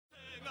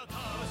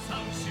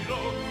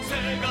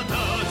Hello,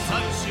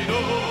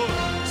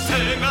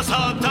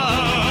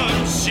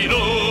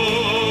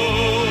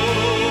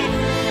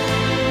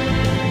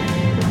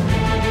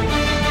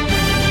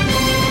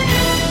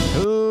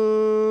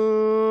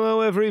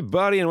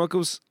 everybody, and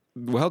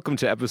welcome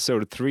to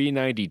episode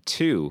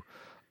 392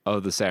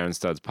 of the Saturn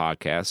Studs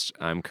podcast.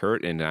 I'm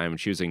Kurt, and I'm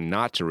choosing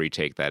not to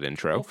retake that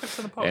intro.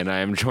 And I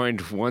am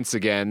joined once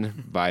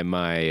again by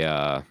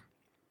my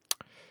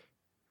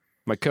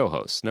my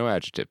co-host. No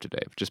adjective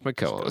today, just my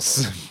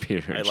co-host,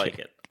 Peter. I like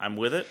it. I'm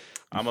with it.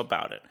 I'm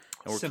about it.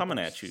 And we're coming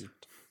at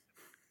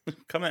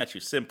you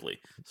simply,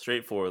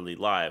 straightforwardly,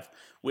 live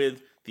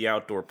with the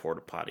outdoor porta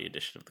potty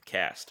edition of the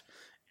cast.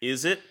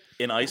 Is it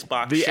an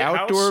icebox the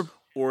outdoor house,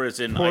 or is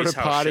it an ice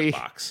house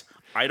shitbox?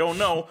 I don't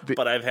know,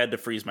 but I've had to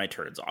freeze my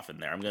turds off in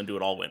there. I'm going to do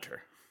it all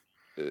winter.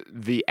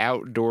 The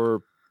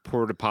outdoor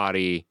porta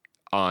potty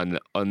on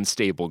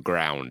unstable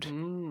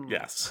ground.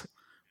 Yes.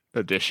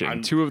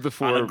 Edition. Two of the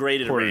four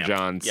porta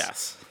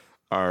johns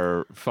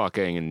are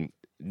fucking and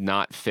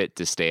not fit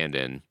to stand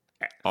in.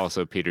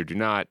 Also, Peter, do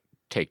not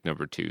take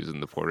number twos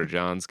in the porta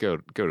johns. Go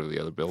to the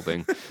other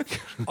building.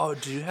 Oh,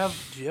 do you have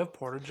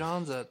porta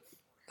johns at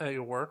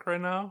your work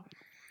right now?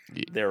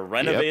 They're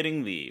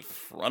renovating the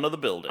front of the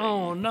building.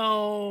 Oh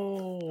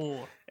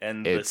no!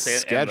 And it's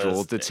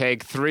scheduled to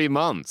take 3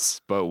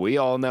 months, but we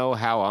all know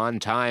how on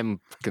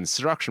time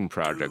construction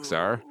projects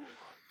are.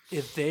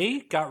 If they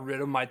got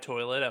rid of my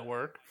toilet at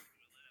work,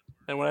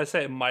 and when I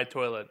say my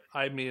toilet,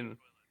 I mean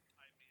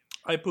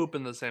I poop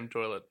in the same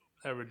toilet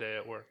every day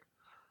at work,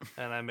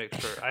 and I make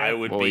sure I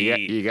would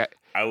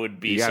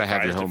be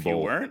surprised if you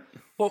weren't.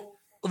 Well,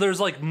 there's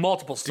like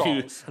multiple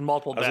stalls and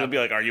multiple. I was gonna be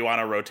like, are you on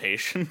a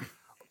rotation?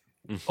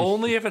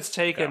 Only if it's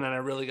taken and I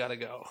really gotta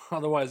go.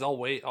 Otherwise, I'll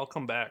wait. I'll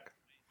come back.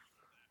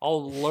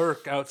 I'll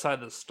lurk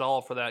outside the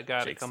stall for that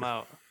guy to come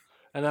out,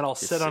 and then I'll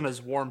sit on his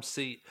warm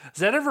seat.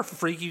 Does that ever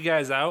freak you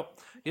guys out?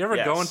 You ever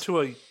go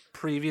into a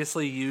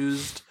previously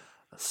used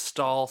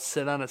stall,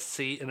 sit on a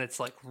seat, and it's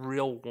like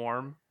real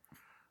warm?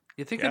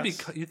 You think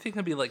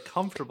it'd be like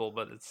comfortable,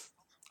 but it's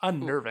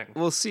unnerving.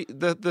 Well, see,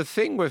 the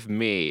thing with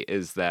me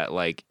is that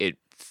like it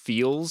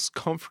feels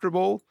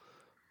comfortable,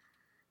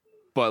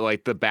 but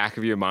like the back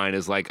of your mind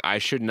is like, I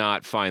should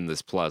not find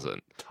this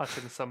pleasant.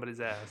 Touching somebody's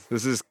ass.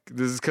 This is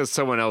because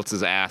someone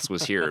else's ass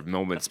was here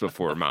moments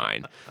before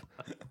mine.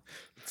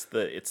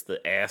 It's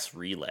the ass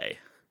relay.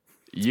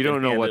 You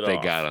don't know what they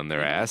got on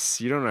their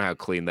ass. You don't know how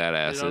clean that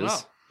ass is. Know.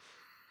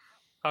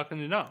 How can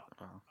you know?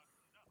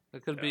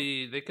 It could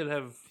be. They could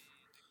have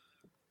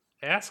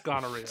ass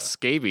gonorrhea,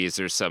 scabies,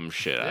 or some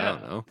shit. I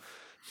don't know.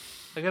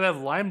 They could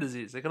have Lyme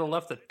disease. They could have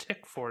left a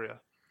tick for you.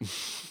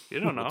 You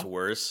don't know.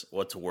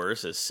 What's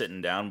worse is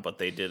sitting down, but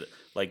they did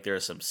like there are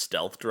some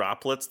stealth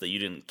droplets that you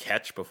didn't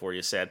catch before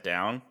you sat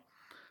down,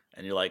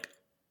 and you're like,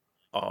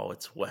 "Oh,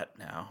 it's wet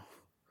now."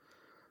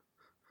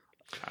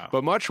 Wow.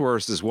 But much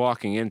worse is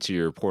walking into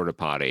your porta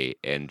potty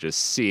and just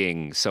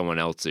seeing someone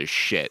else's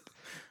shit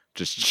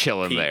just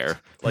chilling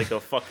there, like a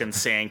fucking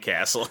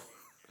sandcastle.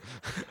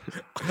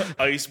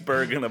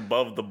 Iceberg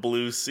above the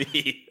blue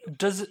sea.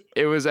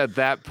 It was at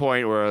that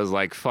point where I was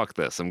like, fuck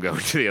this, I'm going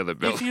to the other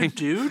building. If you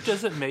do,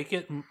 does it make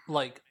it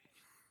like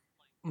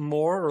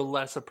more or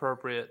less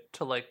appropriate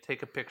to like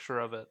take a picture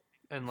of it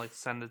and like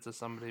send it to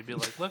somebody? Be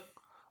like, look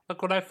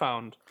what I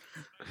found.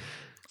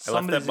 I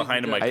left that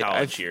behind in my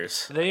college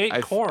years. They ate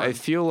corn. I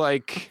feel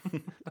like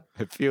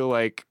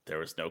there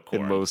was no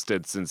corn. In most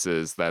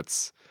instances,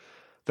 that's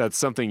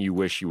something you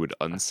wish you would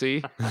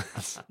unsee.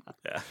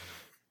 Yeah.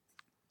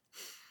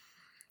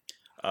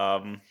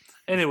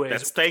 Anyways,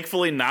 that's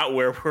thankfully not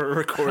where we're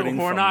recording.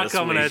 We're from not this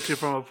coming week. at you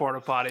from a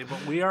porta potty,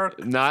 but we are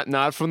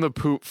not from the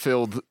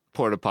poop-filled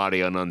porta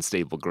potty on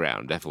unstable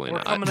ground. Definitely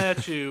not. We're coming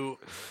at you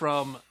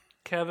from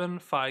Kevin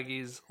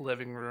Feige's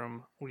living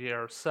room. We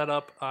are set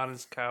up on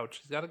his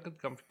couch. He's got a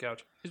good, comfy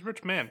couch. He's a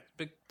rich man.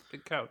 Big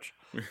couch.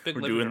 Big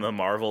we're doing room. The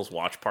Marvels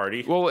watch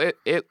party. Well,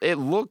 it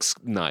looks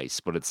nice,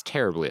 but it's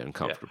terribly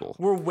uncomfortable.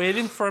 Yeah. We're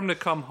waiting for him to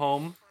come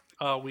home.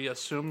 We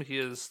assume he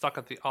is stuck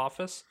at the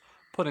office,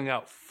 putting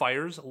out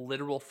fires,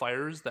 literal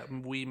fires that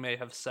we may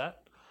have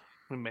set.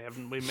 We may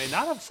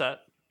not have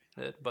set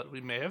it, but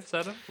we may have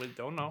set it. We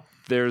don't know.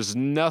 There's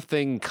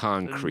nothing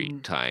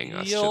concrete tying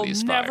us to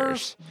these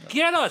fires. You'll never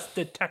get us,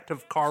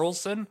 Detective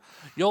Carlson.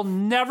 You'll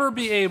never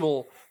be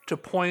able to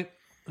point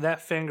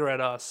that finger at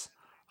us.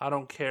 I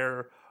don't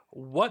care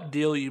what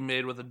deal you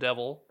made with the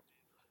devil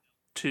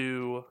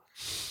to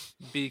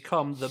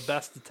become the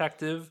best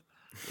detective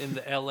in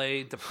the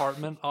LA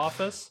department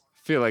office.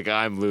 I feel like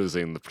I'm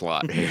losing the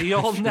plot.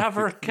 You'll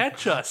never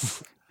catch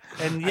us.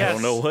 And yes, I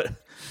don't know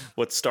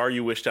what star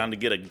you wished on to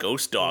get a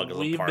ghost dog as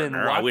a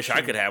partner. I wish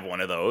I could have one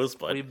of those,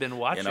 but we've been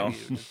watching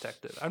you,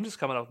 detective. I'm just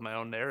coming up with my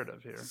own narrative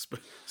here.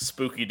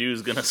 Spooky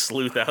Doo's gonna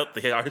sleuth out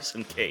the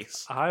arson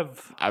case. I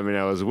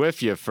was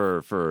with you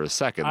for a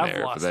second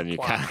there, but then you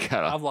kind of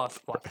got off. I've lost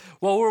the plot.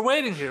 Well, we're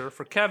waiting here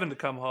for Kevin to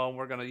come home.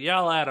 We're gonna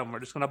yell at him. We're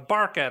just gonna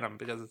bark at him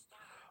because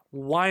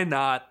why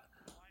not?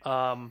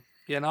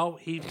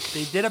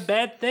 They did a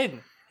bad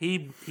thing.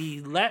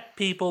 He let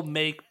people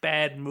make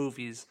bad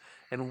movies,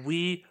 and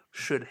we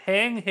should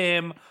hang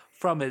him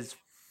from his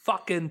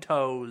fucking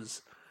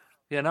toes.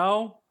 You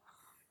know?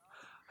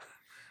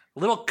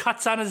 Little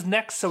cuts on his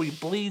neck so he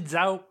bleeds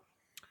out.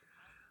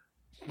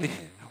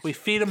 We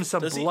feed him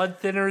some blood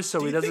thinners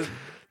so he doesn't...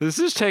 This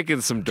is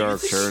taking some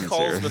dark turns he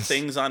calls here. the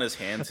things on his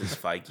hands his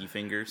Feige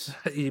fingers?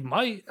 He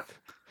might.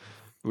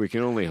 We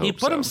can only hope He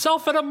put so.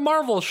 himself in a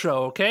Marvel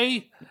show,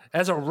 okay?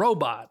 As a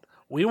robot.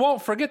 We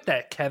won't forget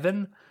that,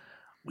 Kevin.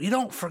 We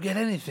don't forget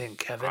anything,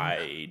 Kevin.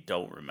 I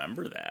don't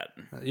remember that.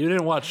 You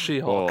didn't watch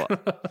She-Hulk.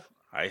 Well,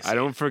 I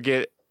don't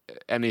forget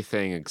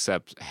anything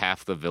except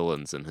half the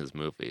villains in his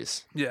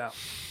movies. Yeah.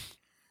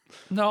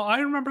 No, I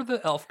remember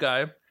the elf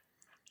guy.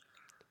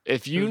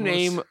 If you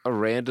name a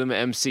random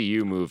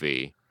MCU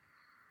movie,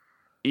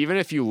 even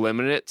if you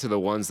limit it to the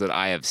ones that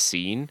I have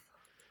seen,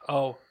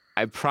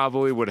 I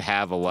probably would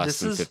have a less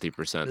than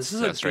 50%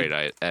 success rate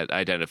at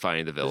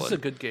identifying the villain. This is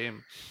a good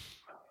game.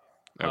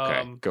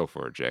 Okay, go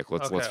for it, Jake.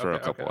 Let's throw a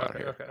couple out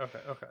here.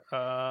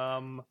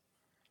 Okay.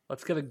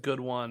 Let's get a good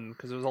one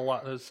because there's a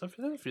lot. There's a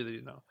few that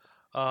you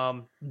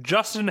know.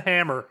 Justin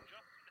Hammer.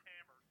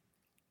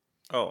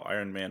 Oh,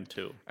 Iron Man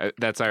 2.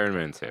 That's Iron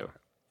Man 2.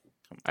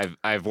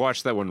 I've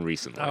watched that one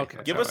recently. Okay.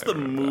 Give us the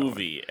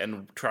movie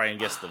and try and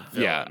guess the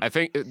villain. Yeah, I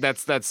think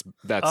that's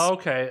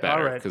okay. better,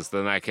 all right. Because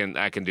then I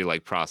can do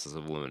like process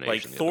of elimination.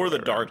 Like Thor: The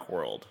Dark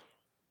World.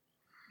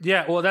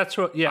 Yeah, well, that's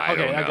what. Yeah,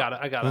 okay, I got it.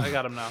 I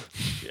got him now.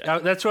 Yeah.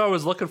 That's what I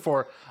was looking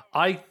for.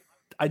 I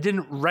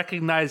didn't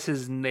recognize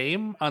his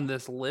name on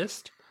this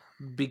list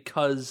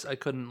because I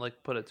couldn't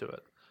like put it to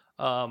it.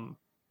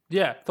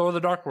 Yeah, Thor: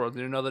 The Dark World. Do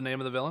you know the name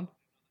of the villain?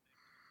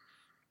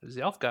 Is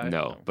the elf guy?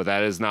 No, but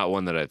that is not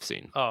one that I've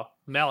seen. Oh,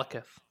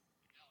 Malekith.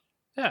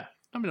 Yeah,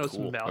 nobody knows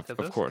who Malekith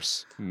is. Of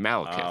course,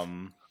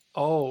 Malekith.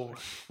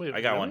 Wait,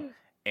 I got one.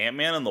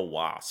 Ant-Man and the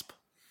Wasp.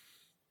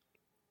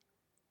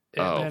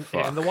 Ant-Man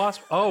fuck. and the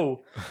Wasp.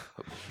 Oh,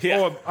 Yeah.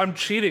 oh, I'm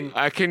cheating.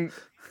 I can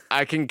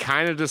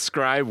kind of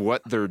describe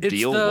what their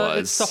deal was.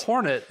 It's the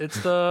Hornet.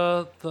 It's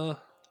the.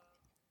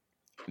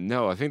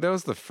 No, I think that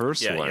was the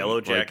first one. Yellow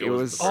Jacket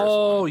was the first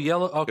Oh, one.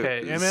 yellow. Okay,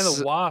 Ant-Man and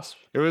the Wasp.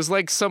 It was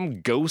like some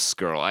ghost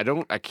girl. I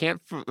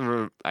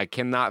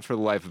cannot for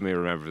the life of me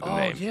remember the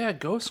name. Oh yeah,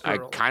 Ghost Girl. I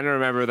kind of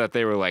remember that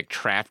they were like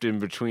trapped in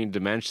between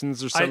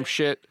dimensions or some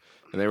shit,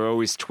 and they were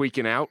always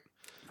tweaking out.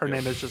 Her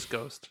name is just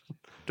Ghost.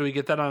 Do we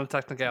get that on a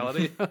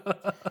technicality? Her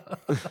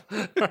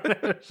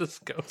name is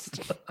just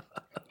Ghost.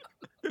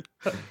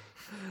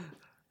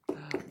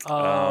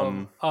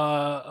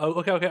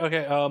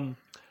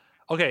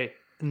 Okay.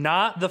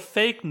 Not the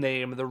fake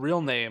name, the real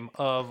name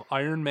of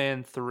Iron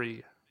Man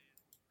 3.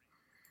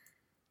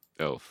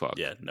 Oh fuck.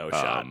 Yeah, no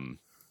shot.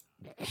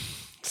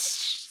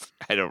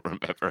 I don't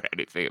remember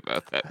anything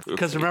about that movie.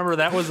 Because remember,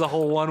 that was the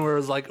whole one where it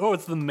was like, oh,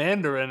 it's the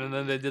Mandarin, and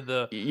then they did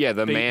the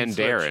the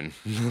Mandarin.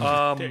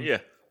 Yeah.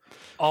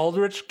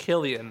 Aldrich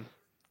Killian.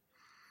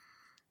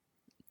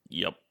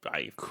 Yep.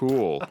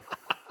 Cool.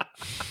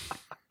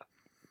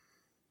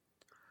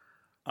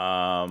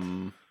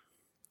 All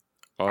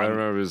All I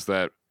remember is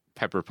that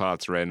Pepper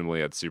Potts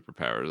randomly had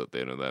superpowers at the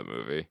end of that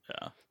movie.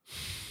 Yeah.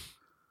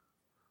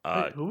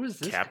 Wait, who is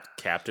this?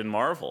 Captain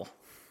Marvel.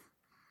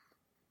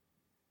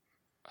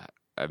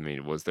 I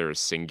mean, was there a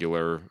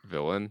singular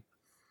villain?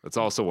 That's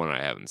also one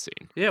I haven't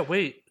seen. Yeah,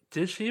 wait.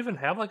 Did she even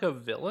have like a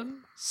villain?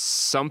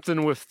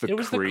 Something with the It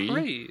was Kree. the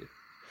Kree.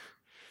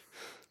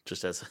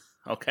 Just as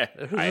okay.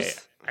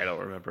 I don't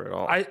remember at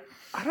all. I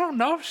don't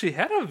know if she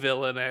had a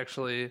villain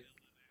actually.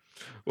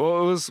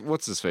 Well, it was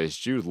what's his face,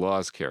 Jude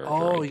Law's character.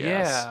 Oh I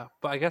guess. yeah,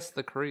 but I guess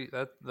the Kree,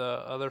 that the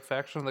other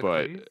faction of the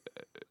Kree.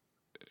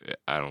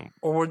 I don't.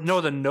 Or no,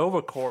 the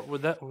Nova Corps.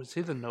 Was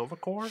he the Nova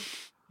Corps?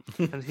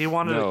 And he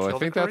wanted to No, kill I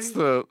think the that's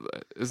Kree?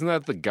 Isn't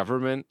that the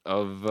government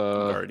of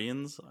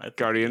Guardians?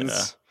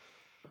 Guardians.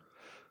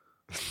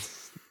 Yeah.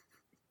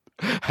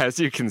 As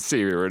you can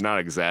see, we were not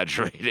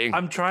exaggerating.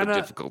 I'm trying the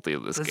to difficulty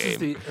of this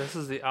game. This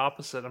is the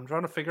opposite. I'm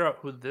trying to figure out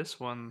who this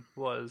one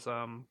was.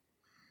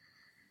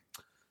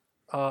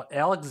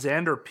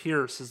 Alexander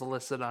Pierce is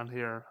listed on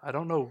here. I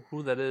don't know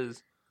who that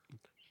is.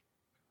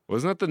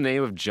 Wasn't that the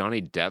name of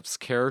Johnny Depp's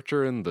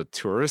character in The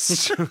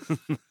Tourist?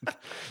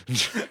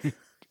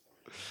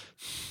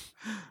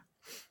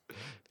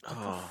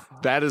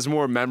 That is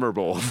more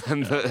memorable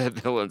than the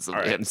villains of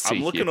the MCU.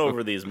 I'm looking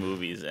over these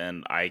movies,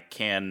 and I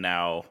can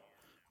now,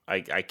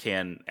 I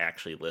can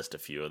actually list a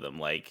few of them,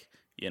 like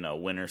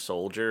Winter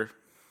Soldier.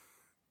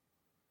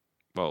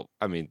 Well,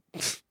 I mean,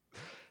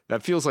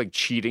 that feels like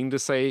cheating to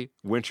say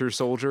Winter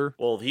Soldier.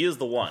 Well, he is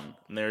the one,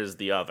 and there's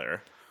the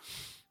other.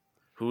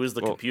 Who is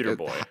the computer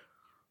boy?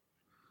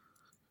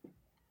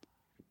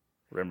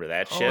 Remember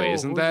that shit?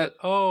 Isn't that?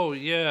 Oh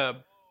yeah,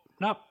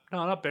 not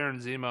Baron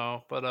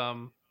Zemo, but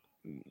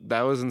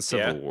that was in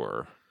Civil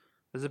War.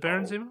 Is it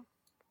Baron Zemo?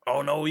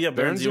 Oh no, yeah,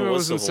 Baron Zemo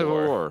was in Civil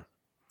War.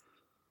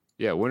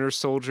 Yeah, Winter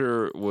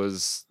Soldier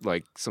was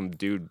like some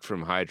dude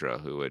from Hydra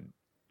who had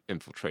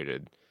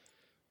infiltrated.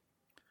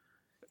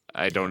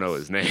 I don't know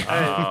his name.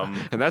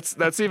 And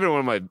that's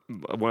even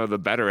one of the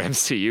better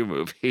MCU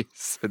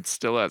movies. It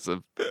still has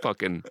a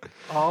fucking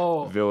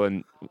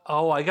villain.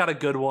 Oh, I got a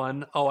good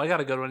one.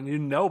 You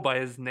know by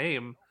his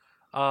name.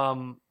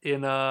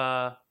 In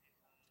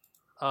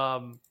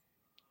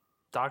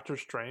Doctor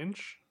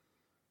Strange.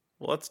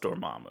 Well, that's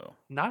Dormammu.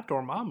 Not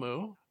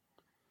Dormammu.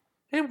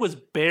 It was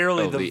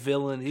barely the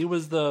villain. He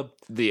was the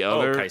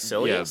other.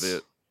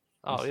 Caecilius?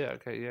 Yeah,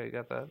 okay, yeah, you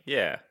got that.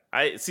 Yeah,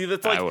 I see.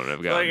 That's like I wouldn't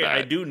have gotten that.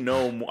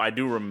 I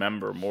do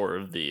remember more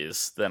of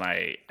these than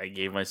I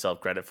gave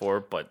myself credit for,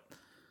 but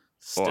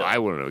still. Well, I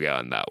wouldn't have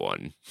gotten that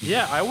one.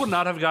 Yeah, I would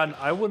not have gotten.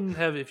 I wouldn't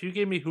have. If you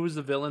gave me who's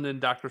the villain in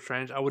Doctor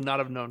Strange, I would not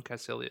have known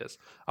Caecilius.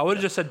 I would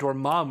have just said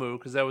Dormammu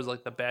because that was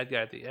like the bad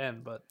guy at the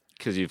end. But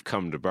because you've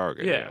come to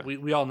bargain. Yeah,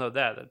 we all know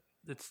that.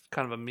 It's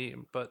kind of a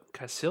meme. But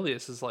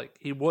Caecilius is like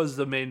he was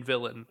the main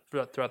villain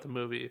throughout the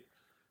movie.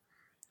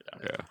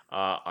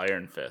 Yeah.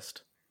 Iron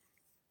Fist.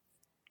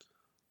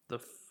 The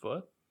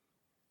foot?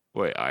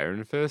 Wait,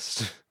 Iron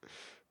Fist?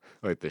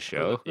 Like the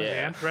show? The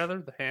hand, rather?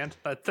 The hand?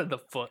 I said the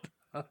foot.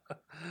 I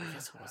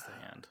guess it was the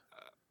hand.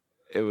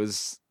 It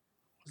was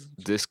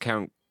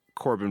discount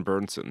Corbin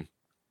Burnson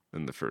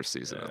in the first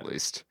season, at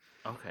least.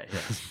 Okay,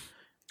 yeah.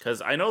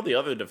 Because I know the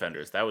other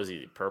Defenders. That was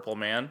the Purple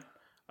Man,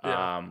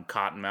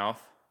 Cottonmouth,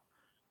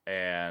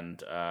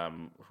 and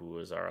who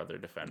was our other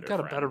Defender? You got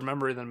a better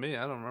memory than me.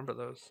 I don't remember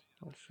those.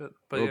 Oh, shit.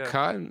 But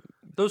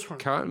those were...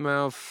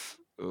 Cottonmouth...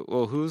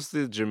 Well, who's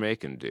the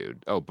Jamaican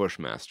dude? Oh,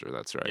 Bushmaster.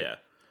 That's right. Yeah.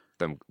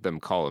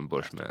 Them call him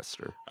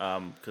Bushmaster.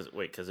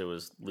 Because it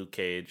was Luke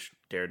Cage,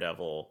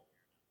 Daredevil,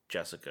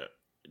 Jessica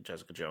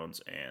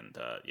Jones, and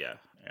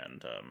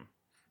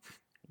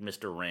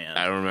Mr. Rand.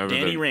 I don't remember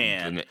Danny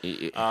Rand,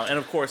 and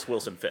of course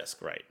Wilson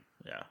Fisk. Right?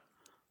 Yeah.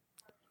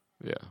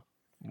 Yeah.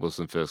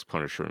 Wilson Fisk,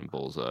 Punisher, and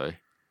Bullseye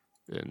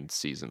in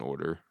season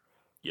order.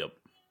 Yep.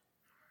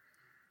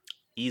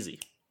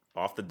 Easy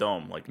off the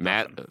dome like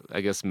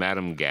I guess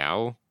Madame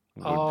Gao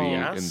would be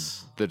in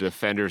the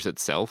Defenders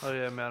itself. Oh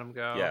yeah, Madame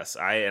Gao. Yes,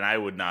 I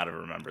would not have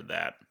remembered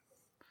that.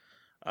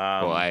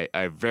 Well,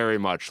 I very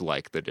much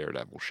like the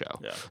Daredevil show.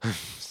 Yeah.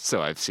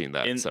 So I've seen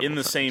that in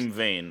the same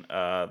vein.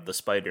 The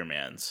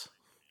Spider-Mans,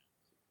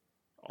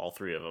 all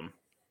three of them.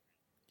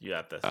 You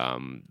got this.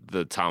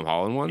 The Tom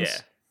Holland ones.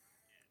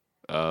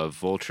 Yeah.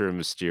 Vulture,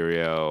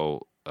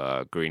 Mysterio,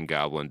 Green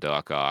Goblin,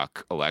 Doc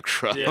Ock,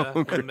 Electro.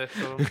 Yeah.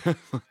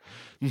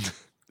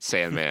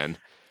 Sandman.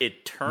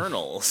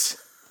 Eternals.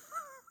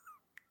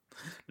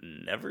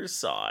 Never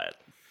saw it.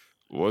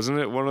 Wasn't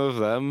it one of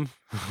them?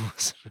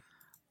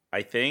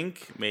 I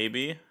think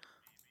maybe.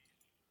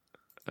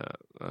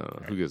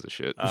 Who gives a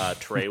shit?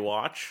 Trey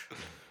Watch.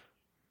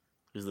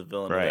 Who's the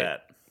villain of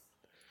that?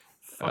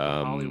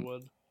 Fucking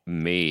Hollywood.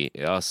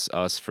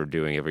 Us for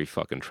doing every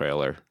fucking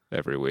trailer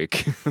every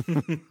week.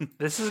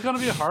 This is going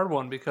to be a hard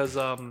one because,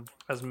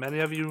 as many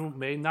of you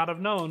may not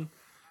have known,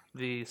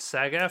 the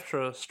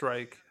SAG-AFTRA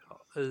strike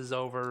is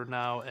over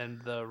now,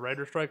 and the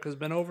writer strike has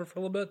been over for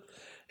a little bit,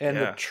 and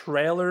the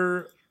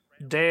trailer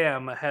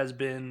dam has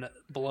been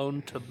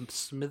blown to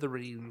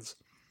smithereens.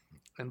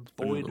 And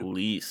boy, at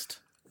least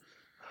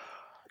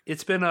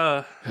it's been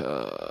a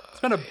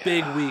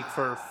big week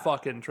for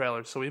fucking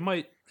trailers. So we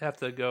might have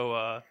to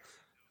go.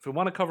 If we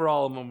want to cover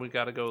all of them, we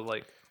got to go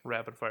like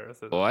rapid fire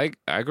through them. Well,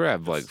 I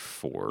grabbed like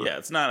 4. Yeah,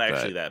 it's not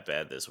actually that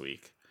bad this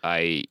week.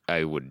 I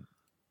would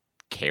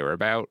care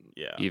about.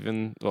 Yeah.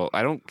 Even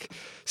I don't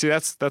see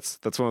that's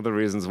one of the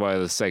reasons why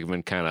this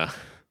segment kind of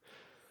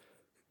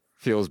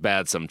feels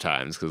bad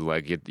sometimes, because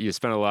like you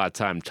spend a lot of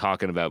time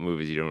talking about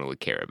movies you don't really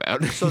care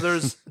about. So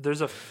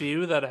there's a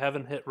few that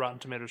haven't hit Rotten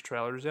Tomatoes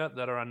trailers yet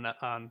that are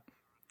on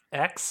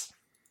X.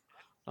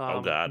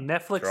 Oh God,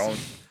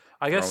 Netflix.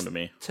 I guess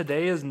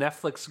today is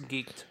Netflix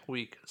Geeked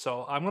week,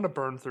 so I'm gonna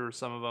burn through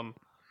some of them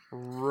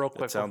real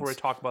quick before we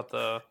talk about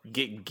the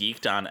get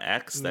geeked on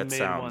X. That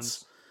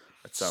sounds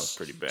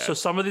pretty bad. So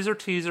some of these are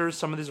teasers,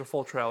 some of these are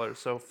full trailers.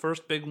 So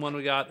first big one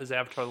we got is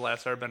Avatar: The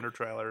Last Airbender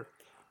trailer.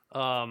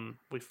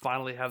 We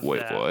finally have Wait,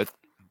 that. what?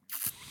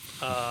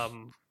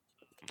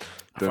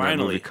 Did that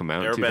movie come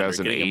out in Airbender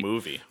 2008? getting a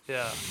movie.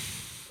 Yeah.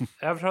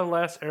 Avatar: The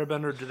Last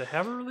Airbender. Do they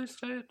have a release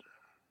date?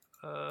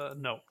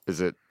 No. Is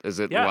it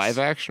live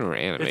action or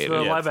animated?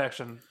 It's live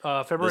action.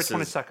 February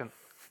 22nd.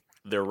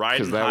 They're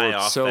riding that high worked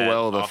off so that,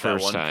 well the off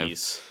first that One time.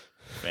 Piece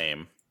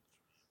fame.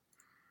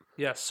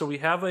 Yes, so we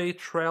have a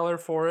trailer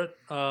for it.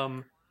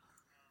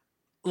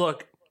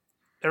 Look,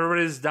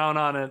 everybody's down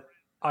on it.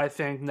 I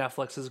think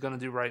Netflix is going to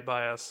do right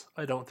by us.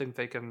 I don't think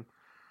they can.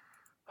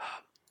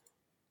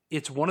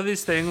 It's one of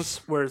these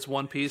things where it's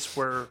One Piece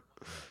where,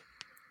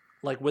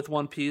 like with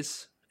One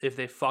Piece, if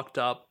they fucked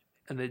up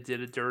and they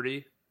did it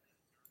dirty,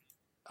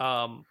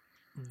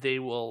 they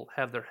will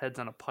have their heads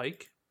on a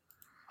pike.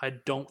 I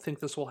don't think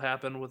this will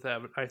happen with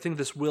Avatar. I think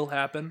this will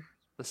happen.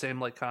 The same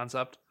like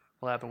concept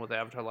will happen with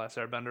Avatar: Last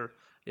Airbender.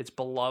 It's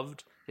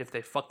beloved. If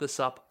they fuck this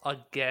up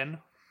again,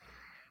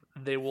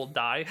 they will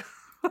die.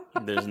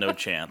 There's no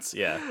chance.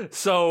 Yeah.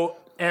 So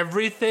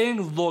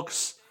everything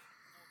looks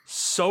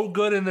so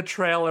good in the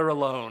trailer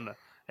alone,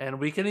 and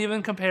we can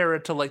even compare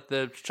it to like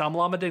the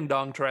Shamalama Ding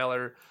Dong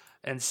trailer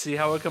and see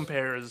how it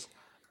compares.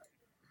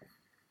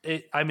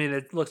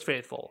 It looks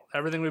faithful.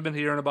 Everything we've been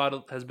hearing about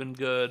it has been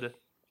good.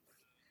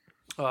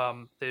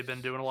 They've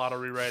been doing a lot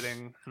of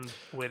rewriting and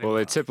waiting. Well,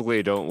 they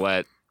typically don't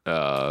let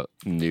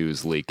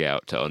news leak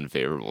out to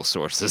unfavorable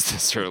sources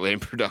this early in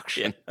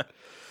production. Yeah.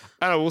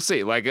 I don't know. We'll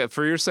see. Like,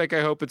 for your sake,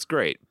 I hope it's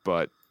great.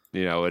 But,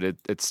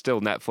 it's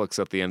still Netflix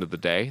at the end of the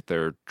day.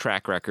 Their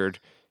track record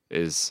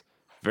is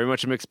very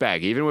much a mixed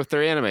bag. Even with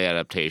their anime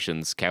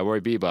adaptations, Cowboy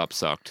Bebop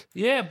sucked.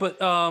 Yeah,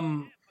 but,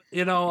 I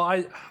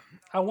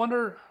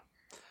wonder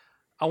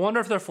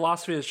if their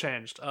philosophy has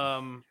changed.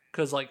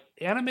 Because, like,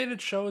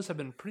 animated shows have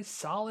been pretty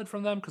solid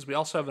from them. Because we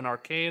also have an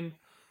Arcane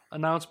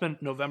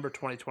announcement, November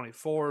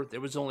 2024. It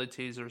was only a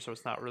teaser, so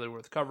it's not really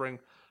worth covering.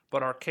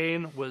 But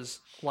Arcane was,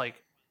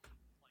 like,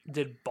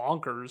 did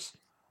bonkers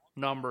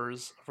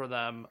numbers for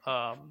them.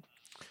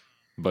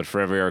 But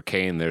for every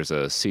Arcane, there's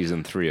a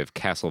season 3 of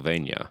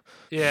Castlevania.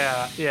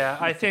 Yeah.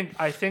 I think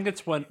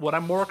it's what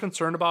I'm more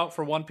concerned about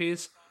for One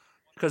Piece,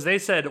 because they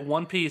said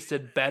One Piece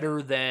did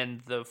better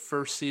than the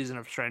first season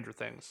of Stranger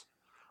Things.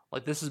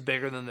 Like, this is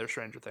bigger than their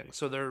Stranger Things,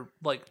 so they're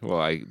like.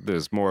 Well,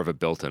 there's more of a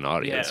built-in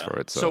audience for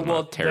it, so I'm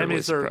not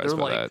terribly surprised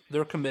by that.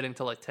 They're committing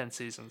to like 10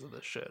 seasons of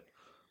this shit,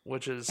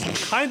 which is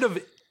kind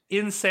of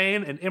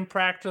insane and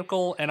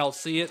impractical, and I'll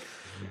see it.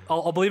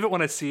 I'll believe it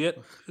when I see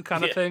it,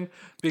 kind of thing,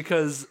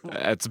 because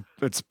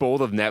it's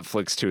bold of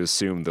Netflix to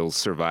assume they'll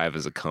survive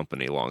as a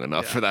company long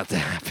enough for that to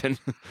happen.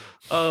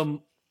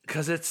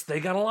 Because they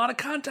got a lot of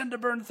content to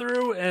burn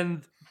through,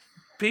 and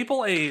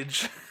people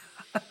age.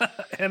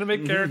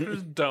 Anime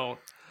characters don't.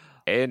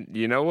 And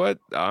you know what?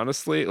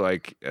 Honestly,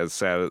 like, as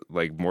sad,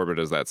 like morbid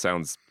as that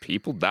sounds,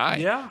 people die.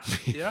 Yeah,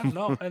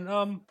 no, and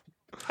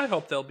I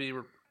hope they'll be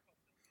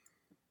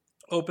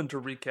open to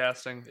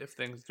recasting if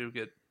things do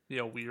get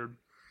weird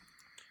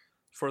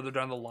further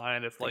down the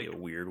line. If like get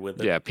weird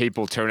with it, yeah,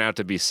 people turn out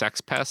to be sex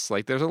pests.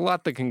 Like, there's a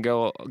lot that can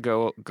go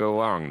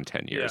wrong in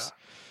 10 years.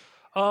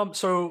 Yeah.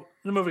 So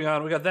moving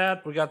on, we got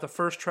that. We got the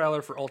first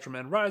trailer for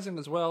Ultraman Rising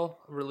as well,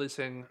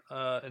 releasing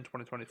in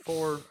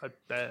 2024. I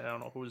don't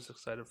know who's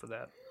excited for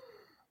that.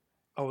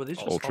 Oh, are these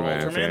just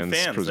Ultraman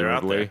fans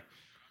presumably.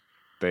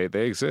 They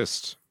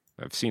exist.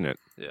 I've seen it.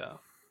 Yeah.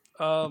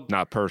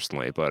 Not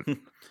personally, but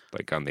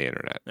like on the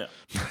internet. Yeah.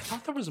 I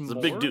thought there was more.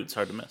 The big dude. It's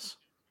hard to miss.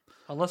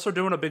 Unless they're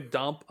doing a big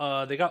dump.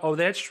 They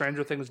had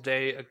Stranger Things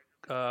Day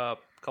a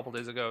couple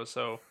days ago,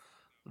 so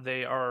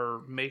they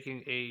are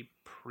making a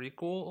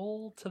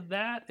prequel to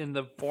that in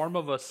the form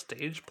of a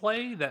stage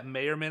play that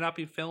may or may not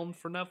be filmed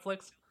for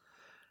Netflix.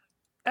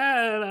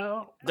 I don't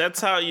know. That's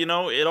how,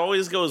 it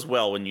always goes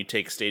well when you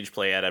take stage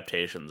play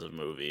adaptations of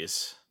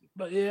movies.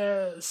 But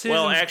yeah,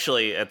 well,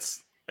 actually, I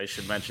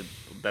should mention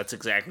that's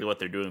exactly what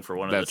they're doing for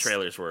one of the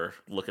trailers we're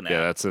looking at.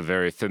 Yeah, that's a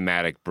very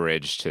thematic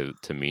bridge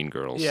to Mean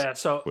Girls. Yeah,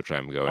 so which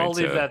I'm going I'll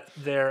leave that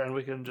there, and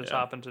we can just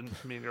hop into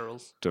Mean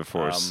Girls. To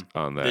force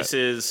on that. This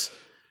is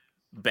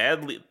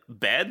badly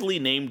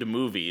named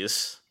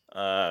movies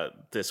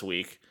this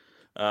week.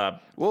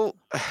 Well,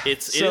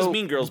 it is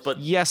Mean Girls, but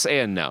yes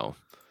and no.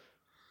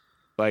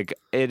 Like,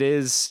 it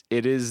is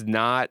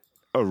not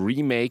a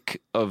remake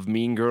of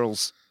Mean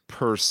Girls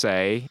per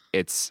se.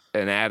 It's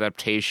an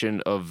adaptation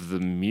of the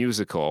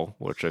musical,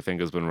 which I think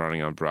has been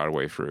running on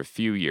Broadway for a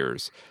few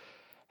years.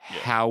 Yeah.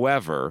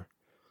 However,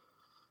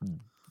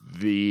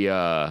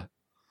 the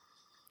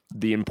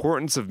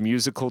importance of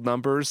musical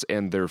numbers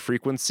and their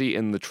frequency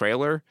in the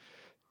trailer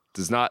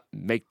does not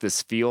make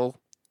this feel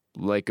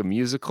like a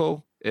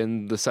musical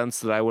in the sense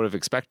that I would have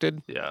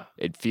expected. Yeah.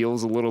 It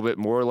feels a little bit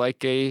more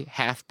like a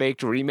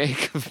half-baked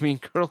remake of Mean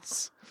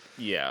Girls.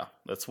 Yeah,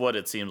 that's what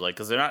it seems like,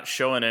 because they're not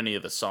showing any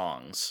of the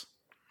songs.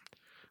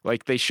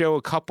 Like, they show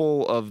a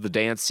couple of the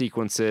dance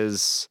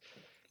sequences,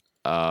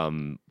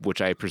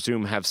 which I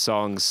presume have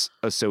songs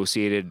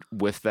associated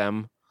with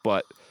them,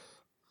 but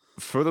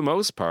for the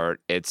most part,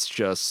 it's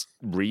just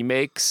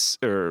remakes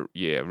or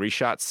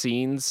reshot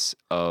scenes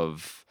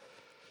of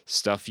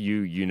stuff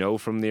you know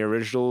from the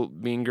original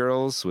Mean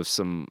Girls with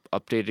some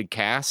updated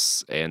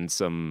casts and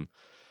some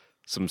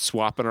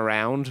swapping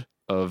around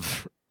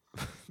of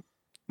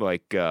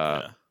like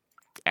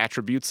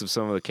attributes of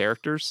some of the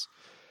characters.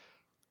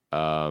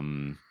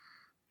 But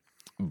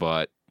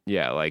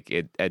yeah, like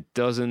it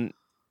doesn't,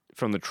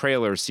 from the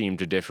trailer, seem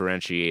to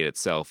differentiate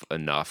itself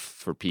enough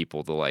for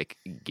people to like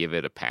give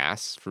it a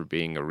pass for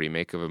being a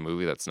remake of a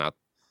movie that's not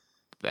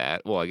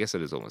that. Well, I guess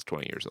it is almost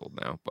 20 years old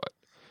now, but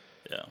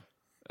yeah.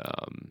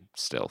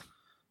 Still,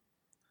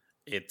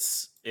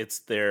 it's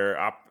their.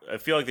 I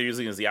feel like they're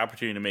using it as the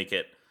opportunity to make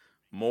it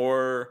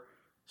more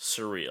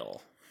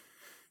surreal.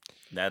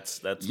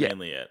 That's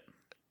mainly it.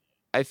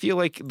 I feel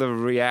like the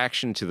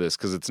reaction to this,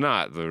 because it's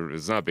not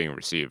being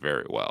received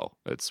very well.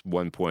 It's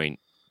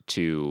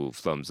 1.2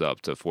 thumbs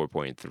up to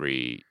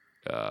 4.3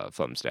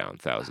 thumbs down.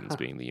 Thousands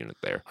being the unit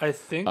there. I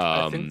think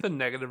the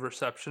negative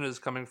reception is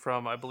coming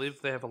from. I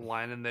believe they have a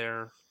line in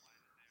there,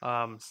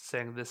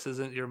 saying "This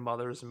isn't your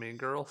mother's Mean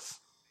Girls."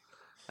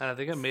 And I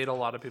think it made a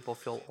lot of people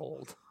feel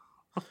old.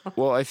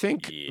 Well, I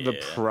think the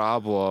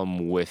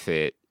problem with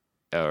it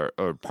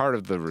or part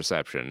of the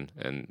reception,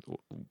 and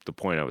the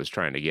point I was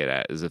trying to get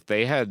at is if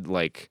they had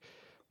like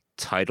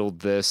titled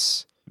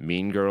this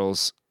Mean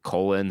Girls: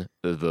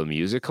 the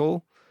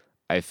musical,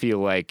 I feel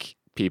like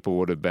people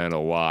would have been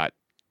a lot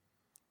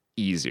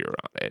easier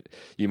on it.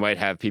 You might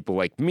have people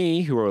like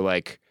me who are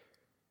like,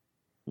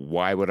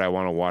 why would I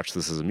want to watch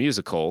this as a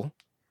musical?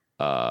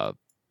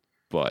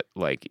 But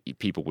like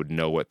people would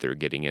know what they're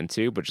getting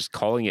into, but just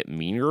calling it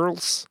Mean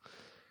Girls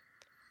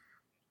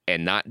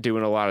and not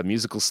doing a lot of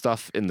musical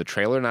stuff in the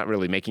trailer, not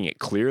really making it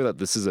clear that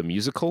this is a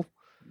musical.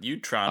 You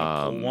trying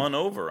to pull one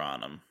over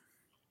on them.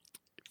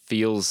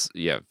 Feels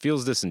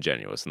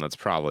disingenuous, and that's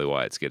probably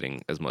why it's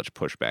getting as much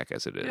pushback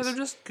as it is. Yeah, they're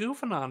just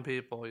goofing on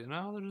people,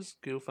 They're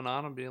just goofing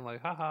on them, being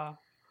like, haha,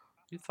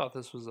 you thought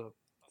this was a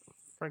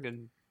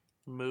friggin'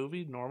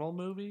 movie, normal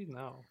movie?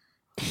 No.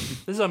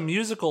 This is a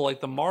musical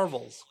like the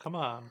Marvels. Come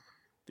on.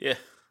 Yeah.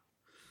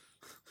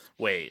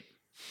 Wait.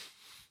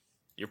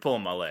 You're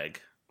pulling my leg.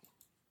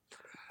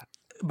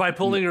 By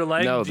pulling your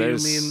leg, no, do you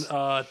mean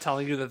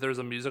telling you that there's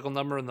a musical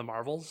number in the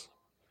Marvels?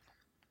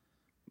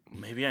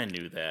 Maybe I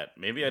knew that.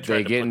 Maybe I tried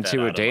they to get put into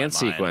that a out dance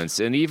of my mind. sequence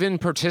and even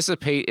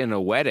participate in a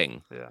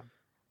wedding. Yeah.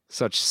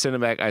 Such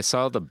cinematic. I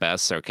saw the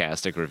best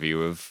sarcastic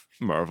review of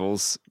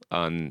Marvels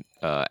on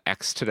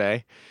X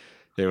today.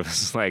 It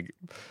was like,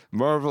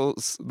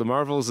 The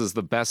Marvels is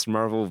the best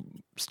Marvel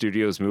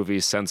Studios movie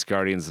since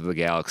Guardians of the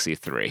Galaxy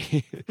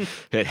 3.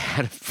 It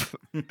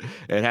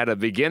had a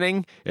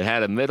beginning, it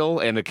had a middle,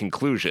 and a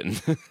conclusion.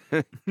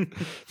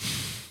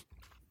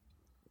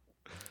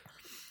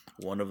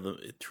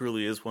 It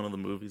truly is one of the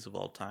movies of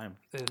all time.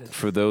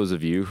 For those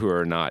of you who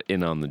are not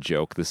in on the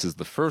joke, this is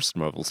the first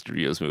Marvel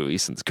Studios movie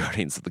since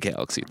Guardians of the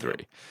Galaxy 3.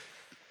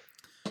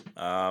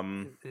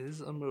 It is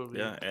a movie.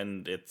 Yeah,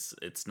 and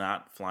it's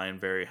not flying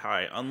very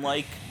high.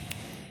 Unlike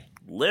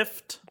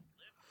Lift,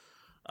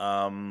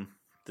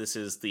 this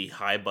is the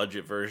high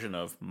budget version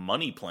of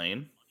Money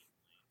Plane.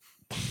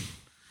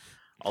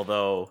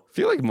 Although I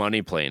feel like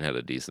Money Plane had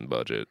a decent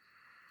budget.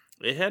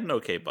 It had an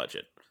okay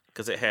budget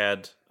because it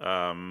had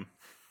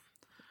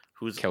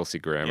Kelsey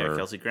Grammer. Yeah,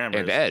 Kelsey Grammer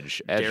and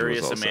Edge.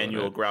 Darius was also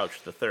Emmanuel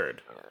Grouch III,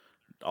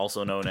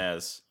 also known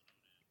as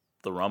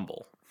the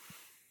Rumble.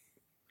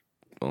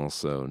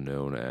 Also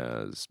known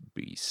as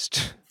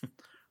Beast.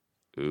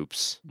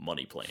 Oops.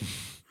 Money Plane.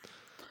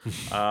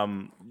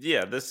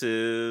 Yeah, this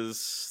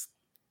is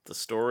the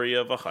story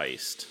of a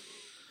heist.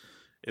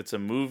 It's a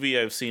movie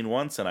I've seen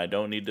once, and I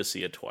don't need to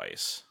see it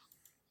twice.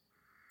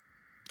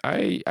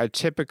 I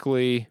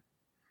typically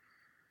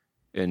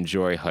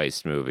enjoy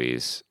heist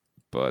movies,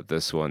 but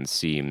this one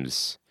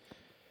seems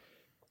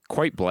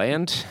quite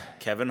bland.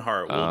 Kevin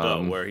Hart will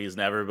go where he's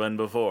never been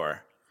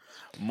before.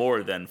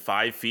 More than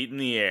 5 feet in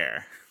the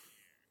air.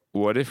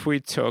 What if we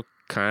took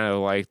kind of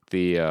like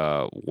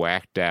the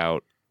whacked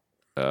out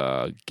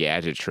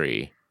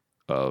gadgetry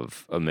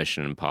of a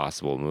Mission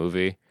Impossible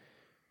movie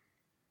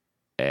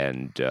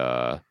and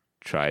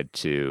tried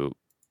to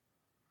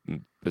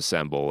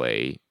assemble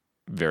a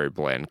very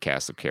bland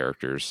cast of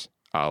characters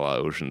a la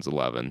Ocean's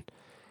 11.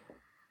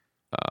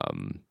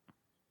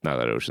 Not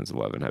that Ocean's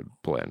 11 had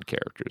bland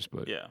characters,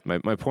 but yeah.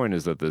 My point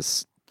is that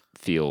this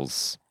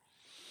feels...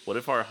 What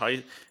if our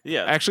heist...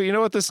 Yeah. Actually, you know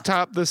what? This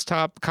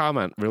top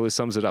comment really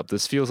sums it up.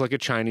 This feels like a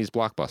Chinese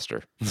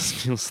blockbuster. This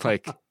feels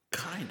like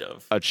kind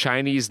of a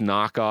Chinese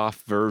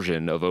knockoff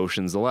version of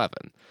Ocean's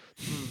 11.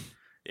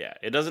 Yeah,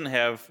 it doesn't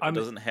have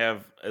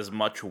as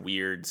much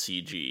weird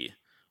CG.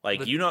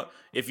 Like,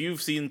 if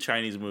you've seen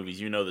Chinese movies,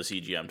 the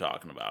CG I'm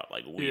talking about,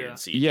 like weird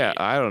CG. Yeah,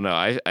 I don't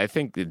know. I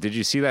think, did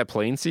you see that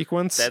plane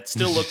sequence? That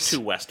still looked too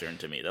Western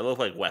to me. That looked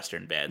like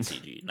Western bad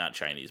CG, not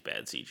Chinese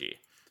bad CG.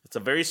 It's a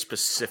very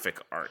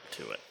specific art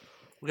to it.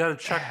 We got to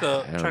check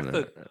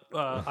the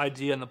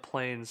ID on the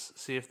planes,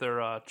 see if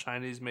they're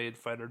Chinese-made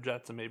fighter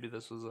jets, and maybe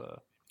this was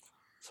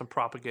some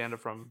propaganda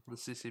from the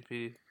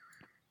CCP.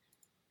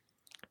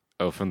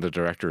 Oh, from the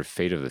director of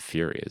Fate of the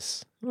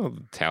Furious. Well,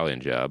 Italian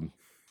Job.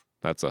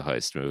 That's a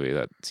heist movie.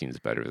 That seems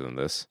better than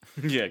this.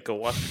 Yeah, go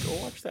watch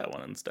that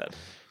one instead.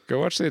 Go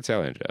watch the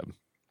Italian Job.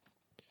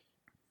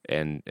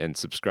 And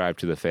subscribe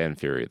to the fan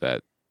theory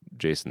that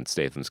Jason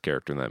Statham's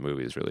character in that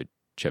movie is really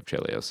Chev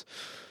Chelios.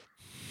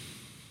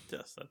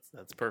 Yes,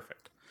 that's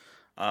perfect.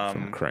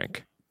 From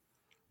Crank.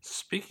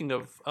 Speaking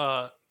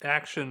of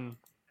action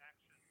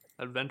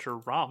adventure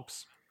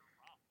romps.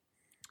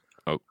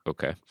 Oh,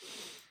 okay.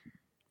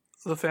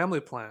 The Family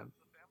Plan.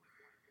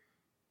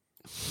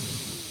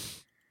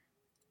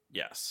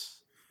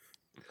 Yes.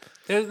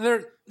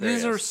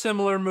 These are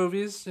similar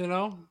movies,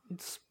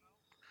 It's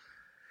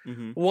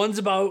one's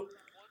about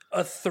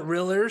a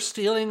thriller,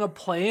 stealing a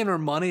plane or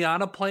money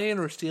on a plane,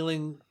 or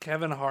stealing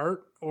Kevin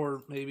Hart,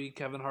 or maybe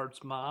Kevin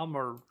Hart's mom,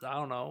 or I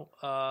don't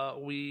know.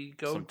 We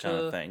go some to kind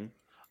of thing.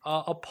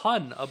 A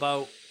pun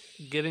about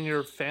getting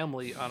your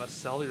family on a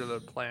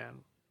cellular plan.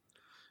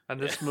 And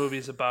this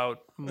movie's about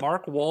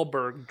Mark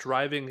Wahlberg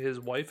driving his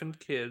wife and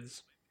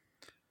kids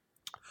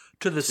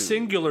to the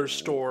Singular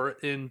store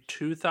in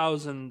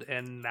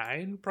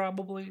 2009,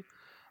 probably.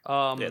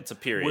 Yeah, it's a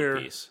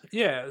period piece.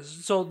 Yeah,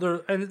 so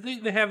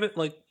they have it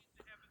like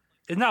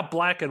it's not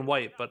black and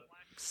white, but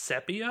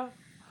sepia.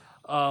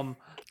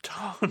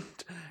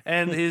 Toned,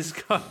 and he's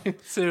going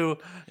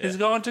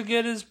to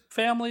get his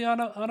family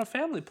on a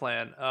family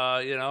plan.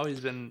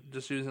 He's been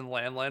just using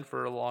landline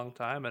for a long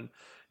time, and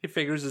he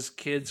figures his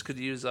kids could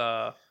use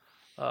a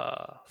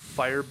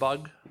fire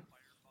bug,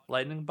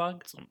 lightning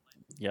bug.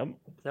 Yep.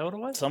 Is that what it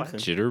was? Something.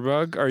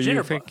 Jitterbug? Are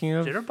you thinking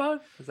of? Jitterbug?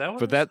 Is that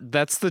what? But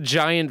that's the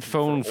giant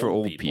phone for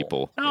old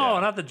people. No,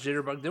 not the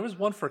Jitterbug. There was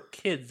one for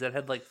kids that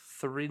had like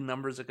 3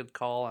 numbers it could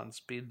call on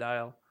speed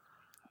dial.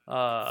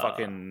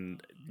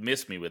 Fucking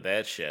miss me with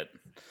that shit.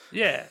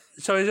 Yeah.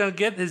 So he's gonna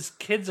get his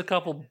kids a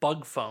couple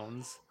bug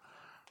phones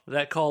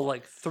that call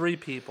like 3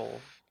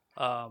 people.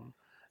 And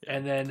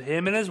then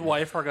him and his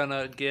wife are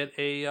gonna get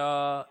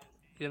a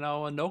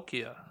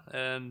Nokia,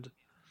 and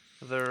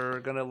they're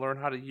gonna learn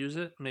how to use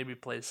it. Maybe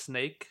play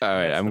Snake. All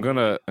right, I'm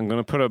gonna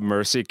put a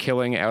mercy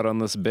killing out on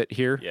this bit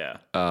here. Yeah.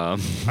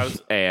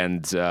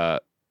 And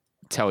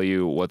tell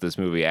you what this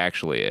movie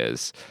actually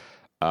is.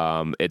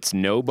 It's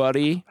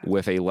Nobody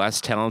with a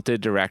less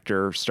talented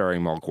director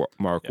starring Mark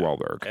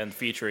Wahlberg and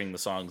featuring the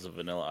songs of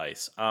Vanilla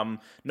Ice.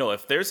 No,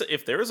 if there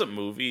is a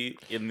movie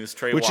in this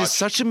trailer, which is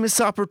such a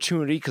missed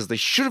opportunity because they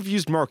should have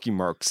used Marky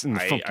Marks in the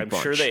Funky I'm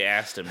Bunch. sure they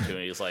asked him to, and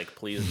he's like,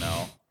 "Please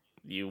no,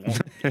 you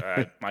won't."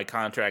 My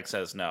contract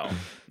says no.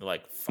 They're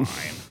like,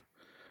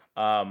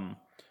 "Fine."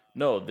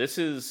 No, this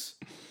is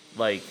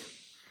like.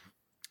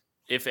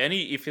 If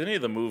any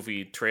of the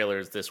movie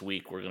trailers this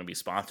week were going to be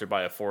sponsored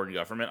by a foreign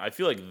government, I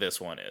feel like this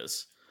one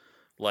is.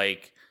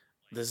 Like,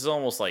 this is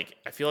almost like,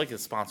 I feel like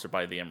it's sponsored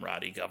by the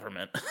Emirati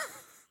government.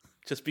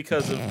 Just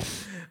because of,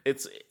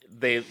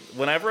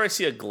 whenever I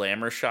see a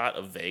glamour shot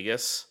of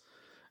Vegas,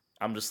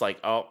 I'm just like,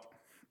 oh,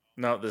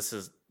 no,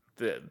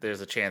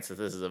 there's a chance that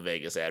this is a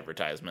Vegas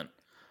advertisement.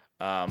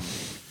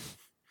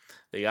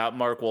 They got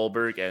Mark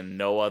Wahlberg and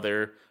no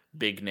other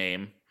big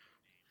name.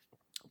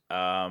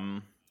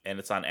 And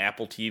it's on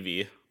Apple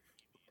TV.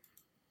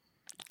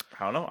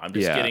 I don't know.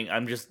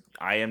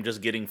 I am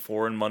just getting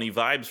foreign money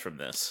vibes from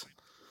this.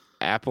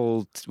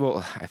 Apple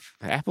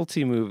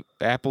TV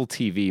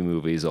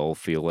movies all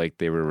feel like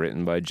they were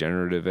written by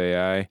generative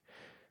AI.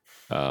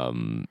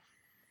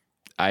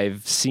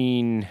 I've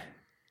seen.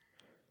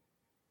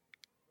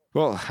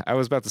 Well, I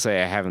was about to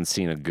say I haven't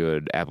seen a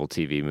good Apple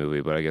TV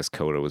movie, but I guess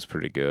Coda was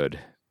pretty good.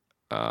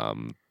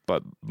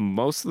 But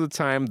most of the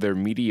time, they're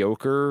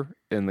mediocre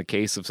in the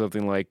case of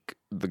something like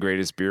The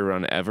Greatest Beer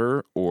Run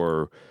Ever,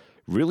 or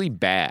really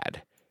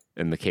bad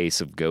in the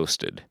case of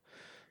Ghosted.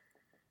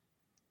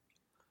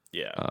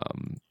 Yeah.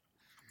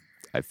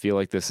 I feel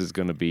like this is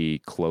going to be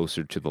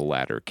closer to the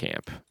latter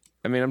camp.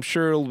 I mean, I'm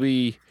sure it'll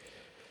be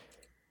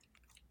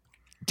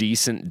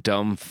decent,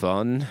 dumb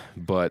fun,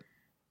 but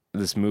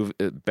this movie,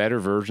 better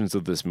versions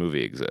of this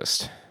movie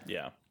exist.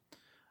 Yeah.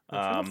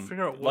 I'm trying to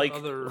figure out what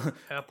other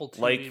Apple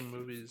TV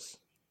movies.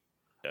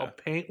 Yeah.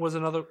 Paint was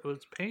another.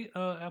 Was Paint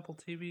Apple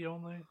TV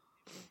only?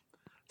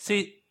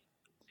 See,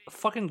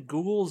 fucking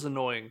Google's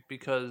annoying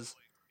because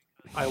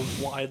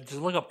I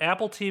just look up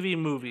Apple TV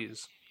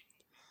movies.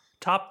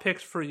 Top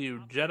picks for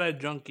you: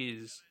 Jedi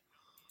Junkies,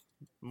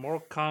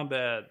 Mortal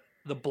Kombat,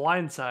 The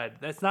Blind Side.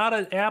 That's not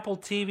an Apple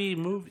TV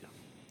movie.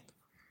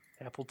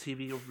 Apple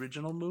TV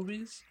original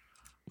movies.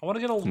 I want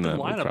to get a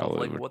lineup of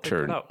like what they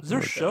put out.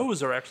 Their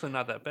shows are actually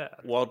not that bad.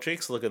 While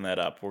Jake's looking that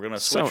up, we're gonna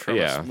switch from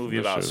a movie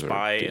about a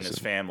spy and his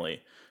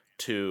family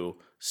to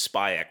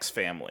Spy X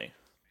Family,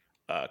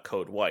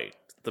 Code White,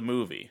 the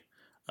movie.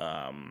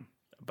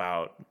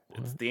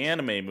 It's the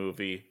anime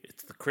movie.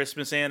 It's the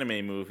Christmas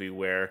anime movie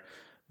where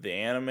the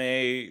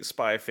anime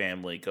spy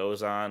family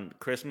goes on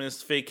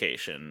Christmas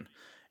vacation,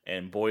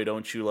 and boy,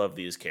 don't you love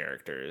these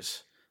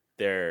characters.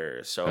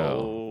 They're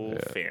so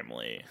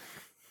family.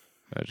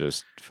 I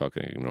just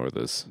fucking ignore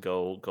this.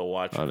 Go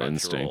watch on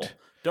instinct. Roll.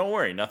 Don't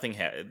worry, nothing.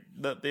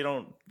 They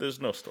don't.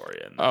 There's no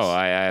story in this. Oh,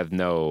 I have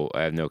no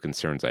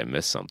concerns. I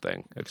missed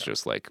something. It's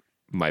just like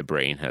my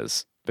brain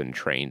has been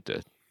trained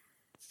to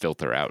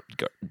filter out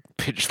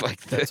pitch like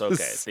this.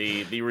 That's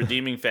okay. The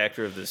redeeming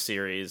factor of this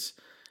series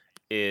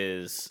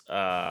is,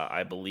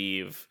 I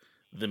believe,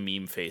 the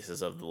meme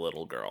faces of the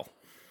little girl.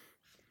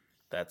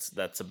 That's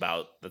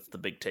the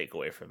big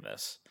takeaway from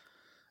this.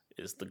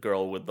 Is the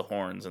girl with the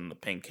horns and the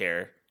pink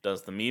hair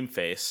does the meme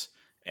face,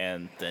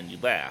 and then you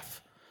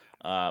laugh.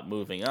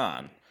 Moving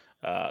on.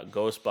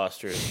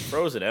 Ghostbusters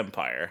Frozen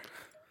Empire.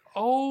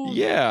 Oh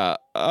yeah.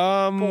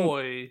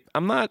 Boy.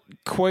 I'm not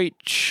quite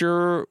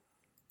sure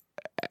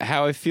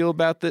how I feel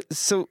about this.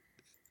 So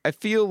I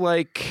feel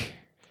like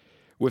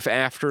with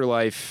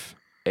Afterlife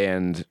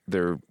and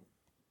they're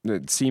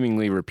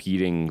seemingly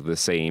repeating the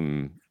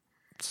same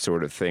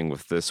sort of thing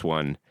with this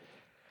one,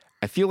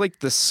 I feel like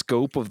the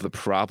scope of the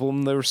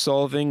problem they're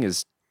solving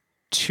is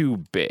too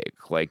big.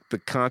 Like the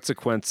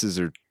consequences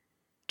are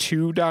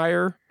too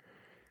dire.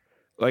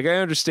 Like I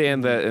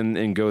understand that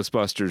in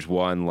Ghostbusters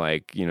 1,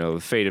 like, you know,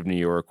 the fate of New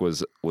York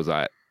was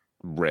at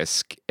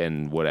risk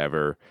and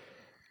whatever.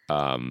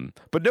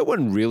 But no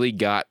one really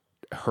got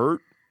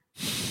hurt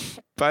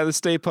by the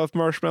Stay Puft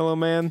Marshmallow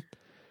Man.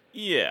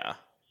 Yeah.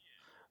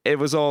 it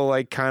was all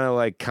like kind of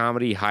like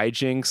comedy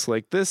hijinks.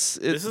 Like this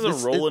is a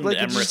Roland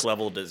Emmerich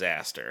level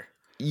disaster.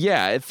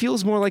 Yeah, it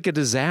feels more like a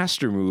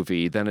disaster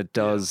movie than it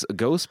does a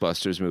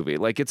Ghostbusters movie.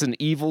 Like it's an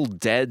Evil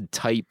Dead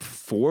type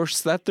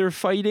force that they're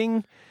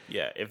fighting.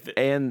 Yeah,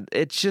 and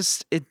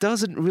it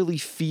doesn't really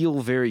feel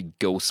very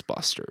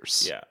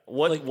Ghostbusters. Yeah, I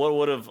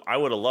would have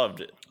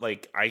loved it.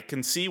 Like I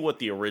can see what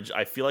the original.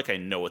 I feel like I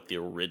know what the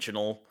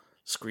original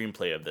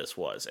screenplay of this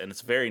was, and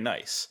it's very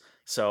nice.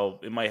 So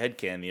in my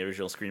headcanon, the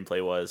original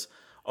screenplay was,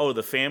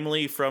 the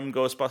family from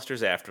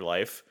Ghostbusters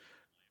Afterlife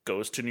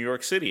goes to New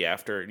York City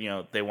after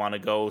they want to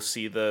go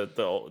see the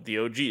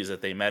OGs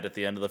that they met at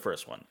the end of the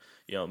first one.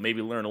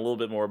 Maybe learn a little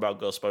bit more about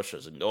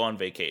Ghostbusters and go on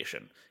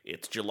vacation.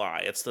 It's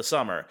July, it's the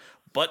summer,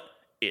 but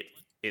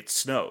it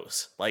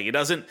snows. Like it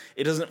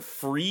doesn't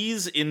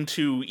freeze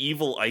into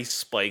evil ice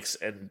spikes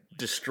and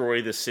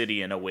destroy the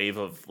city in a wave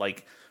of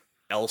like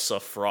Elsa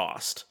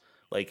frost.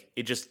 Like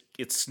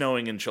it's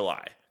snowing in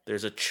July.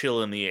 There's a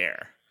chill in the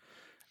air.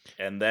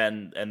 And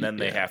then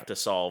they have to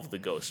solve the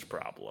ghost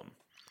problem.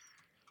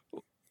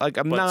 Like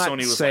but not Sony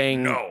was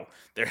saying like, no,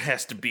 there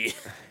has to be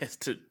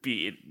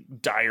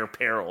dire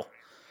peril.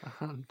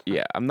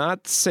 Yeah, I'm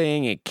not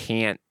saying it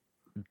can't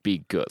be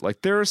good.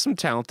 Like there are some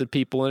talented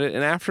people in it,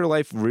 and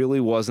Afterlife really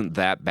wasn't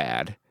that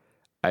bad.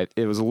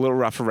 It was a little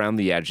rough around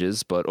the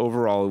edges, but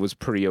overall it was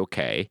pretty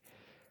okay.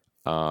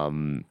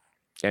 And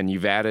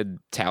you've added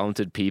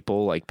talented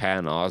people like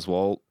Patton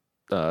Oswalt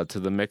to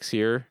the mix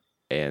here,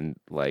 and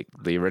like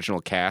the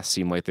original cast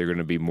seem like they're going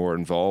to be more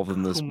involved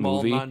in this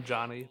movie.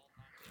 Johnny.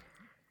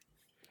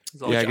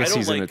 Yeah, I guess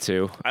he's in it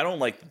too. I don't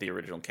like the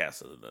original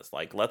cast of this.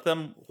 Like, let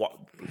them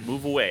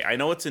move away. I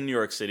know it's in New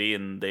York City,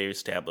 and they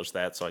established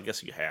that, so I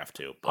guess you have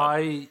to. But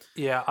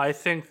I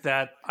think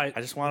that I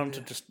just want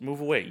them to just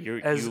move away.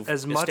 You've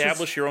much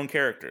established your own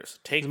characters.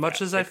 As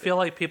much as I feel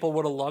like people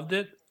would have loved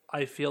it,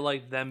 I feel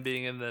like them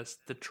being in this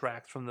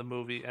detracts from the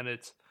movie, and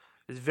it's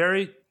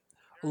very.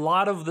 A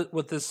lot of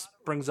what this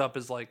brings up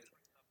is like,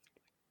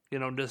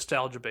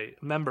 nostalgia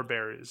bait, member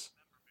berries,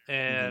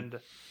 and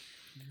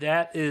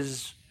that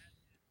is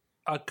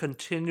a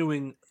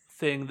continuing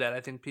thing that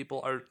I think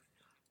people are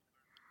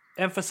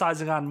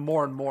emphasizing on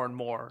more and more and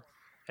more.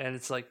 And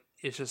it's like,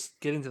 it's just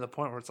getting to the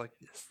point where it's like,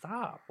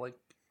 stop. Like,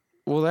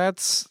 well,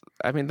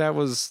 that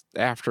was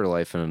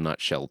Afterlife in a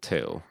nutshell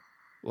too.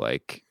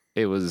 Like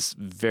it was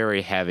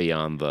very heavy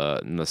on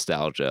the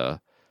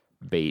nostalgia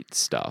bait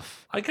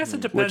stuff. I guess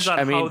it depends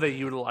on how they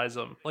utilize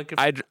them. Like if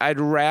I'd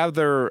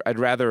rather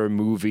a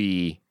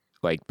movie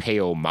like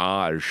pay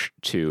homage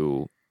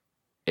to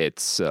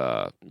its,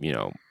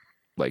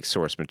 like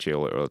source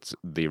material or it's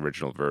the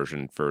original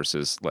version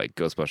versus like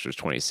Ghostbusters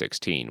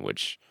 2016,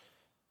 which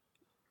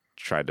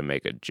tried to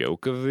make a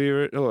joke of the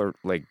original or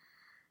like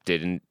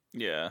didn't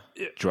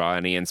draw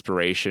any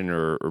inspiration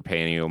or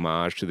pay any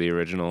homage to the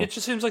original. It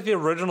just seems like the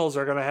originals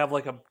are going to have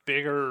like a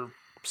bigger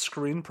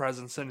screen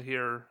presence in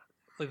here.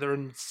 Like they're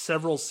in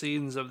several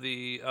scenes of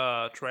the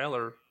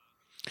trailer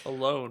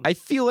alone. I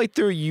feel like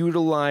they're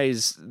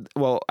utilized.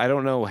 Well, I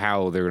don't know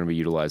how they're going to be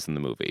utilized in the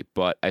movie,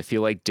 but I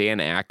feel like Dan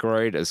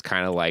Aykroyd is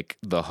kind of like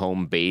the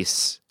home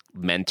base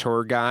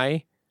mentor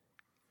guy.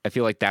 I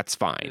feel like that's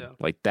fine. Yeah.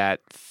 Like that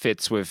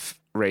fits with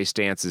Ray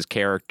Stance's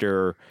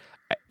character.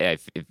 I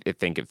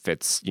think it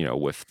fits,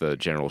 with the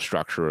general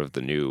structure of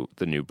the new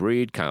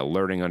breed, kind of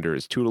learning under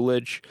his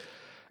tutelage.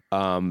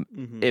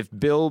 If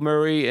Bill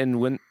Murray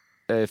and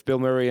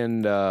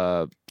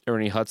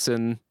Ernie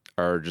Hudson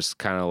are just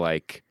kind of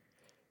like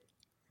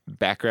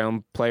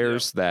background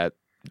players that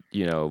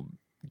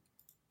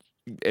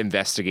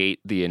investigate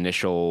the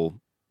initial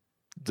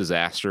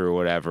disaster or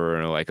whatever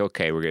and are like,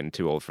 okay, we're getting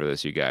too old for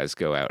this, you guys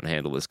go out and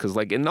handle this, because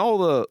like in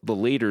all the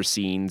later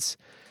scenes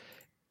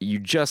you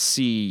just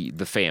see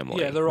the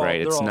family. They're all, right?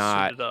 They're it's all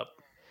not suited up.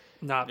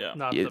 Not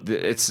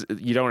it's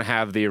you don't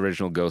have the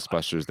original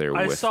Ghostbusters there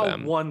with them.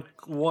 I saw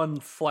one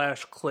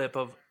flash clip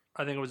of,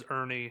 I think it was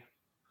Ernie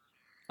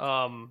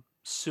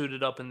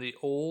suited up in the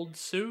old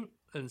suit,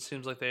 and it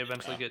seems like they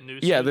eventually get new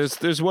suits. Yeah,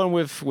 there's one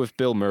with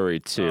Bill Murray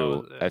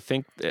too. I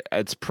think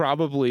it's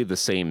probably the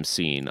same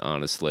scene,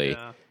 honestly,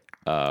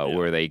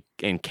 where they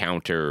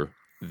encounter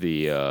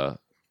the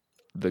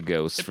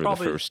ghost for the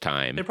first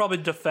time. They probably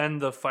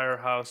defend the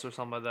firehouse or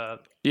something like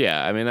that.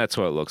 Yeah, I mean that's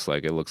what it looks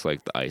like. It looks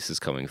like the ice is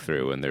coming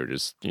through and they're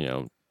just,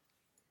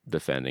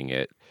 defending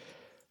it.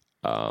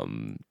 Wow.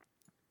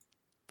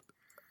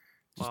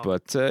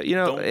 But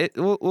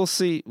we'll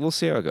see how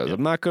it goes. Yeah.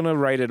 I'm not gonna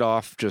write it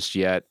off just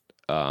yet.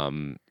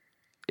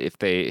 If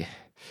they,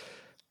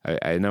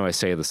 I know I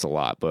say this a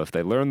lot, but if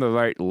they learn the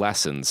right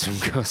lessons from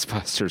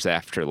Ghostbusters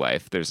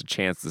Afterlife, there's a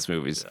chance this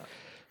movie's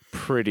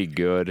pretty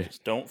good.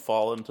 Just don't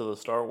fall into the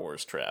Star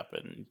Wars trap,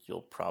 and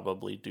you'll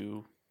probably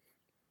do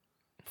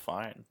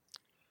fine.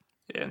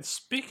 Yeah, and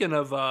speaking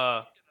of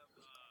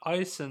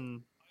ice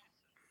and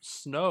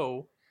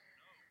snow,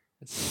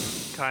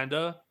 it's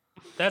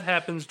that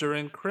happens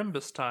during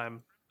Crimbus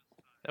time.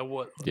 And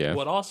what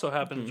also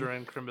happens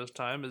during Crimbus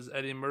time is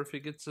Eddie Murphy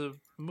gets a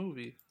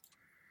movie.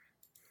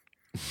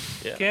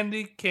 Yeah.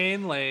 Candy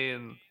Cane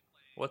Lane.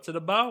 What's it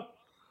about?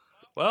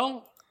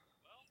 Well,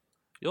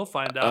 You'll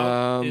find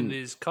out in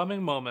these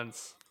coming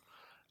moments.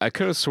 I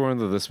could have sworn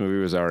that this movie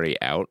was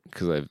already out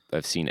because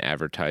I've seen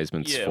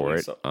advertisements for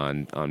it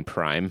on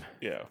Prime.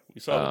 Yeah, we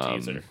saw the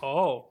teaser.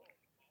 Oh,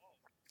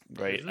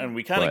 right, and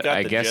we kind of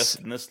got the gist,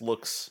 and this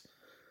looks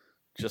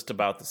just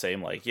about the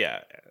same. Like,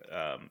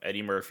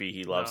 Eddie Murphy,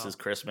 he loves his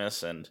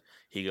Christmas, and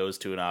he goes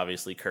to an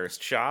obviously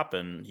cursed shop,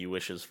 and he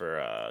wishes for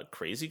a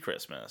crazy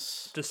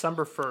Christmas.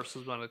 December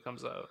 1st is when it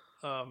comes out.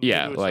 My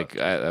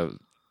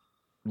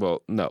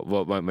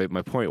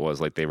point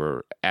was like they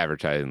were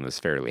advertising this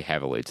fairly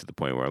heavily to the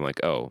point where I'm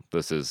like, oh,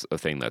 this is a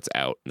thing that's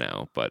out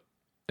now, but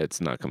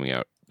it's not coming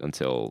out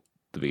until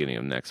the beginning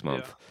of next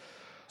month. Yeah.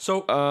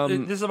 So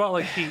this is about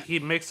like he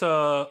makes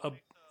a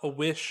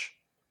wish,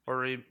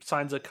 or he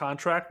signs a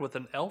contract with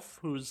an elf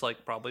who's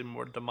like probably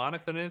more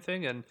demonic than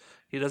anything, and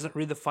he doesn't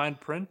read the fine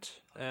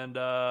print, and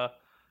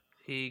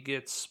he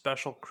gets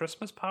special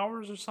Christmas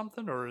powers or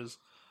something, or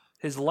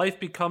his life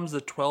becomes the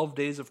 12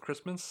 days of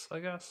Christmas, I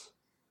guess.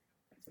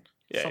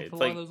 Yeah, something it's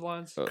along like those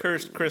lines.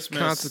 Cursed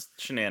Christmas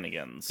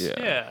shenanigans.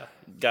 Yeah.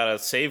 Gotta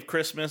save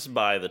Christmas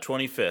by the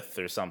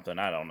 25th or something.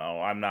 I don't know.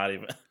 I'm not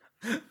even.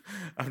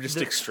 I'm just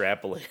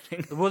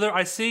extrapolating. Well,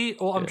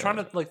 I'm trying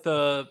to like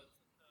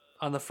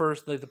on the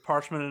first, like the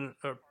parchment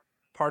and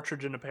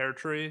partridge in a pear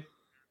tree,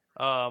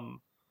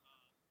 and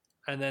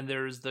then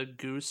there's the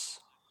goose.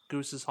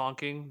 Goose is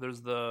honking.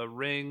 There's the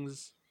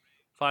rings,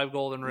 5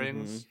 golden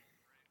rings.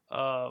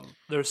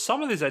 There's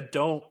some of these I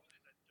don't.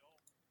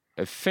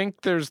 I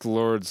think there's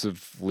Lords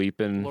of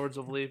Leaping.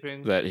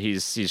 That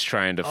he's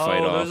trying to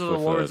fight off those are the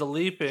with Lords of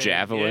Leaping.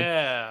 Javelin.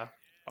 Yeah.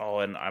 Oh,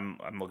 and I'm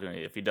looking at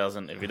if he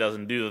doesn't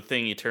do the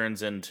thing, he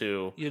turns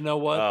into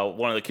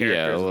one of the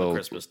characters in the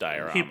Christmas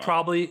diorama. He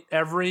probably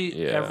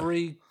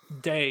every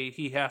day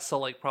he has to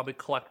like probably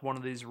collect one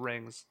of these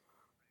rings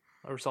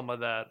or something like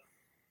that,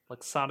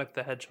 like Sonic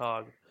the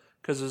Hedgehog,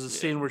 because there's a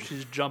scene where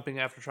she's jumping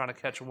after trying to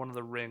catch one of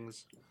the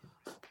rings,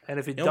 and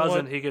if he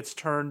doesn't, he gets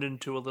turned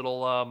into a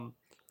little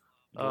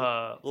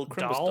little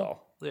Christmas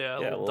doll. Yeah,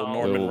 little doll.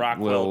 Norman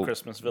Rockwell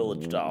Christmas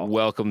Village doll.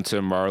 Welcome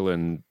to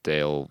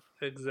Marlindale.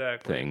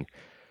 Exactly. Thing.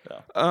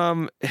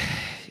 Yeah.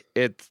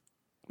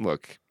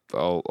 Look,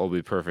 I'll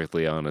be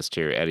perfectly honest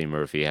here. Eddie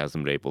Murphy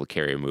hasn't been able to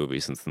carry a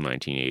movie since the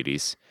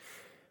 1980s.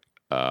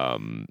 I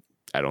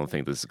don't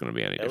think this is going to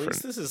be any different. At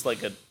least this is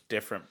like a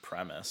different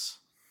premise.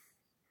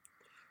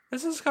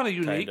 This is kind of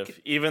unique. Kind of.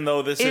 Even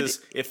though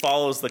it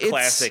follows the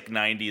classic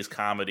 90s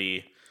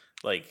comedy.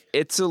 Like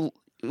that's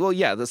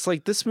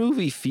like this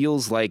movie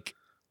feels like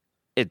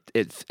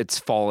it's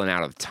fallen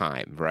out of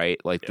time, right?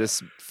 Like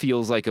this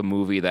feels like a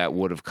movie that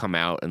would have come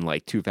out in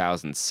like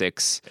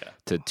 2006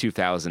 to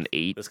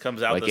 2008. This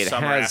comes out the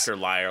summer after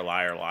Liar,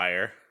 Liar,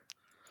 Liar.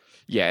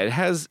 Yeah, it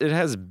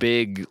has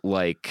big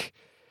like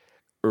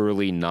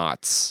early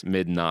noughts,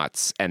 mid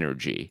noughts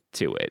energy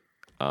to it.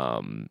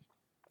 And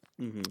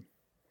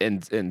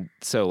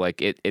so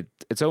like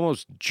it's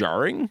almost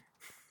jarring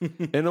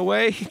in a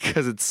way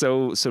because it's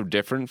so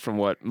different from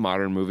what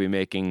modern movie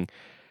making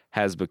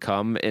has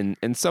become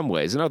in some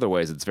ways. In other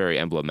ways, it's very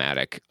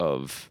emblematic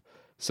of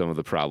some of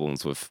the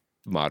problems with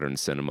modern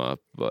cinema.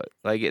 But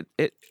like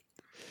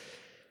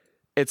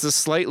it's a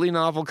slightly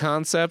novel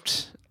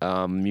concept.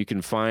 You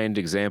can find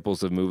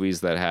examples of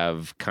movies that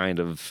have kind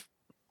of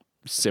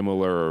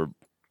similar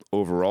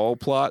overall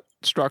plot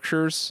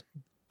structures,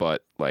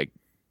 but like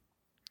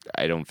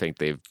I don't think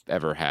they've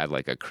ever had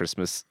like a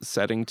Christmas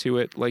setting to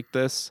it like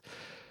this.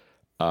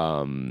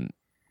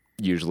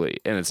 Usually,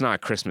 and it's not a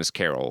Christmas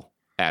Carol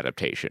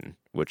adaptation,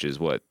 which is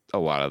what a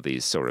lot of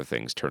these sort of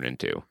things turn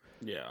into.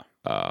 Yeah.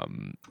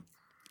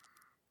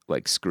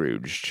 Like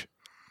Scrooged.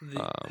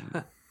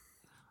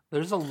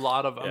 There's a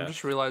lot of. I'm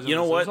just realizing. You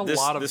know what?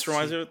 This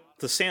reminds me of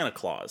the Santa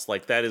Claus.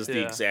 Like that is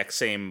the exact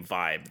same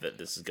vibe that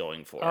this is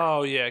going for.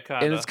 Oh yeah,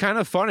 kind of. And it's kind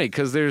of funny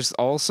because there's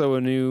also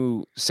a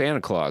new Santa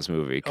Claus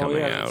movie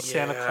coming out.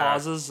 Santa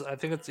Clauses. I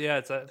think it's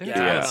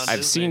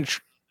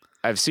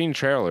I've seen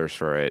trailers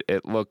for it.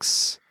 It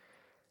looks.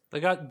 They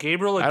got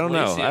Gabriel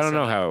Iglesias. I don't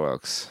know how it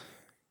looks.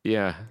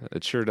 Yeah,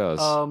 it sure does.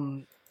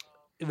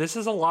 This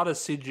is a lot of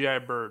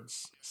CGI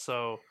birds.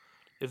 So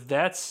if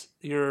that's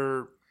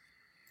your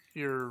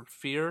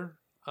fear,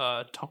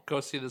 don't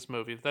go see this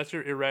movie. If that's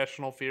your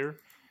irrational fear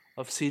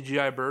of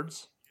CGI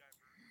birds,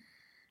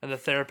 and the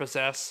therapist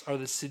asks, "Are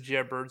the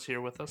CGI birds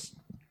here with us?"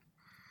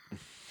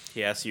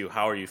 He asks you,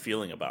 "How are you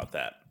feeling about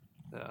that?"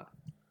 Yeah,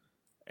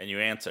 and you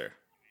answer,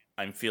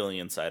 "I'm feeling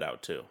Inside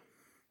Out too."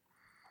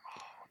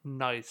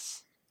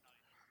 Nice.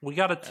 We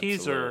got a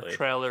teaser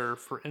trailer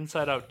for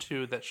Inside Out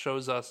 2 that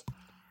shows us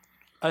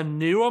a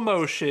new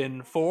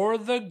emotion for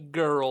the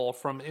girl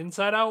from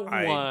Inside Out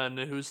 1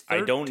 who's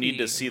 13. I don't need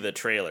to see the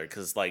trailer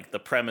because like the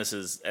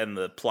premises and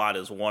the plot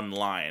is one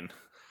line.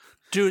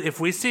 Dude,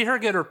 if we see her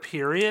get her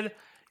period,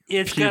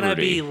 it's going to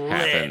be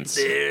lit,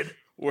 dude.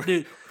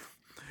 The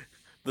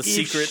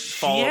secret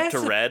follow-up to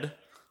red.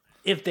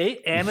 If they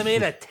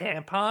animate a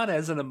tampon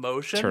as an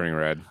emotion, turning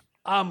red,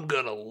 I'm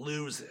going to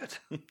lose it.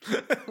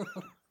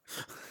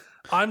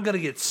 I'm going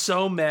to get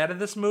so mad at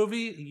this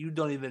movie, you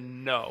don't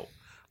even know.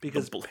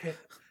 Because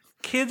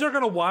kids are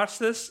gonna watch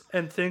this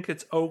and think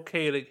it's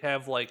okay to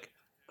have like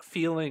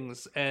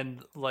feelings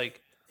and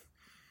like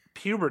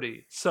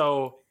puberty.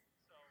 So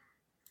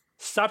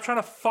stop trying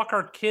to fuck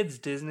our kids,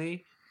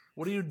 Disney.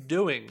 What are you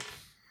doing?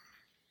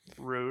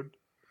 Rude.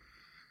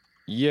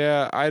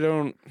 Yeah, I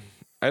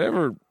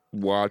never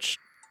watched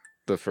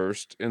the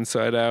first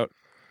Inside Out.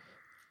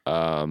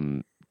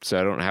 So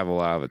I don't have a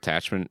lot of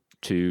attachment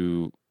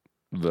to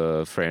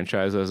the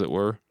franchise, as it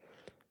were.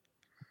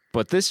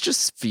 But this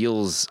just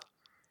feels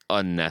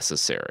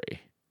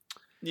unnecessary.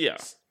 Yeah.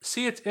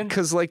 See, it's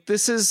because like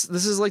this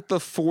is like the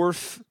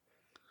fourth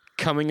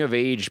coming of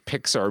age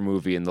Pixar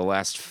movie in the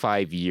last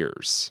 5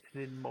 years. I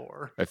need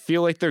more. I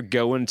feel like they're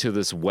going to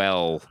this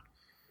well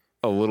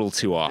a little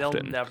too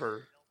often.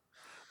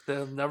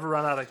 They'll never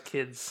run out of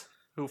kids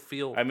who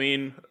feel. I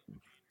mean,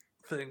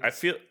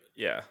 things.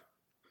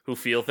 Who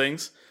feel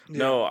things. Yeah.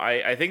 No,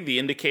 I think the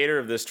indicator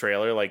of this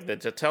trailer, like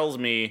that tells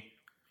me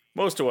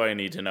most of what I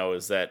need to know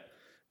is that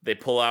they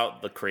pull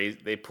out the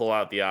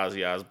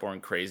Ozzy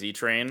Osbourne Crazy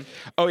Train.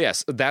 Oh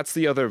yes, that's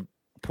the other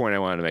point I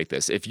wanted to make.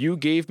 This: if you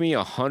gave me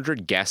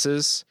 100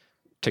 guesses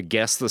to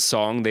guess the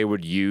song they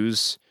would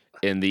use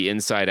in the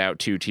Inside Out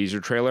 2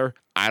 teaser trailer,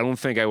 I don't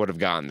think I would have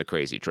gotten the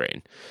Crazy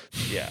Train.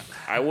 Yeah,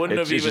 I wouldn't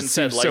have even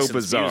said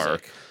licensed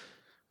music.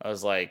 I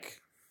was like,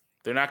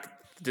 they're not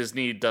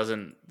going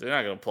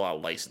to pull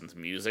out licensed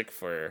music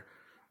for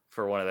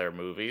one of their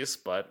movies,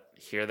 but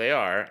here they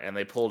are, and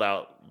they pulled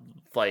out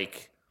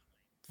like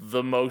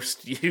the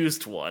most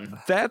used one.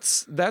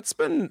 That's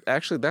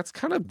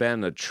kind of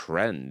been a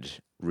trend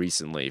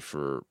recently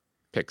for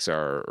Pixar,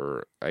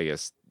 or I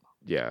guess,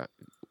 yeah,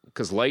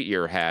 because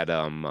Lightyear had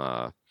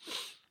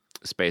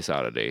Space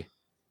Oddity.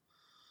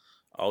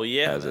 Oh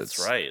yeah, as that's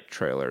its right.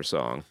 Trailer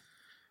song.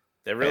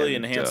 They really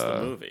enhanced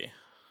the movie.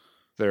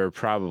 There are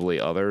probably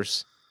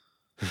others.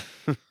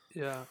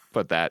 Yeah,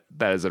 but that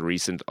is a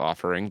recent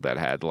offering that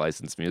had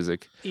licensed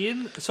music.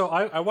 So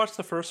I watched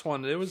the first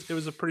one. It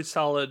was a pretty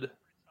solid.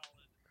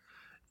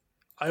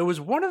 It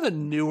was one of the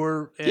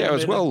newer. Yeah, it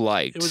was well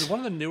liked. It was one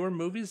of the newer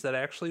movies that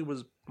actually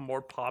was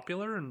more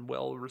popular and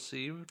well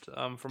received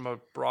from a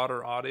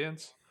broader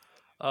audience.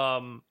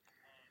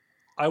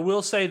 I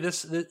will say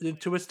this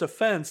to its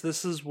defense,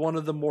 this is one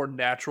of the more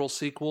natural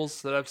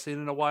sequels that I've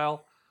seen in a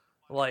while.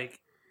 Like,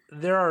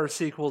 there are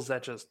sequels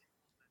that just...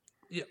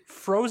 Yeah,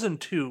 Frozen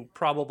 2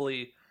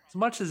 probably, as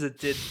much as it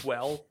did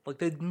well, like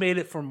they made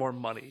it for more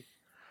money.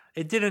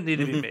 It didn't need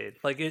to be made.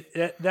 Like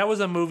that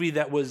was a movie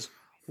that was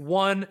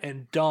one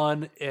and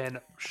done, and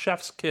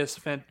chef's kiss,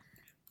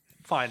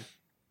 fine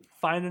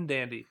and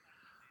dandy.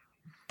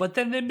 But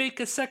then they make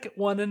a second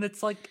one, and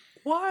it's like,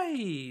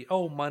 why?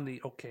 Oh, money.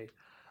 Okay.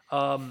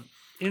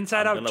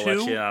 Inside Out 2. I'm gonna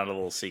let you in on a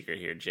little secret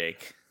here,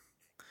 Jake.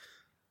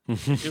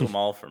 Do them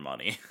all for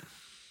money.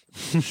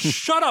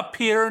 Shut up,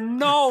 Peter.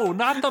 No,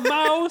 not the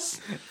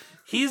mouse.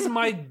 He's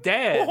my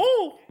dad.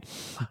 Oh,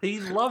 he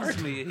loves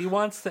me. He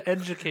wants to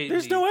educate me.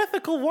 There's no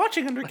ethical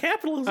watching under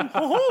capitalism.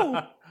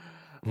 Oh.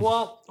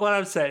 Well, what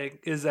I'm saying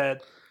is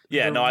that...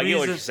 Yeah, no, I get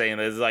what you're saying.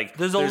 There's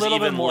a little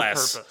bit more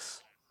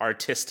purpose.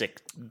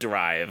 Artistic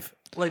drive.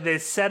 Like, they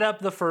set up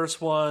the first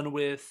one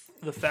with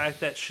the fact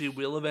that she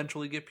will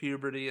eventually get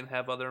puberty and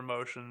have other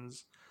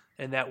emotions,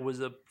 and that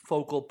was a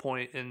focal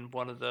point in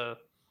one of the...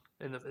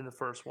 In the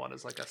first one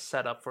is like a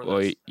setup for this.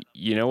 Well,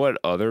 you know what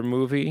other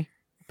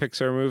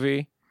Pixar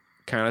movie,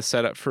 kind of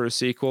set up for a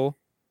sequel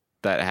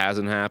that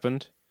hasn't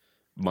happened?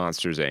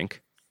 Monsters, Inc.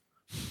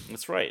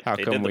 That's right. How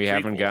come we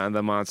haven't gotten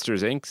the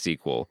Monsters, Inc.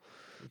 sequel?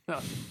 No.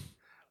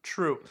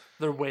 True.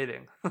 They're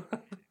waiting. They're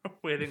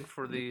waiting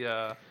for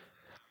the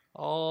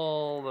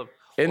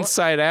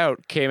Inside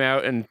Out came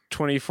out in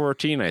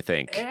 2014, I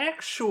think.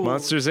 Actually,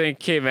 Monsters, Inc.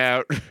 came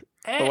out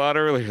a lot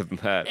earlier than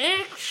that.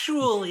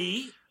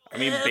 Actually... I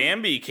mean,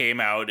 Bambi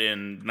came out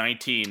in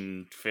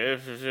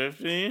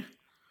 1950,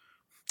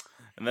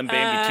 and then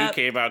Bambi 2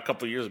 came out a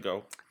couple years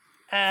ago.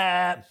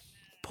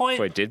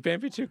 Wait, did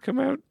Bambi 2 come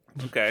out?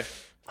 Okay.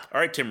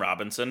 All right, Tim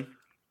Robinson.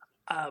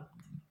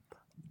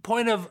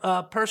 Point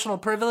of personal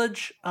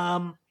privilege.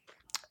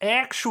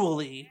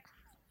 Actually,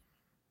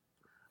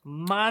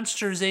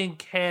 Monsters,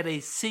 Inc. had a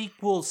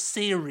sequel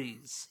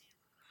series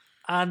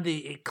on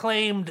the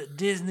acclaimed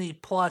Disney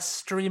Plus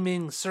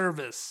streaming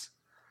service.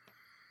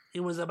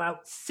 It was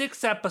about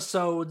 6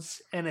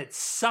 episodes, and it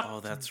sucked.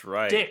 Oh, that's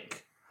right.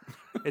 Dick.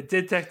 It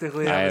did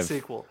technically have a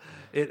sequel.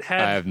 I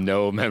have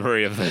no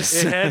memory of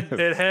this.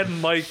 It had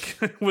Mike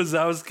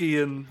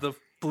Wazowski and the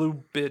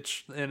blue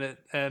bitch in it,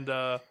 and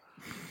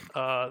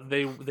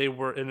they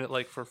were in it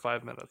like for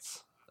 5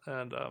 minutes,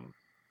 and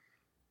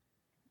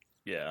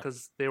yeah,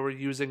 because they were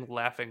using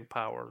laughing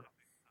power.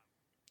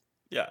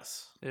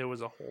 Yes, it was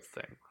a whole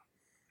thing.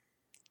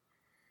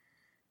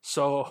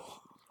 So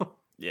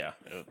yeah.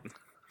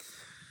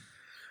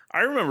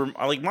 I remember,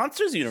 like,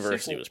 Monsters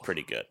University was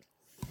pretty good.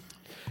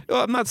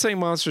 Well, I'm not saying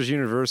Monsters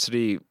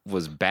University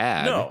was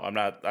bad. No, I'm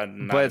not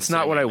but it's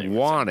not what I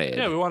wanted.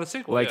 Yeah, we want a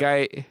sequel. Like,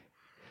 yeah.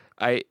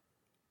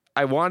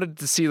 I wanted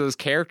to see those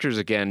characters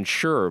again,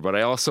 sure, but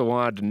I also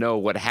wanted to know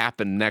what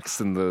happened next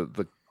in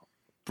the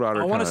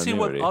broader I want to see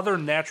what continuity. other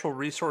natural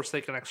resource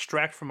they can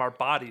extract from our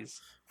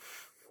bodies.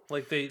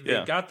 Like they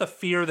got the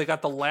fear, they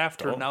got the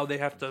laughter. Now they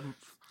have to.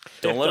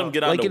 Don't let them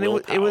get on like,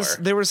 willpower.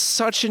 There was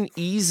such an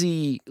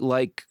easy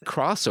like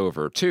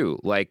crossover too.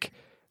 Like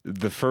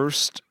the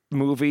first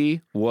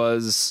movie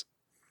was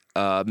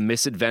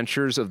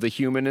Misadventures of the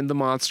Human in the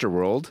Monster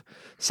World.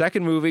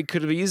 Second movie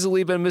could have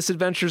easily been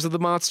Misadventures of the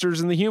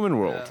Monsters in the Human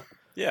World.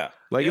 Yeah.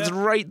 Like it's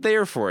right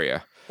there for you.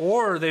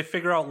 Or they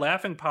figure out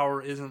laughing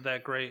power isn't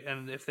that great,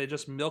 and if they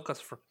just milk us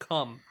for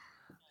cum,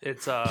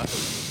 it's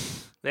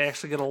they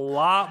actually get a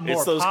lot more.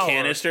 It's those power.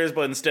 canisters,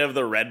 but instead of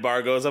the red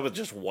bar goes up, it's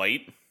just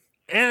white.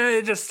 And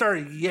they just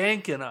start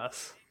yanking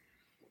us.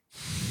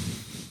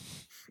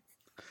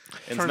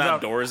 It's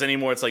not doors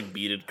anymore. It's like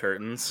beaded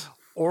curtains.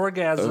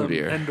 Orgasm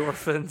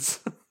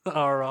endorphins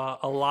are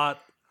a lot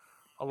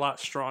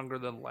stronger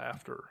than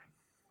laughter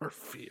or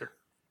fear.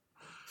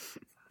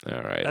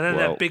 All right. And then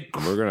that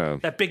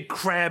that big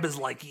crab is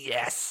like,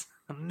 yes,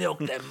 milk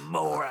them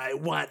more. I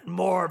want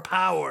more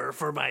power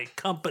for my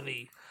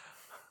company.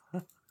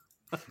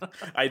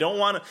 I don't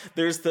want to.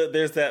 There's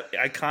that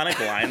iconic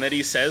line that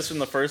he says from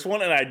the first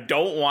one, and I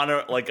don't want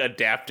to like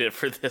adapt it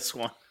for this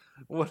one.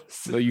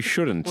 No, you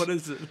shouldn't. What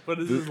is it? What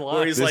is his line?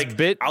 Where he's like,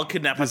 I'll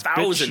kidnap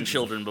 1,000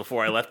 children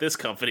before I let this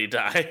company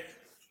die.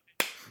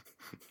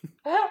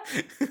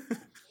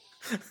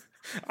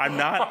 I'm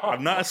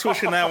not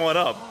switching that one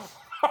up.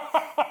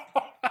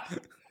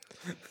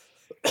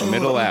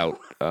 Middle out.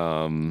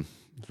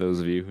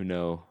 Those of you who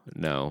know.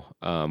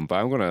 But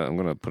I'm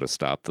gonna put a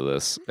stop to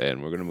this,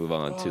 and we're gonna move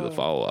on to the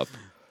follow up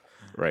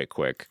right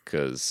quick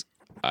because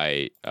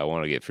I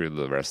want to get through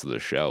the rest of the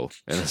show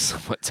in a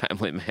somewhat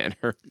timely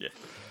manner. Yeah.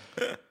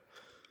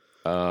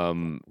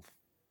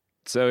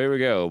 So here we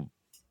go.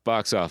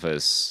 Box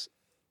office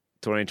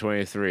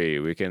 2023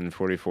 weekend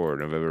 44,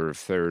 November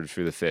 3rd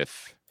through the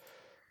 5th.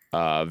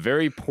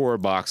 Very poor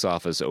box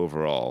office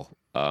overall.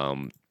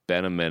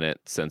 Been a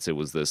minute since it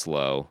was this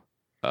low.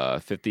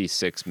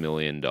 $56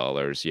 million.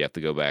 You have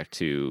to go back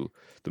to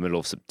the middle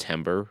of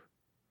September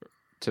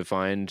to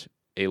find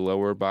a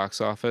lower box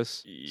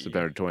office.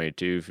 September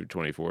 22 through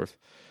 24th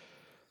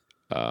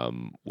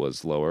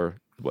was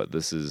lower, but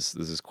this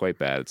is quite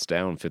bad. It's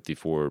down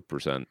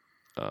 54%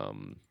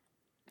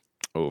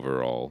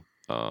 overall.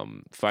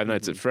 Five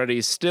Nights at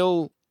Freddy's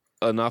still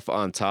enough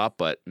on top,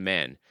 but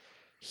man,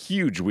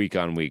 huge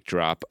week-on-week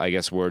drop. I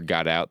guess word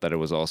got out that it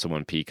was also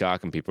on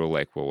Peacock, and people were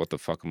like, "Well, what the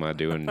fuck am I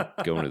doing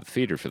going to the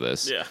theater for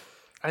this?" Yeah,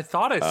 I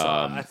thought I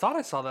saw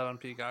that on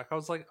Peacock. I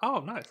was like, "Oh,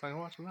 nice! I can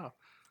watch it now."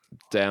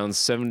 Down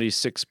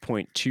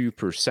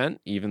 76.2%,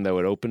 even though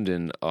it opened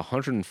in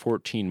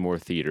 114 more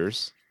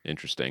theaters.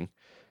 Interesting.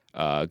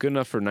 Good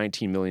enough for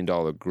 $19 million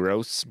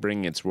gross,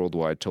 bringing its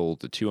worldwide total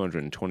to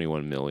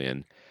 $221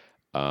 million.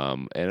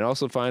 And it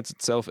also finds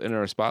itself in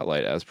our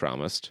spotlight as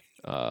promised.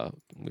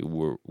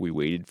 We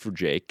waited for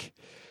Jake.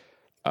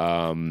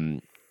 So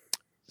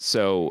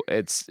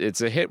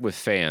it's a hit with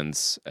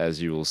fans,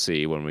 as you will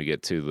see when we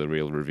get to the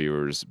real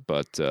reviewers,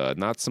 but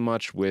not so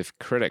much with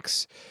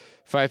critics.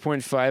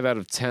 5.5 out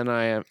of 10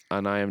 on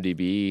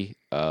IMDb,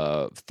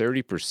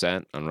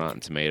 30% on Rotten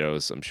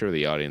Tomatoes. I'm sure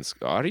the audience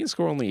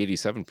score only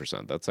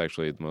 87%. That's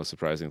actually the most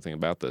surprising thing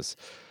about this.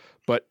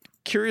 But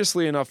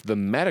curiously enough, the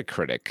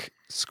Metacritic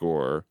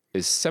score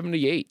is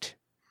 78.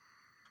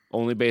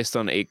 Only based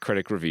on 8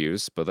 critic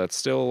reviews, but that's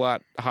still a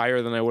lot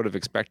higher than I would have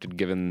expected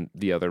given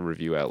the other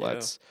review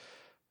outlets.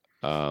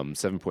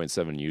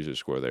 7.7 user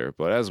score there.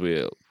 But as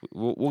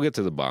we'll get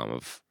to the bottom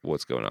of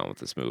what's going on with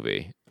this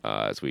movie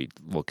as we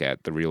look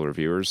at the real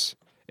reviewers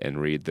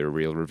and read their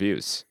real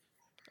reviews.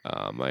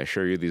 I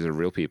assure you these are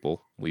real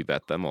people. We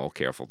vet them all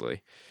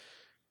carefully.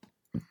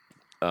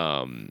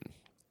 And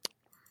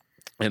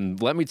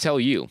let me tell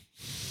you,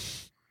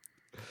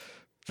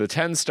 the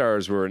 10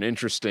 stars were an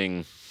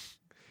interesting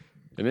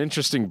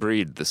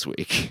breed this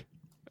week.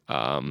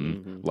 A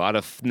lot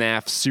of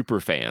FNAF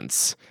super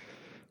fans.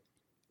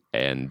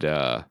 And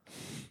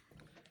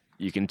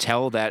you can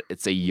tell that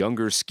it's a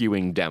younger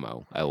skewing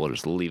demo. I will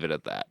just leave it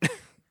at that.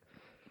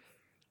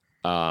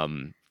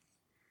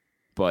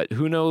 But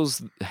who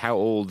knows how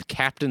old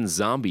Captain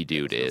Zombie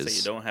Dude is.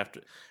 You don't have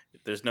to.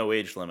 There's no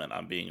age limit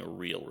on being a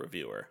real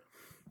reviewer.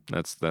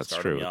 That's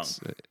true.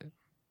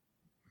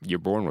 You're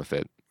born with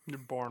it. You're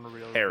born a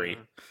real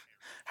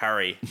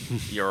Harry,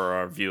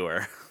 you're a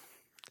viewer.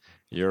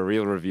 You're a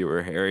real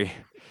reviewer, Harry.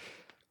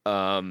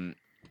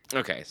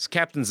 Okay, so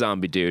Captain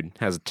Zombie Dude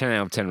has a 10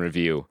 out of 10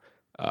 review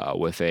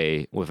with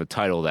a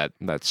title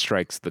that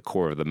strikes the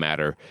core of the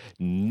matter.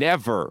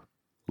 Never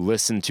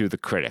listen to the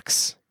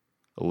critics.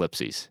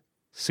 Ellipses.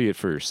 See it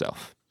for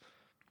yourself.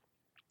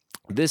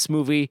 This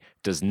movie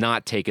does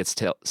not take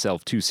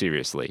itself too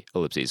seriously.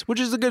 Ellipses, which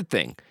is a good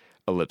thing.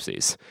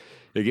 Ellipses.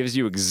 It gives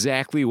you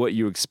exactly what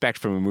you expect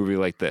from a movie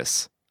like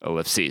this.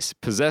 Ellipses.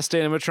 Possessed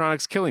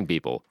animatronics killing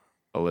people.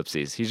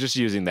 Ellipses. He's just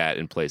using that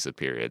in place of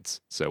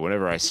periods. So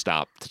whenever I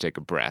stop to take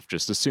a breath,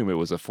 just assume it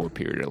was a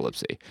 4-period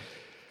ellipsis.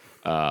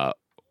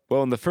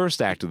 Well, in the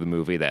first act of the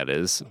movie, that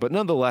is, but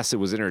nonetheless, it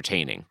was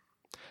entertaining.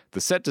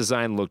 The set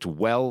design looked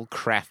well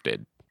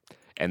crafted,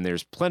 And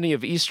there's plenty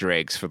of Easter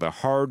eggs for the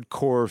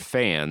hardcore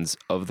fans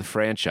of the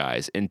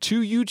franchise, and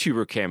 2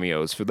 YouTuber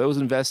cameos for those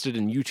invested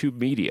in YouTube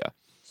media.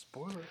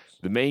 Spoilers.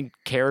 The main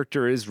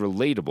character is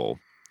relatable.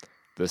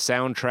 The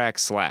soundtrack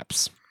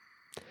slaps.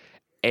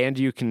 And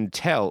you can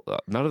tell,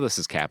 none of this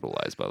is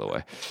capitalized, by the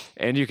way,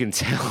 and you can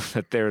tell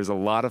that there is a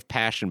lot of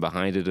passion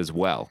behind it as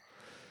well.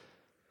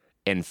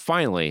 And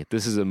finally,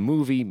 this is a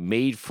movie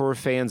made for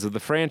fans of the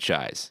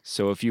franchise.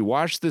 So if you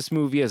watch this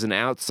movie as an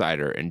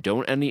outsider and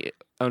don't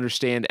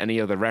understand any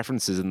of the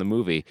references in the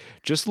movie,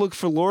 just look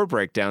for lore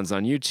breakdowns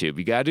on YouTube.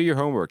 You gotta do your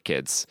homework,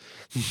 kids,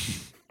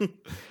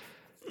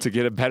 to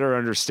get a better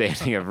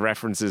understanding of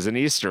references and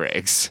Easter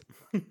eggs.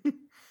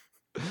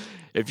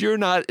 If you're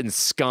not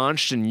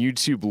ensconced in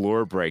YouTube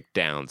lore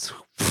breakdowns,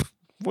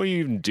 what are you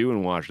even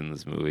doing watching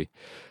this movie?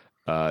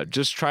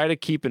 Just try to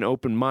keep an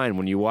open mind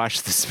when you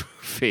watch this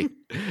movie,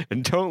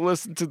 and don't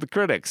listen to the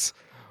critics.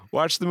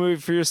 Watch the movie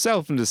for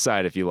yourself and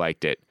decide if you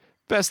liked it.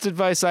 Best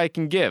advice I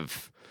can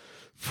give.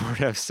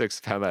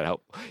 4.6 found that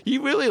helpful. He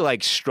really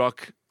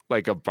struck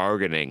like a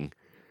bargaining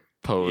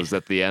pose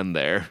at the end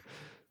there.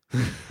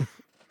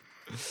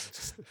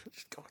 Just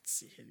go and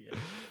see it. Yeah.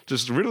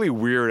 Just really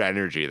weird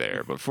energy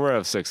there, but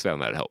 4.6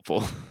 found that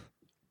helpful.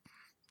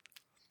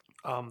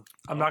 I'm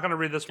not going to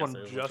read this one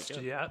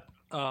just yet,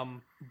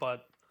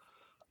 but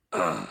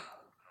well,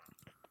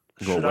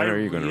 when are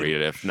you going to read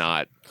it? If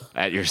not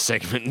at your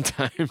segment in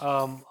time.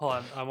 Hold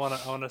on, I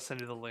want to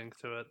send you the link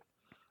to it.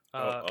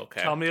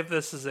 Okay. Tell me if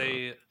this is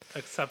a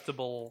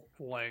acceptable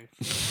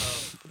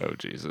length. Oh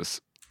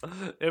Jesus!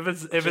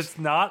 If it's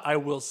not, I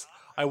will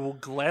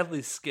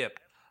gladly skip.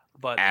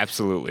 But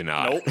absolutely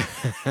not. Nope.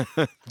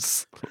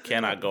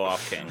 Cannot go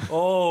off King.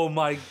 Oh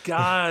my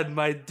God,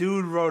 my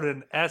dude wrote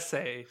an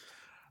essay.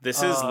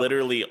 This is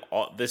literally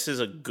this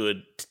is a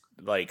good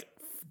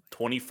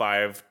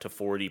 25 to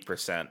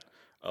 40%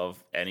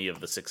 of any of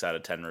the 6 out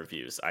of 10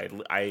 reviews. I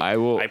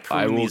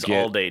prune these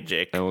all day,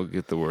 Jake. I will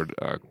get the word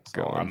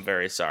going. I'm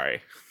very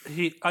sorry.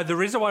 The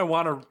reason why I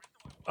want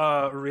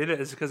to read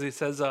it is because he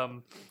says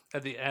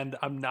at the end,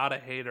 "I'm not a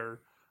hater.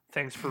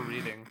 Thanks for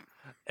reading."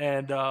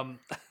 And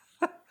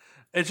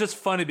it's just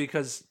funny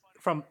because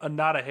from a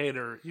not a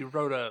hater, you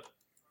wrote a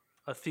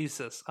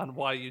thesis on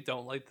why you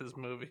don't like this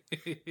movie.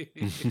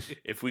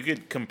 If we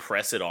could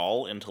compress it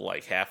all into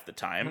half the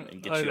time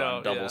and get you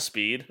on double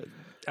speed.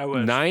 I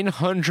wish.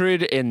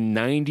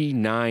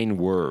 999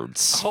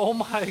 words. Oh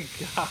my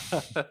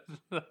God.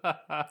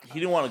 He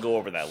didn't want to go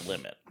over that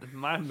limit.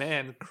 My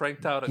man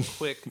cranked out a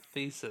quick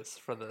thesis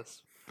for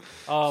this.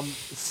 So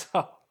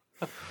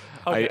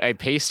okay. I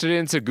pasted it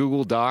into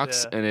Google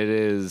Docs and it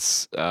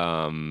is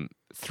 3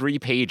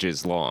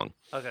 pages long.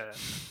 Okay.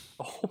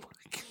 Oh my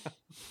God.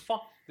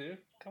 Fuck, dude.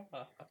 Come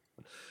on.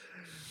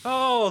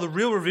 Oh, the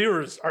real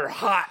reviewers are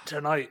hot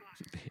tonight.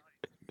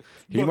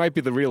 He might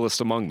be the realest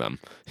among them.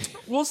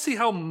 We'll see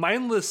how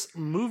Mindless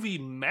Movie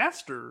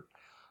Master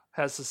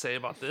has to say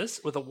about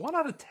this. With a 1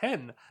 out of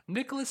 10,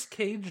 Nicolas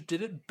Cage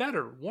did it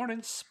better.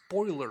 Warning,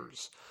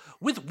 spoilers.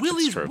 With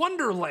Willy's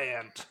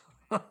Wonderland.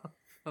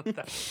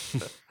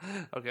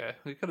 Okay,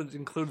 we could have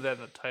included that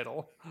in the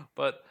title.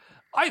 But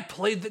I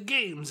played the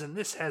games, and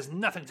this has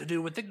nothing to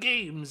do with the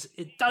games.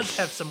 It does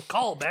have some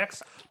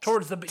callbacks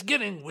towards the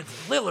beginning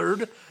with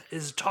Lillard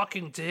is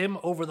talking to him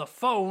over the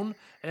phone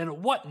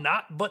and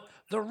whatnot, but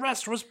the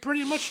rest was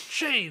pretty much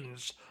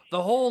changed.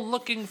 The whole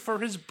looking for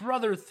his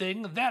brother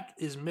thing, that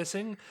is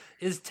missing,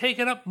 is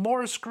taking up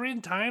more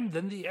screen time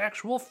than the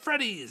actual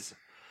Freddy's.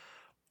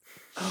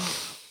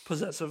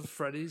 Possessive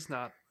Freddy's,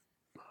 not...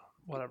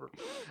 whatever.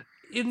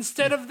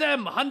 Instead of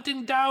them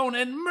hunting down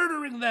and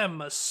murdering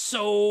them,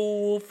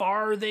 so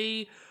far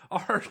they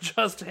are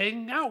just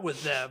hanging out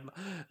with them.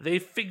 They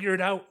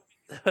figured out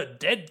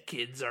dead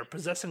kids are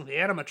possessing the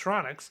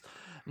animatronics.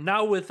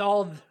 Now with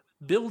all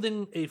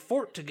building a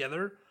fort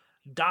together, ...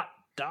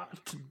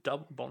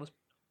 double bonus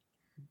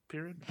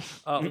period.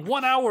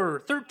 1 hour,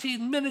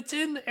 13 minutes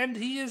in, and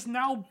he is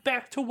now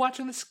back to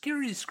watching the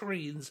scary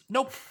screens.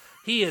 Nope,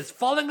 he is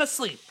falling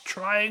asleep,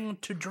 trying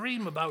to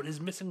dream about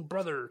his missing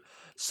brother.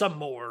 Some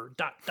more, ...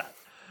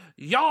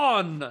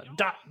 Yawn, ...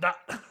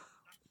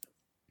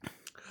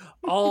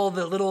 All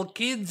the little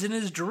kids in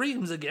his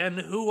dreams again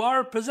who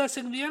are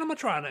possessing the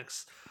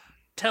animatronics.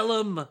 Tell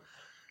him,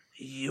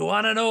 you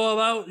want to know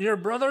about your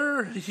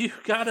brother? You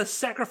gotta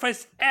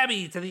sacrifice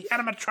Abby to the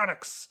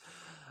animatronics.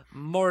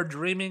 More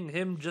dreaming,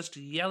 him just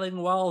yelling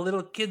while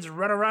little kids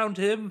run around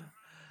him.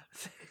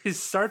 They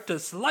start to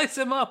slice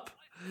him up.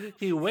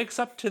 He wakes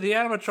up to the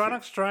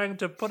animatronics trying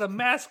to put a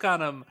mask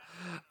on him.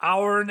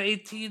 Hour and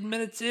 18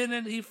 minutes in,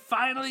 and he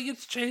finally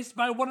gets chased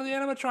by one of the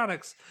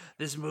animatronics.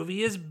 This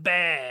movie is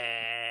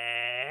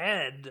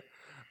bad.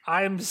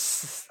 I'm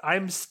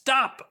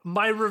stop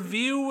my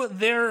review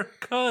there,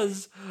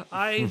 cause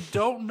I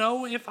don't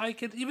know if I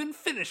can even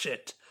finish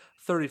it.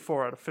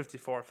 34 out of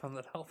 54. I found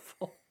that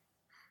helpful.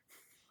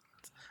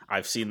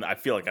 I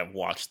feel like I've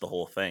watched the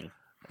whole thing.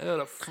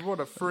 What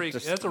a freak!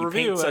 That's a you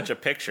review. Paint such a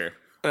picture.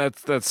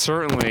 That's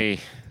certainly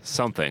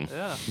something.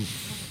 Yeah.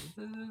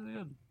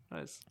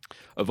 Nice.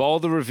 Of all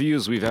the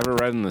reviews we've ever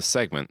read in this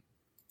segment,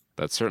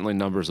 That's certainly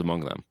numbers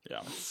among them.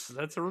 Yeah,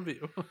 that's a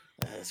review.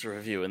 That's a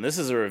review, and this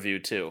is a review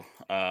too.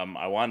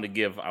 I wanted to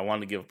give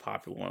a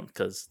popular one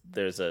because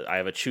I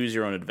have a choose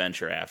your own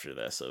adventure after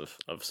this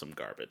of some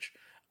garbage.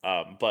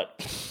 But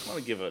I want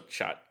to give a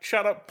shout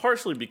out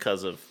partially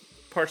because of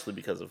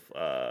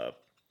the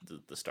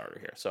starter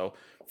here. So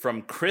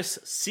from Chris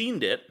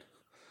Seened It,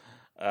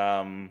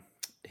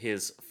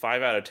 his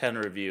 5 out of 10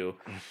 review,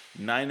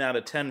 9 out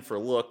of 10 for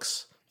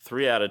looks,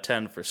 3 out of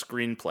 10 for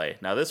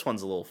screenplay. Now this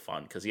one's a little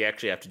fun because you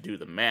actually have to do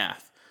the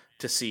math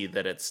to see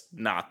that it's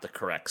not the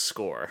correct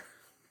score.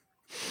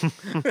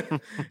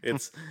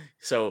 It's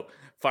so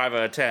 5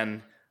 out of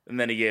 10, and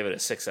then he gave it a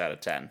 6 out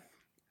of 10.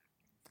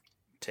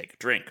 Take a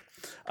drink.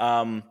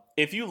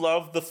 If you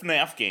love the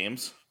FNAF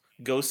games,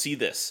 go see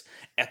this.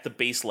 At the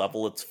base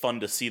level, it's fun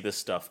to see this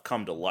stuff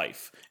come to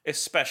life,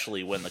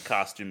 especially when the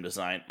costume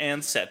design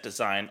and set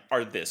design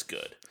are this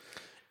good.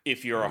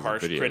 If you're a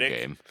harsh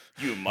critic,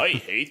 you might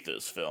hate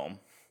this film.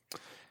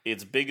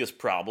 Its biggest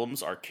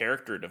problems are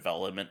character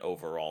development,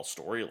 overall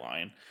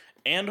storyline,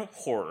 and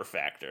horror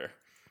factor.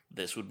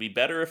 This would be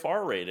better if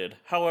R-rated.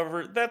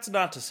 However, that's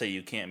not to say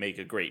you can't make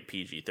a great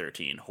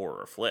PG-13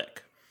 horror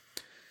flick.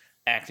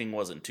 Acting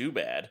wasn't too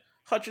bad.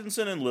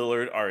 Hutchinson and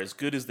Lillard are as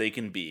good as they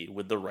can be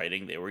with the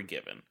writing they were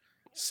given.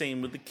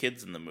 Same with the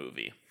kids in the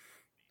movie.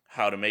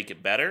 How to make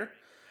it better?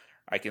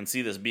 I can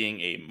see this being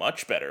a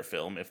much better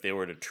film if they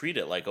were to treat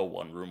it like a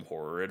one-room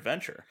horror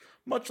adventure,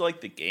 much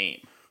like the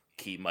game.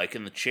 Keep Mike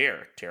in the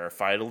chair,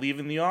 terrified of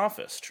leaving the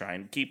office,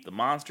 trying to keep the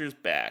monsters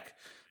back.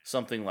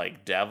 Something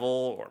like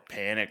Devil or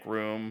Panic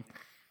Room.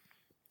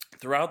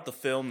 Throughout the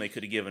film, they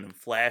could have given him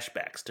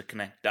flashbacks to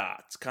connect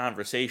dots,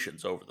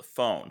 conversations over the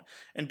phone,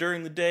 and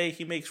during the day,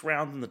 he makes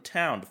rounds in the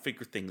town to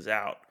figure things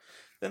out.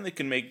 Then they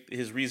can make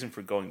his reason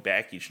for going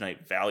back each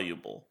night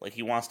valuable, like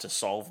he wants to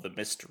solve the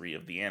mystery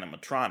of the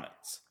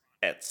animatronics,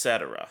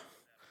 etc.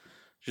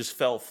 Just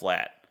fell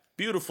flat.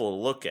 Beautiful to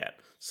look at,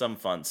 some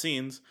fun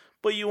scenes,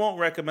 but you won't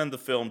recommend the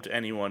film to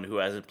anyone who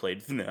hasn't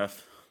played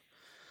FNAF.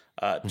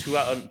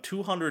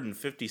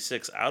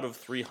 256 out of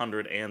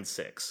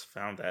 306.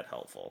 Found that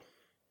helpful.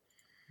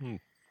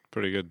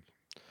 Pretty good.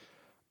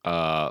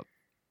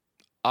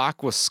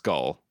 Aqua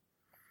Skull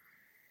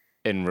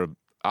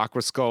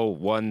Aqua Skull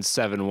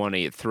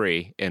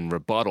 17183 in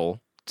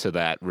rebuttal to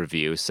that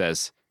review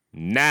says,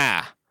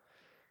 "Nah,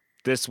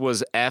 this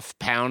was F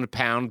pound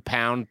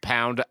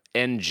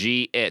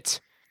NG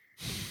it."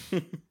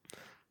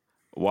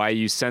 Why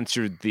you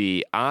censored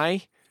the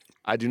I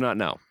do not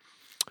know.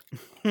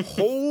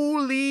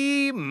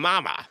 Holy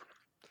mama.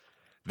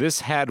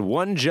 This had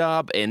one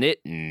job and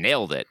it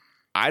nailed it.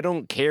 I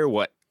don't care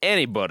what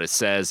anybody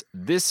says.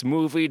 This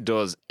movie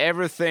does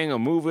everything a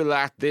movie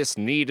like this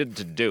needed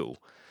to do.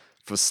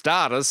 For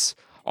starters,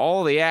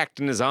 all the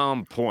acting is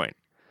on point.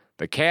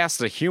 The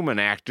cast of human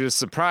actors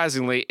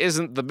surprisingly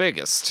isn't the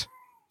biggest.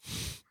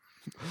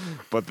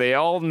 But they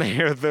all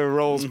nail their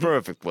roles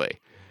perfectly.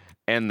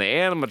 And the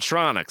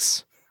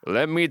animatronics,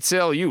 let me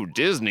tell you,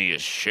 Disney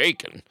is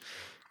shaking.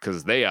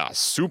 Because they are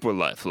super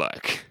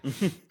lifelike.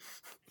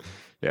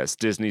 Yes,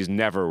 Disney's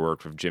never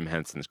worked with Jim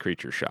Henson's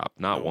Creature Shop.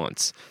 Not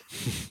once.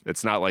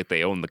 It's not like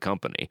they own the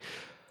company.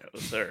 That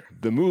was there.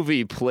 The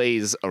movie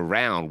plays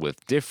around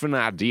with different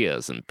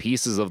ideas and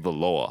pieces of the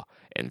lore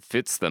and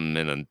fits them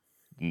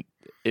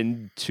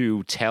in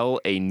to tell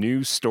a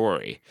new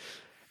story.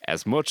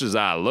 As much as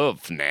I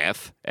love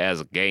FNAF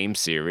as a game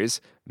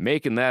series,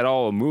 making that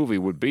all a movie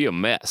would be a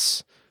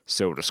mess.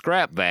 So to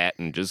scrap that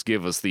and just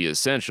give us the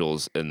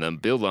essentials and then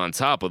build on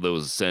top of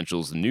those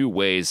essentials new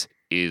ways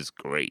is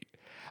great.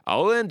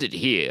 I'll end it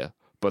here,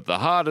 but the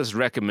hardest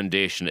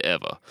recommendation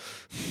ever.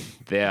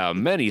 There are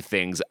many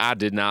things I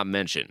did not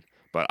mention,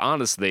 but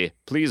honestly,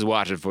 please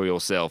watch it for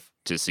yourself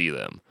to see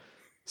them.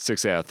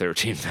 6 out of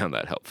 13 found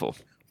that helpful.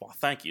 Well,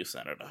 thank you,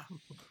 Senator.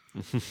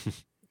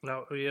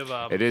 No, we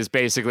have it is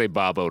basically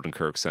Bob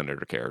Odenkirk's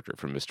Senator character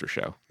from Mr.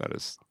 Show. That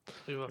is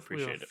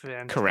appreciate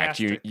it. Correct.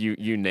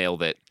 You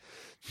nailed it.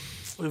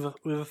 We have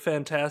a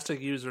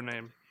fantastic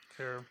username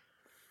here.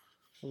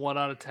 1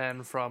 out of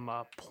 10 from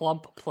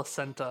Plump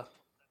Placenta.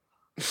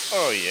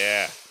 Oh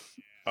yeah.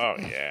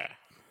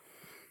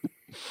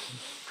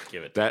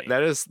 Give it.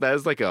 That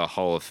is like a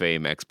Hall of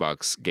Fame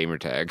Xbox gamer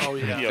tag. Oh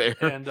yeah.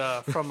 And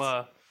from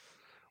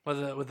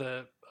with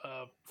a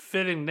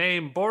fitting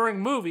name, boring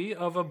movie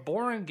of a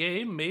boring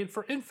game made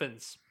for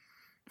infants.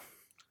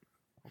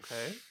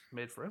 Okay,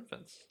 made for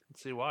infants.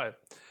 Let's see why.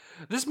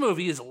 This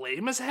movie is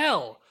lame as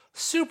hell.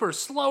 Super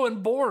slow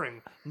and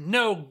boring.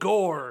 No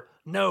gore.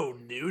 No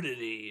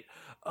nudity.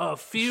 A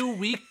few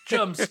weak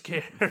jump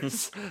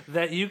scares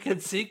that you can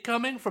see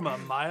coming from a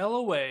mile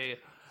away.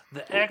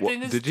 The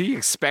acting is... Did you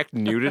expect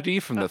nudity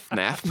from the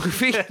FNAF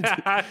movie?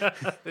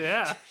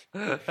 Yeah.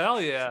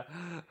 Hell yeah.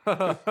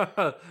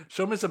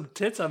 Show me some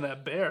tits on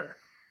that bear.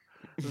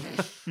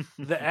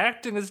 The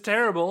acting is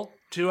terrible.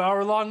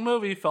 2-hour-long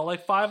movie felt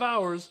like 5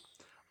 hours.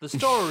 The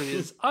story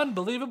is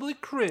unbelievably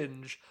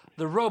cringe.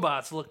 The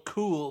robots look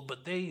cool,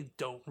 but they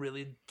don't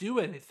really do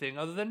anything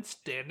other than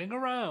standing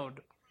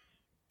around.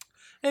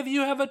 If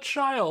you have a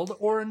child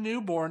or a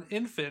newborn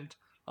infant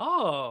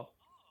Oh,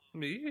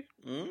 me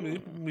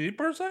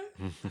per se?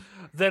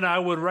 Then I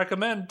would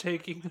recommend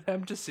taking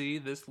them to see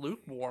this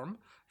lukewarm,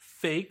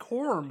 fake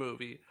horror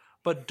movie.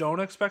 But don't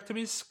expect to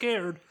be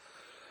scared.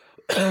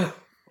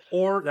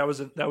 Or, that was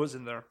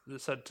in there.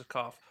 It said to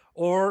cough.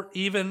 Or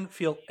even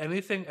feel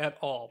anything at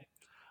all.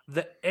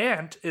 The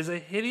ant is a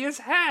hideous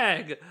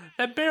hag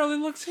that barely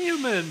looks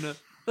human.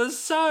 The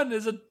sun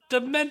is a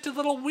demented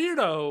little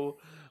weirdo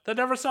that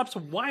never stops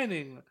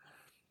whining.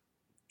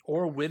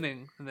 Or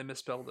winning, and they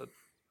misspelled it.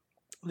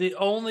 The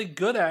only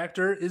good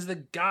actor is the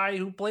guy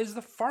who plays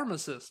the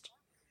pharmacist.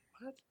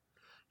 What?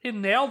 He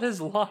nailed his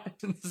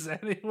lines.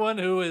 Anyone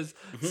who is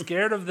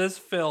scared of this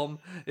film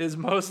is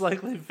most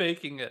likely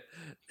faking it.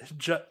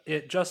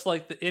 Just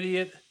like the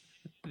idiot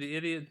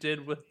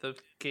did with the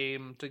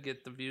game to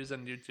get the views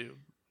on YouTube.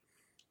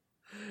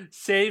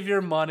 Save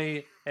your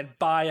money and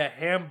buy a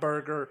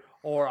hamburger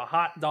or a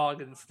hot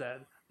dog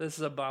instead. This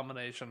is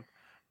abomination.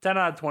 10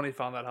 out of 20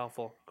 found that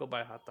helpful. Go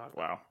buy a hot dog.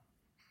 Wow.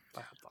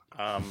 Buy a hot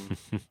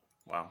dog.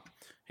 Wow.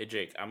 Hey,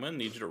 Jake, I'm going to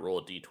need you to roll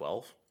a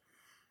d12.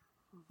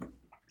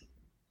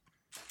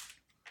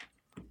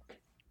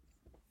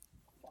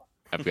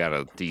 I've got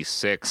a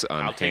D6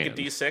 on I'll take hand.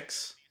 a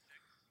d6.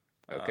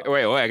 Okay.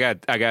 Wait. I got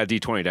a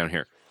D20 down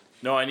here.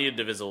 No, I need it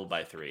divisible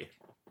by 3.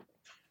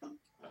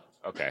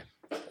 Okay.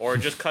 Or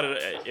just cut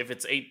it. If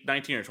it's 8,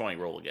 19, or 20,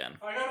 roll again.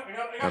 I got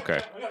it.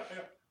 Okay.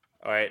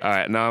 All right. All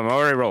right. Now I'm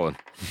already rolling.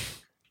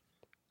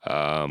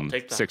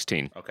 Take the,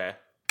 16. Okay.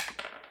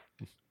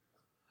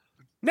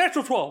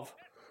 Natural 12.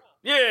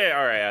 Yeah,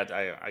 all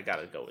right. I got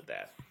to go with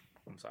that.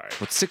 I'm sorry.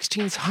 But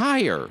 16's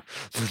higher.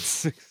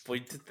 We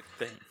did the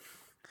thing.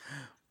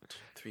 1, 2,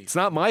 3. It's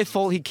not my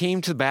fault he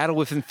came to battle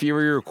with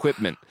inferior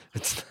equipment.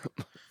 It's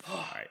not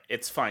All right.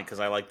 It's fine because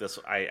I like this.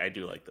 I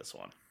do like this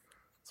one.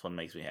 This one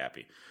makes me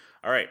happy.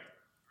 All right.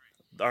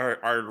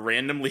 Our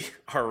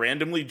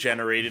randomly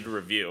generated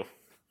review.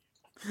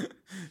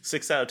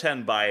 6 out of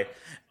 10 by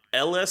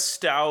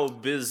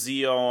Elestau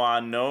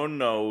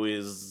Bizioanono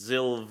is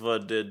Silva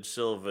de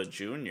Silva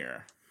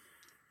Jr.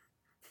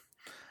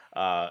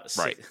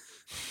 right.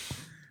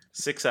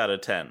 6 out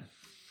of 10.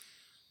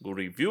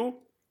 Review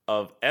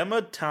of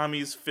Emma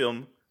Tommy's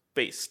film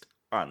based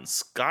on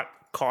Scott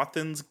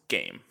Cawthon's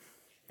game.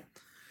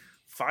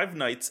 Five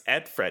Nights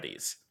at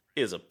Freddy's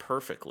is a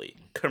perfectly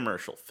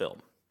commercial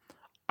film.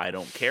 I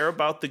don't care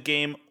about the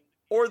game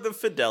or the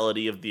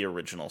fidelity of the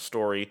original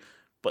story,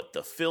 but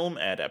the film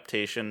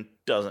adaptation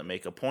doesn't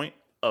make a point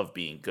of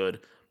being good,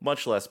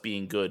 much less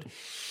being good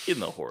in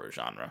the horror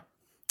genre.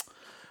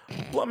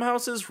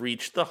 Blumhouse has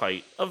reached the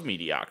height of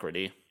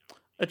mediocrity,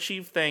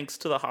 achieved thanks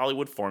to the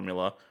Hollywood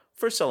formula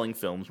for selling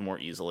films more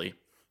easily.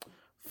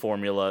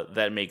 Formula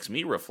that makes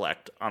me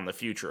reflect on the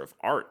future of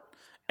art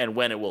and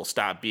when it will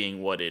stop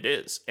being what it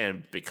is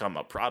and become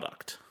a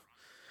product.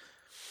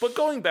 But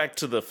going back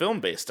to the film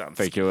based on...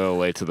 Think you're a little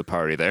late to the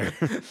party there.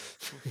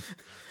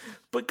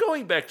 But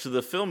going back to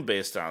the film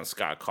based on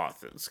Scott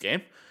Cawthon's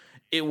game,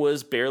 it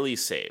was barely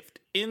saved.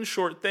 In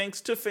short,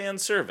 thanks to fan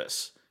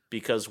service.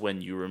 Because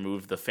when you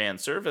remove the fan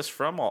service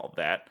from all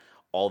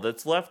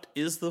that's left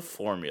is the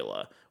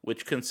formula,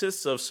 which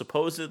consists of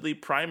supposedly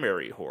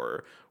primary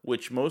horror,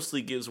 which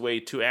mostly gives way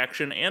to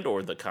action and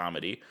or the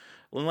comedy,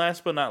 and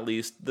last but not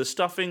least, the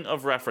stuffing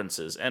of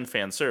references and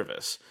fan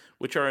service,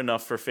 which are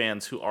enough for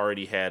fans who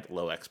already had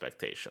low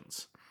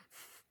expectations.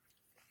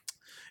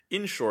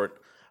 In short,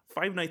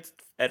 Five Nights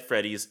at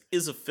Freddy's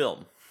is a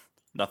film,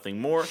 nothing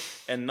more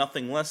and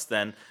nothing less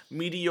than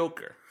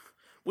mediocre,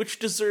 which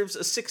deserves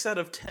a 6 out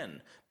of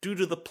 10 due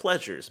to the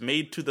pleasures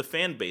made to the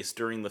fan base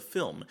during the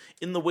film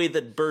in the way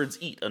that birds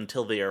eat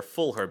until they are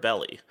full her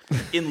belly,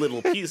 in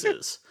little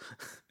pieces,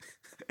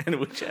 and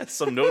which has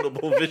some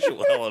notable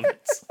visual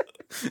elements.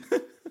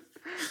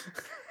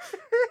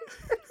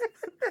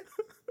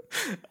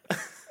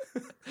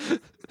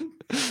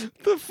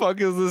 The fuck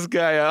is this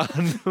guy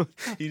on?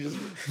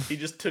 He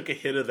just took a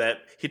hit of that.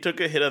 He took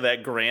a hit of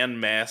that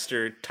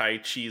Grandmaster Tai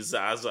Chi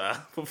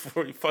Zaza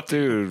before he fucking...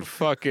 Dude,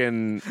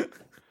 fucking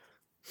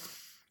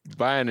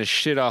buying a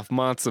shit off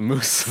Mansa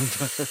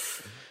Musa.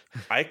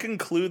 I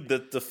conclude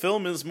that the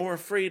film is more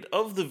afraid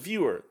of the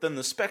viewer than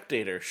the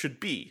spectator should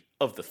be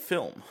of the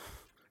film,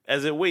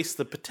 as it wastes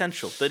the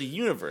potential that a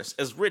universe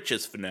as rich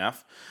as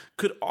FNAF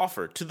could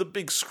offer to the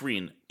big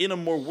screen in a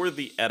more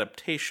worthy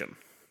adaptation.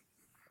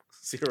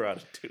 0 out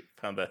of 2.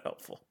 Found that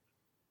helpful.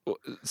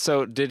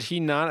 So did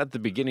he not at the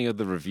beginning of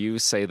the review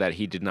say that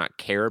he did not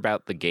care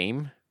about the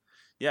game?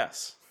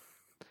 Yes.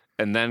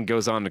 And then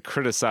goes on to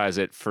criticize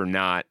it for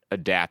not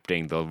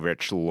adapting the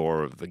rich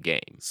lore of the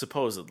game.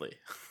 Supposedly.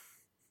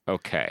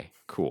 Okay,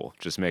 cool.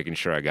 Just making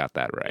sure I got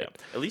that right.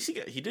 Yeah. At least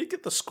he did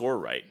get the score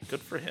right.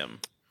 Good for him.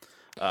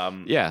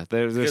 Yeah,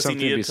 there's something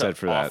to be said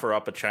for that. Offer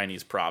up a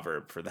Chinese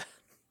proverb for that.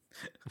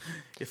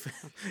 If,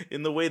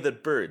 in the way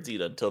that birds eat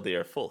until they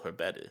are full,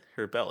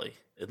 her belly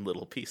in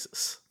little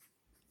pieces.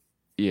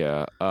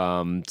 Yeah.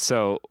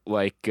 So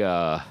like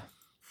a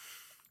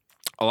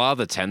lot of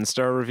the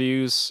 10-star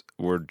reviews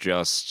were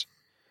just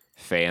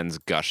fans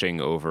gushing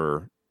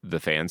over the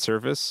fan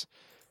service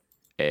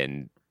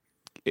and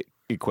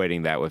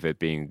equating that with it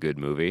being a good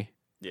movie.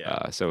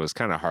 Yeah. So it was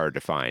kind of hard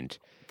to find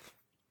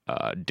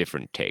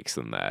different takes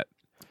than that.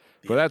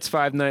 But that's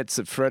Five Nights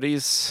at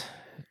Freddy's.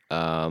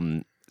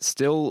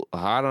 Still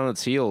hot on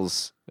its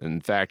heels.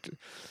 In fact,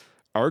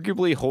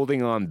 arguably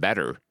holding on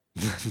better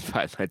than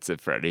Five Nights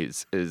at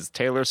Freddy's is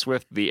Taylor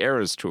Swift The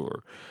Eras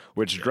Tour,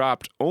 which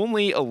dropped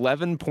only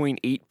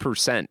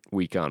 11.8%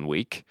 week on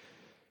week,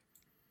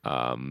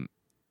 and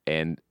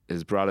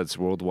has brought its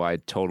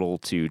worldwide total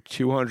to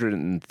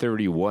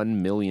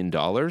 $231 million.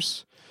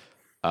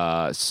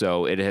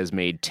 So it has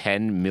made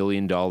 $10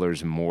 million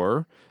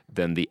more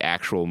than the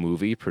actual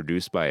movie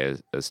produced by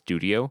a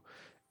studio,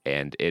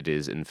 and it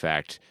is, in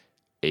fact,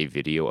 a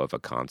video of a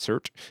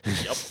concert.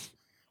 Yep.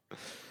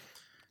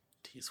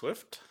 T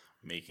Swift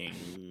making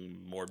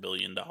more $1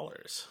 billion.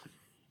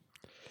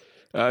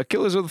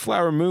 Killers of the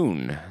Flower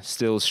Moon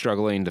still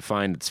struggling to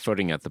find its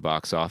footing at the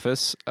box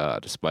office,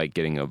 despite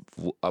getting a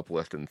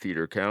uplift in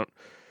theater count.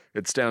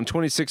 It's down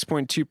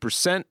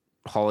 26.2%,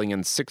 hauling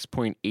in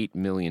 $6.8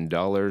 million,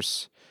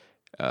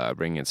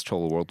 bringing its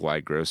total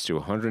worldwide gross to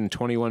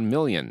 $121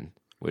 million,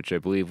 which I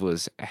believe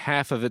was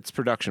half of its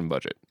production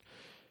budget.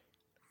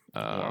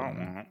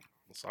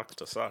 Sucks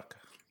to suck.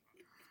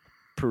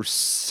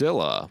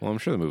 Priscilla. Well, I'm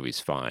sure the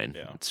movie's fine.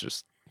 Yeah. It's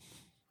just,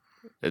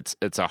 it's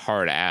a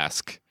hard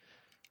ask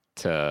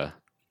to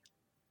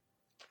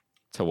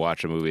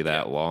watch a movie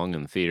that long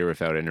in theater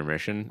without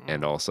intermission,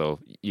 and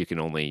also you can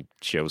only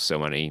show so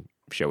many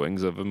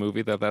showings of a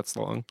movie that's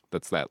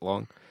that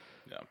long.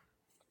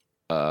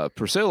 Yeah.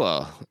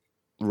 Priscilla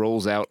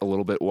rolls out a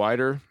little bit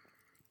wider,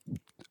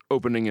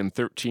 opening in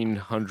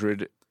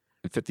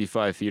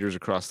 1,355 theaters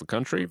across the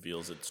country.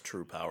 Reveals its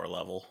true power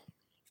level.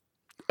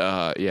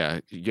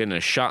 Getting a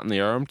shot in the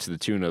arm to the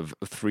tune of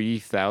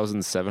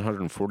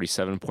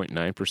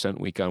 3,747.9%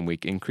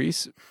 week-on-week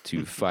increase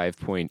to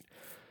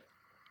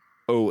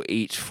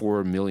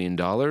 $5.084 million.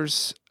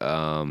 It's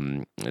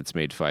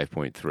made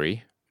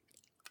 5.3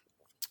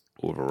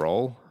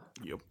 overall.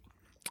 Yep.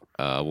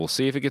 We'll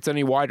see if it gets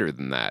any wider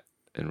than that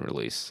in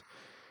release.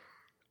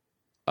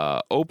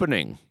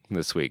 Opening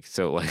this week,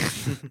 so like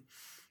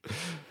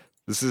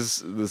this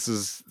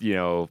is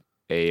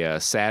a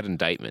sad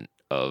indictment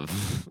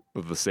of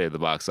the state of the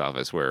box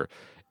office, where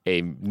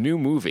a new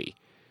movie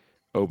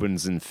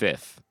opens in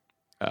fifth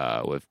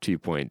with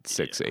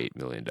 $2.68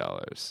 million.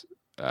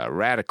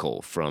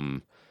 Radical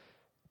from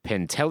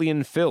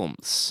Pantelian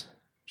Films,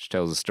 which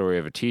tells the story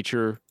of a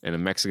teacher in a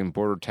Mexican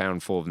border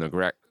town full of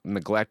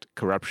neglect,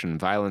 corruption, and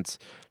violence,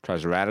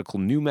 tries a radical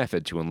new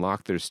method to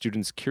unlock their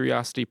students'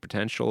 curiosity,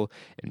 potential,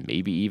 and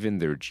maybe even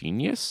their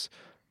genius.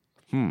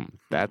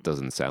 That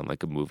doesn't sound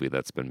like a movie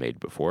that's been made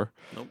before.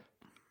 Nope.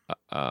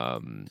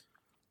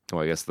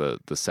 Well, I guess the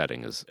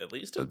setting is at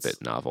least a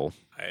bit novel.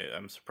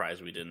 I'm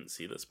surprised we didn't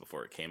see this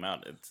before it came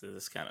out.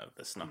 This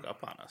snuck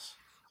up on us.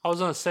 I was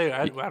gonna say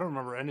I don't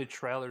remember any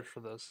trailers for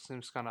this. It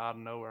seems kind of out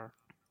of nowhere.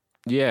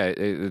 Yeah,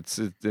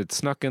 it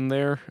snuck in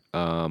there.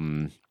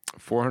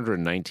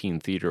 419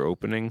 theater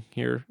opening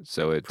here,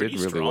 so it Pretty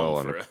did really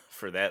well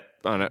for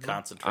that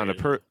concentrated on a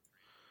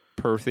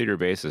per theater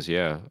basis.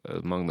 Yeah,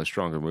 among the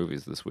stronger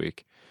movies this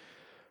week.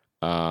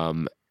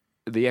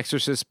 The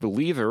Exorcist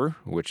Believer,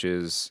 which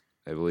is,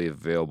 I believe,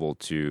 available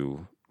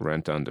to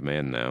rent on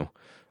demand now,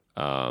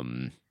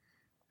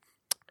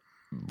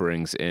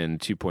 brings in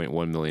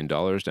 $2.1 million,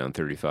 down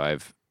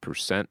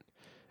 35%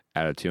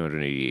 out of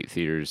 288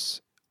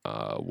 theaters.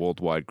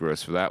 Worldwide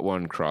gross for that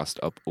one crossed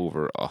up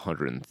over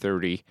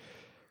 130.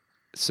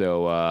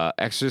 So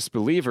Exorcist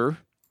Believer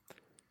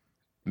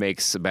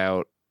makes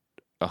about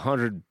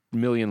 $100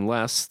 million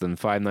less than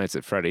Five Nights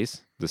at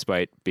Freddy's,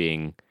 despite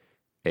being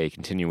a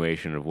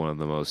continuation of one of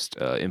the most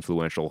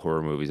influential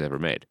horror movies ever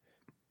made.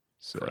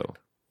 So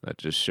that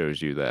just shows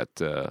you that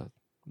the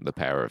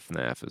power of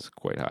FNAF is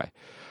quite high.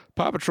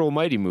 Paw Patrol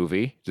Mighty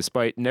Movie,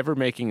 despite never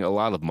making a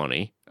lot of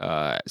money,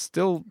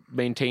 still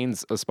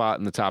maintains a spot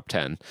in the top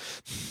 10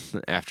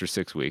 after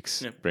 6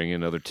 weeks, bringing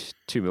another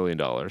 $2 million.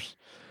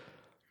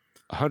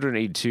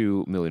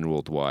 $182 million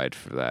worldwide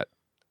for that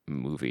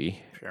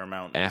movie.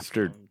 Paramount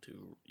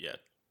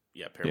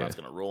Paramount's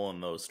going to roll in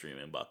those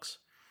streaming bucks.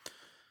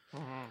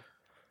 Mm-hmm.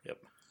 Yep.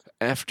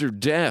 After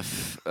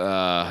Death,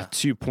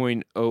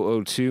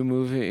 2.002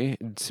 movie,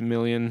 $2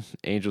 million.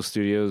 Angel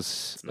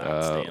Studios.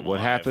 What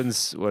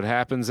happens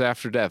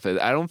after Death?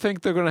 I don't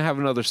think they're going to have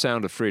another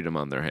Sound of Freedom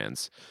on their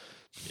hands.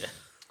 Yeah.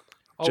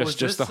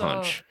 Just a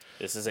hunch.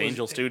 This is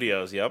Angel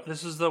Studios. Yep.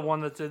 This is the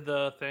one that did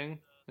the thing.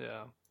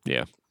 Yeah.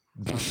 Yeah.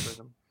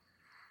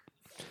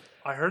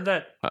 I heard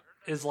that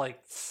is like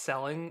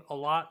selling a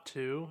lot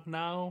too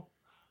now.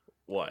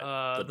 What?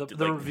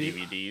 The review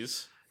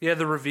DVDs. Yeah,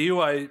 the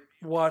review I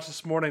watched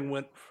this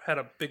morning had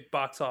a big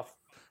box off,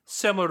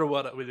 similar to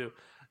what we do.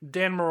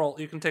 Dan Merle,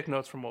 you can take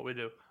notes from what we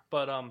do,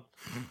 but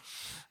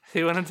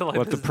he went into like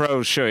let the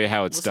pros show you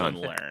how it's done.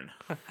 Learn.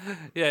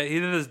 Yeah, he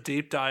did this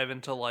deep dive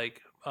into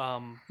like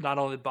not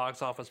only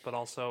box office but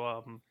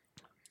also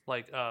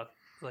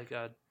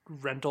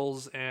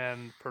rentals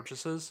and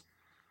purchases,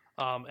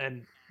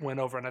 and went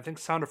over. And I think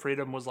Sound of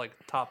Freedom was like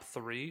top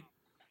 3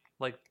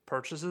 like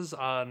purchases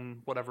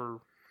on whatever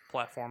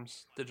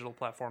platforms, digital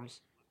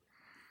platforms.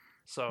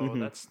 So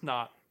that's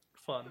not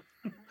fun.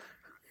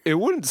 It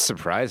wouldn't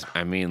surprise me.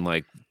 I mean,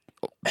 like,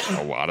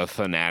 a lot of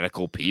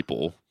fanatical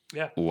people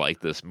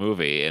like this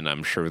movie, and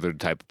I'm sure they're the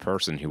type of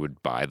person who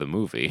would buy the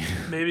movie.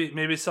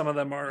 Maybe some of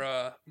them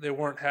are they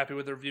weren't happy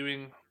with their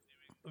viewing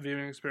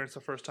experience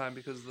the first time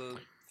because the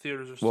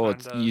theaters are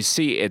you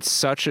see, it's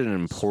such an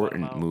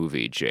important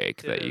movie,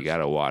 Jake, that you got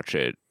to watch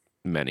it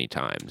many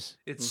times.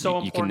 It's so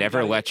important. You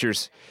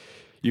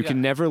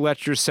can never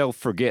let yourself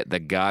forget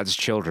that God's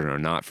children are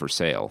not for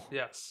sale.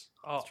 Yes.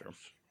 Oh, that's true.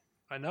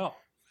 I know.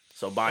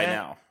 So buy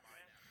now.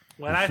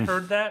 When I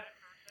heard that,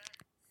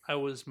 I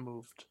was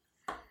moved.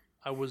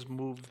 Let me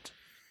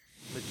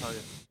tell you.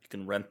 You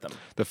can rent them.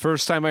 The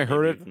first time I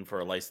heard even for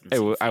a license,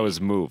 I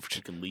was moved.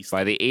 You can lease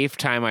By them. the 8th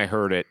time I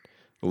heard it,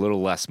 a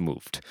little less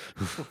moved.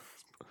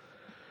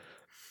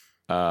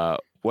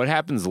 What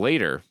happens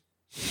later?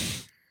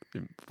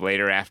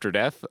 Later after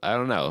death? I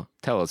don't know.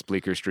 Tell us,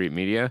 Bleecker Street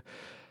Media.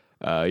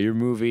 Your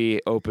movie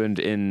opened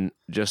in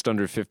just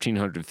under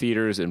 1,500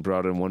 theaters and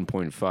brought in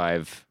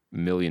 $1.5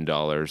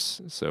 million,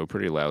 so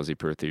pretty lousy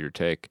per theater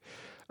take.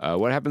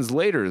 What happens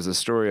later is a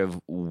story of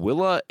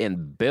Willa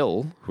and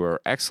Bill, who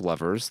are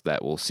ex-lovers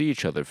that will see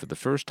each other for the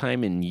first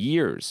time in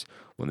years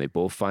when they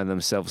both find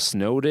themselves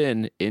snowed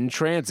in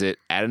transit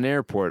at an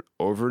airport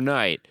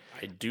overnight.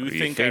 I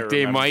think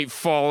they might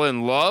fall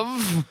in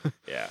love?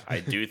 Yeah,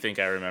 I do think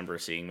I remember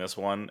seeing this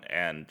one,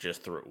 and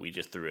we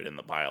just threw it in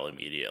the pile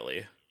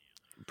immediately.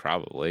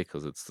 Probably,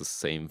 because it's the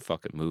same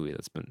fucking movie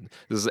that's been...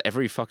 This is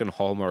every fucking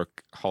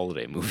Hallmark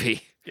holiday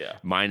movie. Yeah.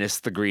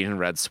 Minus the green and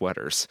red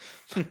sweaters.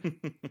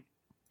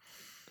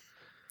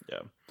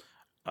 Yeah.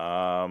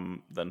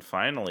 Then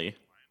finally,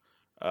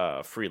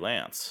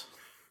 Freelance.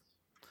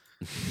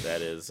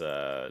 That is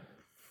a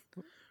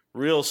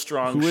real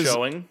strong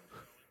showing.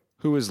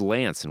 Who is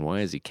Lance and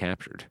why is he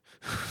captured?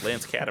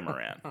 Lance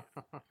Catamaran.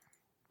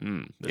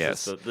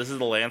 Yes. This is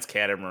the Lance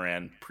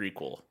Catamaran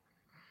prequel.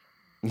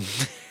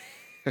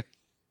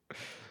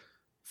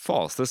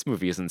 False. This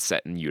movie isn't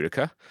set in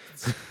Utica.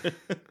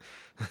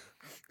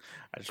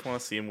 I just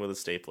want to see him with a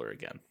stapler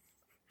again.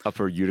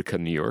 Upper Utica,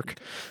 New York.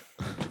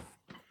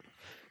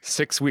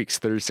 6 weeks,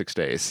 36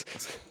 days.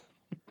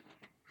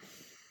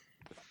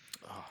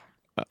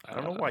 I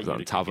don't know why Utica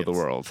on top of the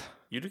world.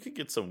 Utica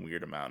gets some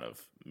weird amount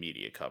of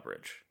media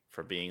coverage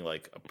for being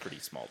like a pretty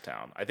small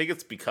town. I think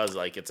it's because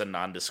like it's a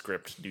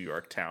nondescript New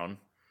York town.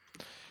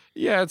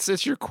 Yeah,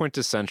 it's your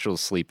quintessential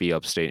sleepy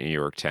upstate New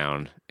York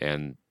town,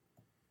 and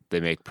they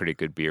make pretty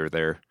good beer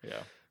there.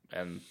 Yeah,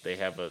 and they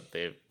have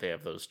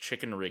those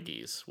chicken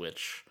riggies,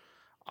 which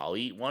I'll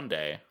eat one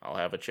day. I'll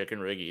have a chicken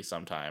riggy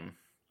sometime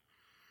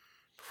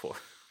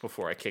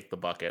before I kick the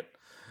bucket.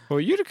 Well,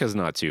 Utica's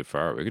not too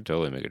far. We could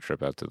totally make a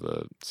trip out to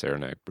the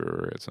Saranac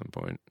Brewery at some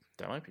point.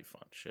 That might be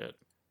fun. Shit.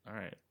 All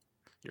right,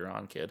 you're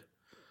on, kid.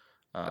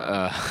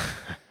 We'll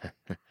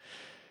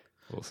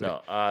see.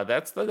 No,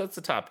 that's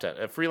the top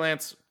 10.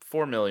 Freelance,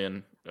 4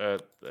 million.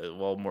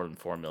 Well, more than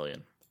 4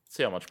 million. Let's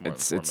see how much more than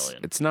 4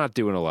 million. It's not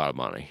doing a lot of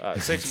money.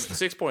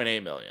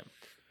 6.8 million.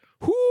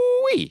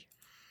 Hoo-wee!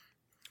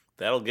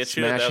 That'll get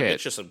you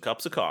some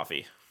cups of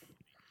coffee.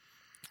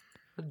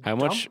 How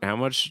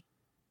much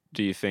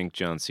do you think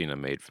John Cena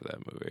made for that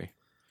movie?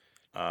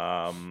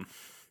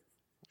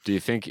 Do you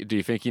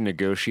think he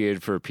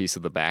negotiated for a piece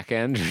of the back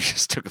end or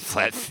just took a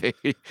flat fee?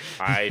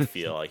 I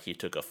feel like he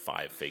took a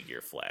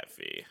 5-figure flat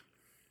fee.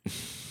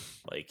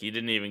 Like he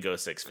didn't even go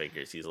 6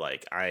 figures. He's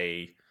like,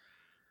 I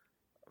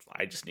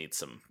just need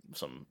some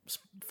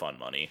fun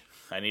money.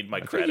 I need my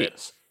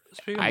credit.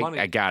 Speaking of money,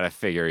 I gotta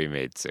figure he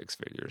made 6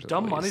 figures.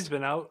 Dumb Money's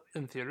been out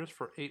in theaters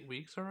for 8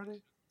 weeks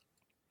already.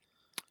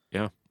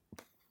 Yeah.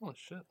 Holy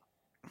shit.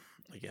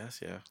 I guess,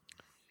 yeah.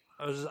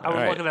 I was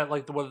looking at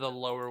like what the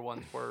lower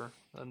ones were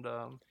and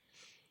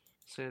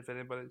see if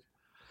anybody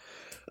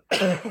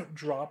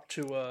dropped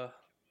to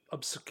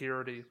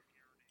obscurity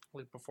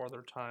like before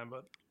their time,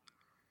 but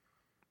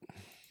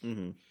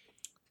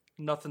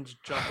nothing's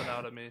jumping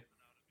out at me.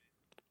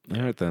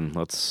 All right, then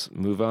let's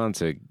move on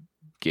to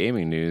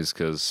gaming news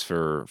because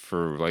for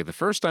like the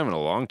first time in a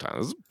long time,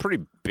 this is a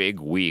pretty big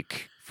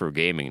week for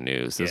gaming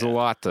news. There's a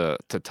lot to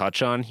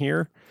touch on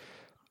here.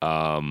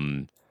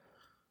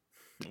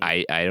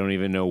 I don't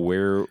even know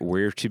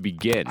where to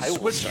begin.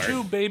 Switch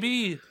 2,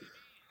 baby.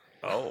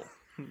 Oh.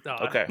 No,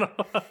 okay.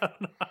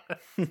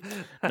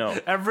 No.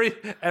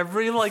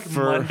 Every like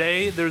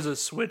Monday there's a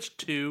Switch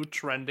 2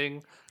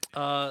 trending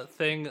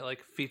thing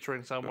like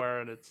featuring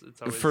somewhere, and it's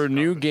always for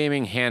new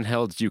gaming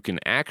handhelds you can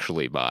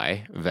actually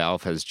buy.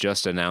 Valve has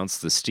just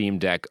announced the Steam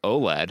Deck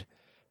OLED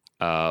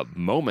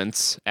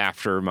moments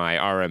after my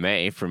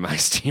RMA for my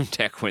Steam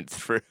Deck went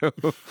through.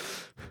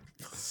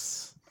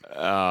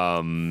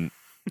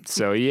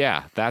 So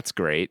yeah, that's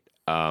great.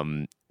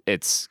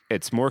 It's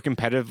more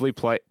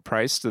competitively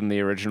priced than the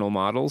original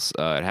models.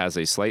 It has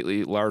a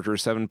slightly larger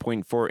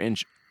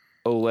 7.4-inch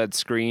OLED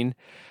screen,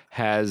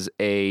 has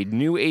a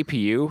new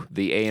APU,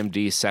 the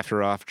AMD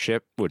Sephiroth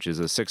chip, which is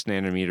a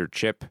 6-nanometer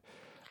chip.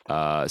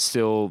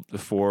 Still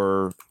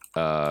for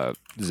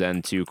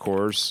Zen 2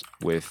 cores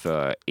with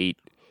 8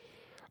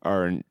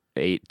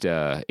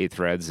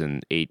 threads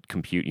and 8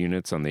 compute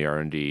units on the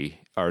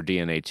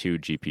RDNA 2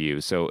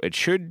 GPU. So it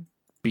should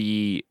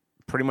be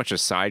pretty much a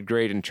side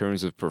grade in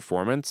terms of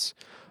performance,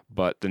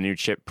 but the new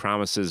chip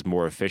promises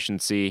more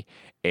efficiency,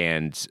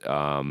 and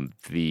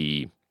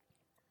the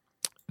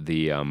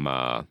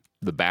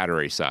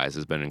battery size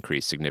has been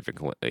increased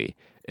significantly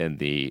in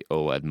the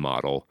OLED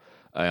model.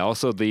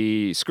 Also,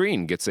 the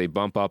screen gets a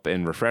bump up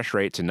in refresh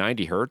rate to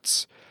 90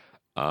 hertz.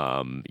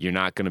 You're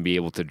not going to be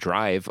able to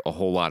drive a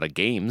whole lot of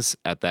games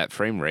at that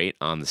frame rate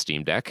on the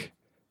Steam Deck,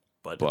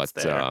 but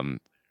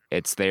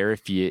it's there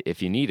if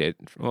you need it.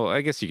 Well, I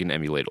guess you can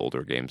emulate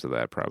older games of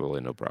that, probably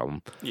no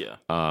problem. Yeah.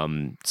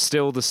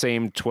 Still the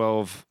same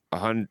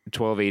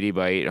 1280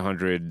 by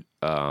 800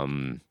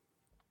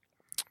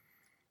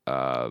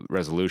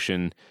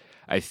 resolution.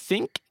 I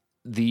think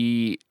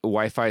the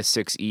Wi-Fi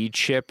 6E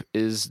chip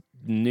is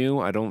new.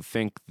 I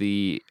think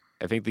the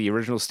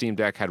original Steam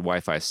Deck had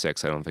Wi-Fi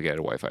 6. I don't think it had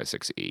a Wi-Fi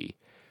 6E.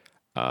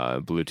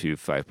 Bluetooth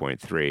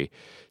 5.3.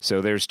 So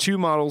there's 2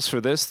 models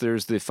for this.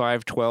 There's the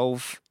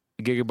 512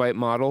 gigabyte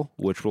model,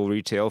 which will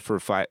retail for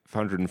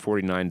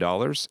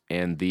 $549,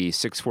 and the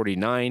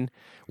 649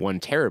 1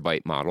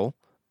 terabyte model,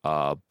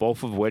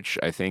 both of which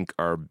I think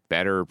are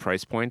better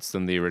price points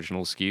than the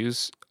original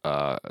SKUs,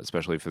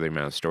 especially for the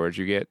amount of storage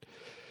you get.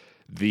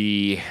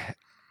 The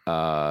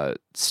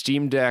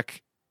Steam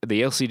Deck,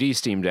 the LCD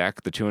Steam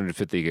Deck, the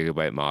 250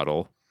 gigabyte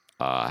model,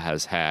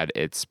 has had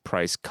its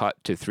price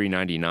cut to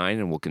 $399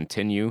 and will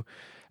continue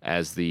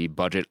as the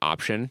budget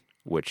option,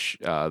 which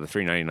the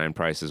 $399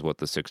 price is what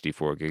the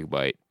 64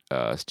 gigabyte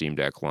Steam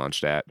Deck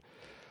launched at.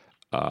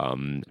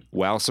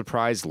 While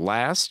supplies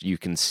last, you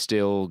can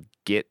still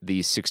get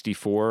the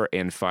 64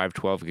 and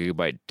 512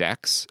 gigabyte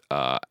decks,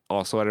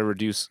 also at a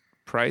reduced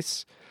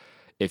price.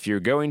 If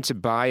you're going to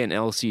buy an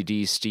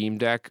LCD Steam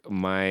Deck,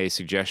 my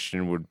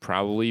suggestion would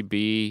probably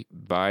be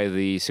buy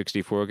the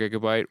 64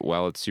 gigabyte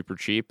while it's super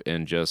cheap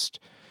and just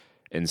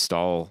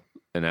install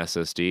an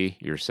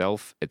SSD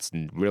yourself. It's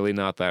really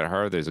not that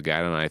hard. There's a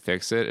guide on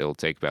iFixit. It'll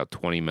take about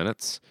 20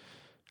 minutes.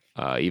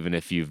 Even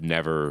if you've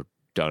never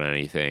done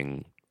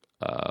anything,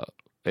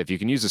 if you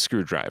can use a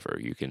screwdriver,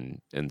 you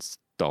can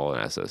install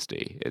an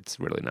SSD.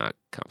 It's really not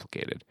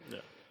complicated.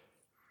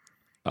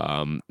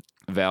 Yeah.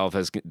 Valve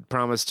has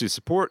promised to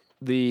support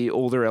the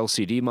older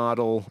LCD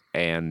model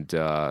and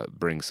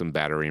bring some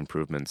battery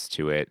improvements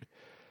to it.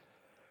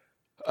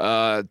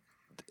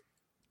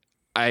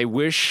 I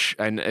wish,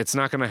 and it's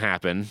not going to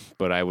happen,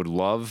 but I would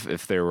love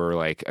if there were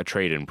like a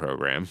trade-in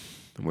program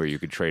where you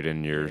could trade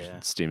in your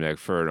Steam Deck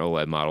for an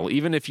OLED model,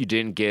 even if you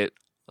didn't get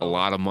a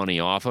lot of money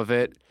off of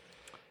it.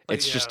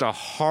 It's just a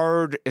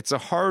hard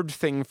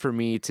thing for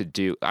me to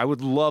do. I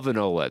would love an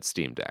OLED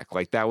Steam Deck.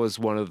 Like, that was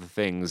one of the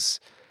things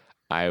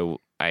I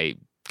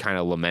kind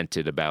of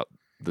lamented about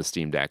the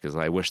Steam Deck, is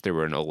I wish there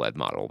were an OLED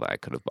model that I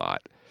could have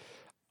bought.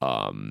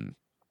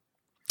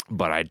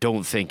 But I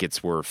don't think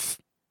it's worth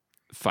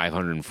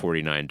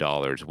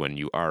 $549 when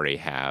you already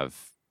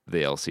have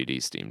the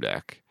LCD Steam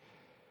Deck.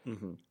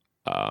 Mm-hmm.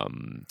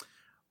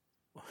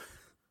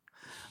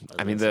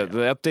 I mean, the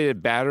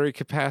updated battery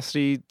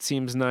capacity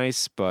seems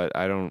nice, but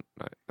I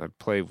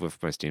play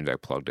with my Steam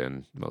Deck plugged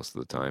in most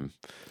of the time.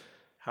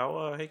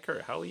 Hey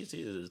Kurt, how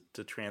easy is it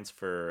to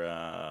transfer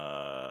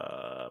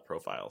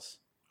profiles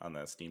on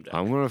that Steam Deck?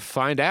 I'm going to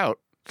find out.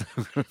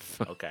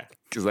 Okay.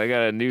 Because I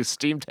got a new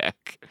Steam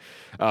Deck.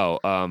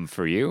 Oh,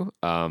 for you?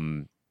 I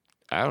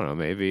don't know,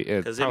 maybe.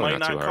 Because it might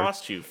not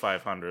cost you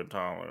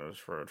 $500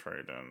 for a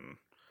trade-in.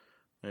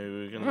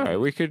 Maybe we can. All right,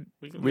 we could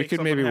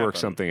maybe work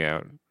something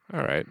out.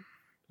 All right.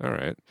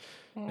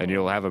 And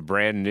you'll have a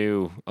brand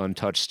new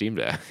untouched Steam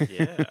Deck.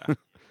 Yeah.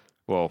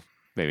 Well,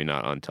 maybe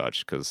not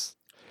untouched, because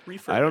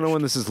I don't know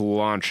when this is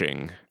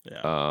launching.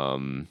 Yeah.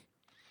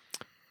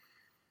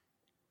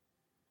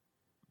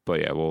 But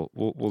yeah,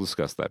 we'll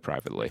discuss that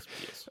privately.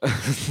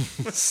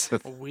 Yes.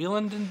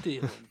 Wheeling and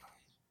dealing.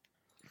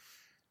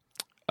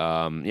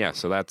 Yeah.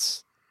 So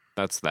that's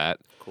that.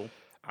 Cool.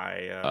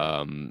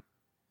 Go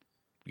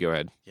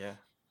ahead. Yeah.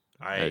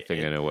 I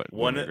think I know what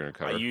we're going to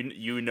cover.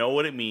 You know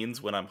what it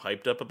means when I'm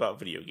hyped up about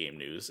video game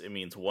news. It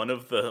means one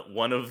of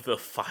the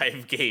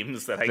 5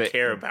 games that I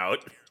care about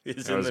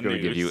is in the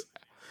news.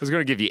 I was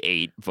going to give you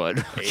 8, but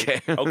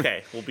okay.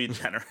 Okay, we'll be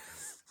generous.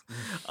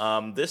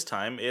 This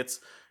time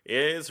it's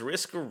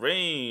Risk of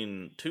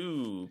Rain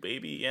 2,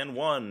 Baby, and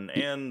 1,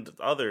 and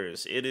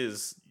others. It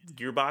is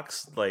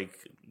Gearbox.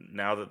 Like,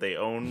 now that they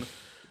own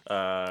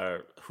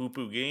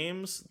Hoopu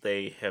Games,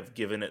 they have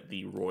given it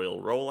the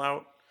royal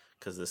rollout,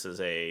 because this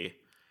is a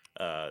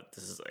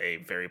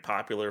very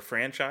popular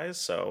franchise,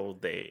 so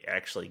they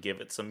actually give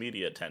it some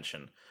media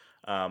attention.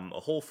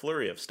 A whole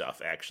flurry of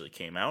stuff actually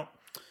came out.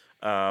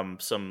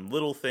 Some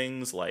little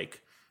things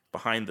like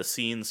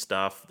behind-the-scenes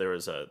stuff. There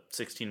was a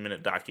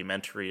 16-minute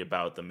documentary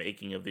about the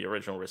making of the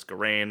original Risk of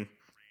Rain.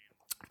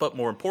 But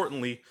more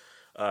importantly,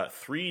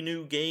 3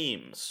 new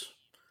games.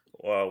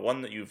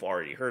 One that you've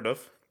already heard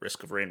of,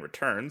 Risk of Rain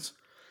Returns,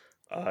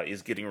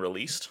 is getting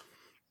released.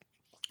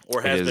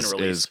 Or has been released.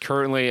 It is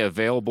currently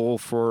available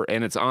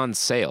and it's on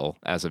sale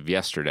as of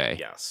yesterday.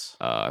 Yes.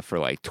 For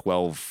like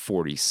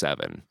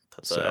 $12.47.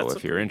 So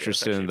if you're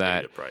interested in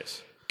that, you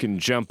can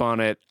jump on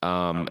it.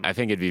 I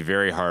think it'd be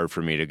very hard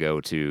for me to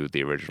go to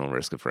the original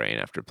Risk of Rain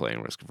after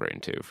playing Risk of Rain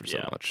 2 for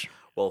so much.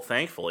 Well,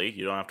 thankfully,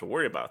 you don't have to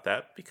worry about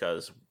that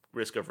because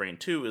Risk of Rain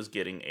 2 is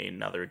getting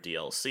another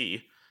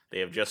DLC. They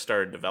have just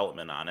started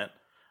development on it.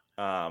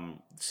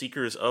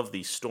 Seekers of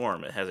the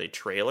Storm. It has a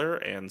trailer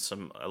and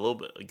a little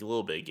bit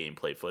of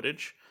gameplay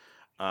footage.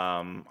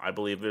 I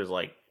believe there's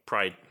like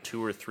probably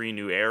 2 or 3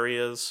 new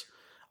areas.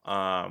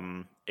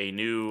 I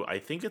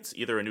think it's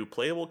either a new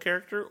playable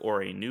character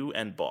or a new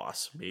end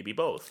boss, maybe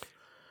both.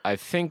 I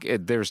think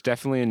there's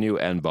definitely a new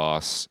end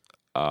boss,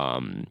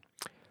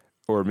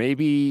 or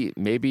maybe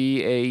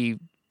a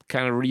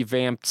kind of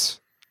revamped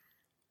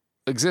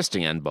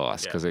existing end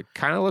boss because it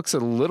kind of looks a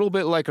little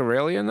bit like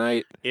Aurelia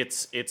Knight.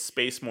 It's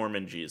Space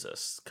Mormon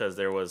Jesus because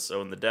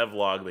in the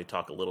devlog they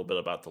talk a little bit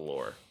about the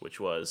lore, which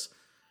was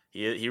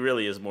he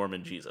really is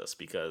Mormon Jesus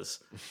because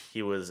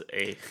he was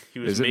made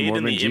Mormon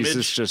in the Jesus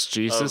image just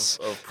Jesus?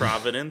 of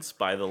Providence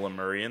by the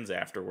Lemurians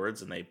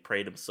afterwards, and they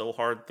prayed him so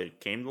hard that it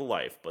came to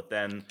life. But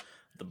then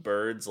the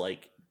birds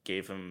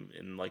gave him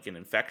an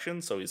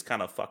infection, so he's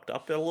kind of fucked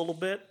up a little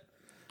bit.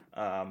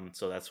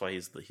 So that's why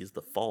he's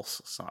the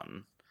false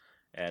son.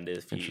 And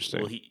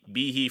will he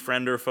be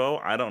friend or foe?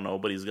 I don't know,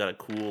 but he's got a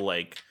cool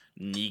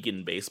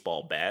Negan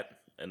baseball bat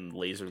and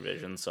laser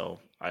vision, so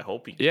I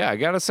hope he. Yeah, I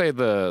gotta say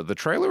the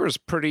trailer is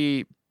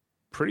pretty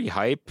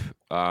hype.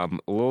 A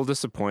little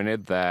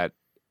disappointed that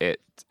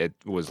it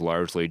was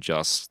largely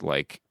just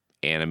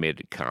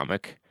animated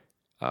comic.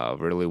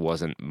 Really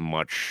wasn't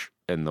much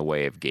in the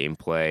way of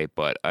gameplay,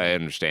 but I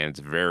understand it's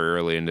very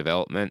early in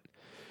development.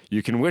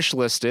 You can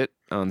wishlist it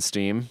on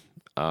Steam.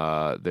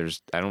 I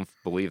don't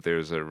believe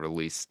there's a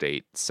release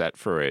date set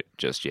for it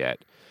just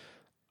yet.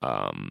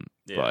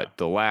 But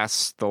the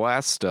last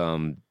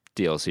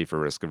DLC for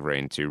Risk of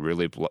Rain 2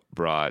 really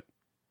brought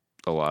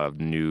a lot of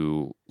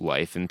new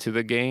life into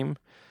the game.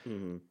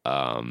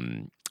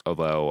 Mm-hmm.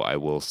 Although I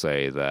will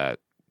say that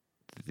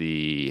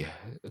a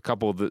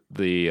couple of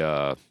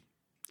the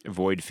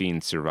Void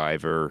Fiend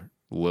Survivor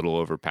little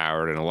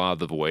overpowered, and a lot of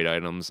the Void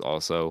items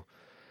also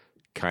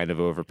kind of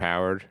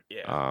overpowered.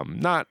 Yeah.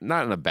 Not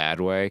in a bad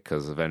way,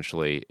 because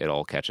eventually it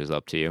all catches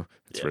up to you.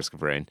 It's Risk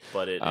of Rain.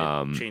 But it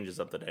changes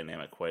up the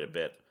dynamic quite a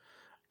bit.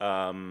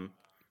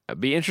 I'd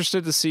be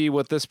interested to see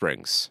what this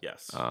brings.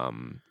 Yes.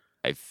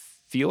 I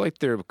feel like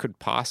there could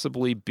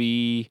possibly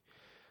be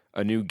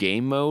a new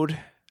game mode,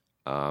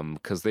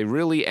 because they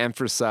really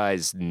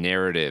emphasized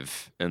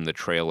narrative in the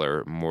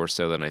trailer more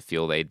so than I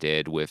feel they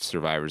did with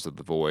Survivors of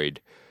the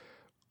Void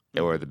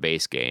or the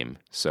base game.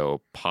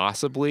 So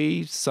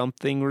possibly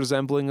something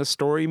resembling a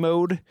story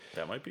mode.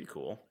 That might be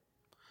cool.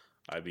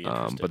 I'd be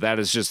interested. But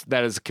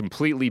that is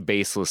completely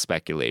baseless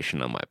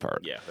speculation on my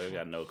part. Yeah, I've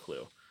got no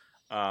clue.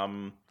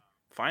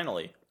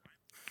 Finally,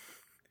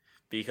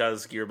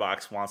 because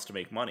Gearbox wants to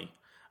make money,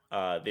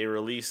 they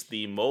released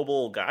the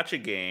mobile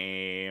gacha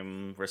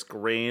game Risk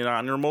of Rain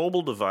on your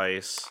mobile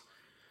device.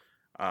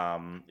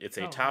 It's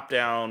a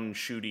top-down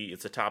shooty.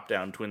 It's a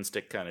top-down twin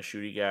stick kind of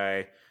shooty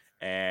guy.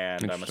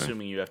 And I'm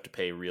assuming you have to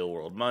pay real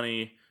world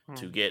money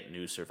to get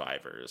new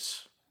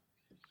survivors.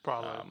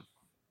 Probably.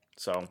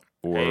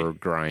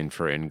 Grind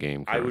for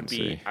in-game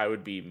currency. I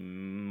would be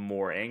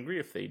more angry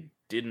if they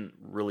didn't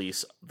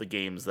release the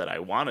games that I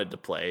wanted to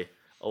play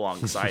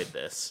alongside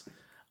this.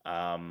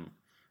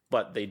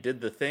 But they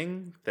did the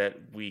thing that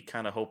we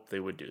kind of hoped they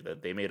would do.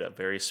 That they made a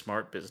very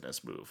smart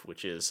business move,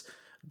 which is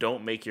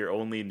don't make your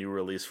only new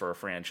release for a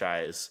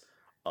franchise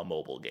a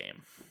mobile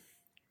game.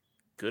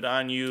 Good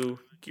on you,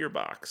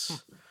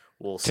 Gearbox.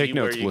 We'll see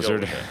where you go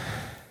with it.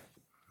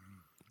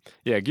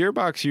 Yeah,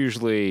 Gearbox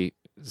usually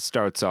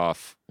starts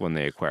off when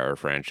they acquire a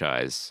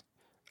franchise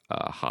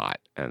hot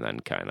and then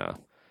kind of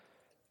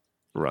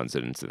runs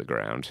it into the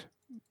ground.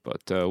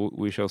 But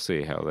we shall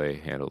see how they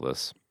handle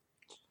this.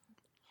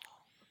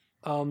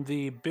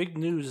 The big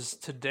news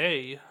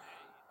today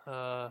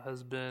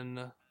has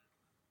been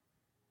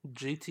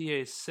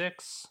GTA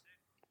 6.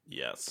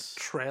 Yes.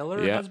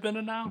 Trailer has been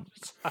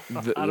announced. I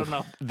don't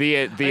know.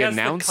 The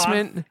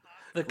announcement.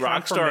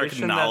 Rockstar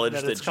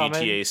acknowledged that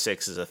GTA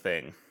 6 is a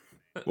thing.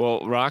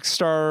 Well,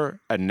 Rockstar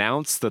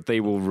announced that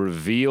they will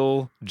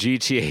reveal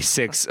GTA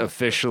 6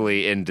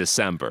 officially in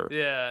December.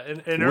 Yeah,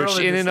 which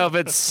in and of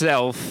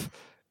itself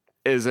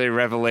is a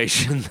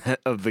revelation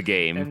of the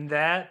game. And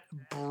that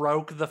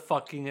broke the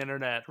fucking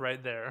internet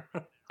right there.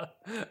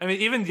 I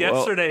mean, even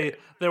yesterday,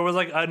 there was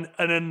an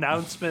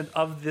announcement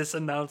of this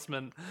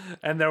announcement,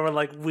 and they were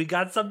like, "We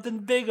got something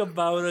big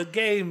about a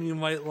game you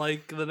might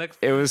like." The next,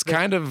 it was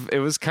kind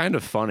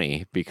of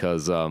funny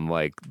because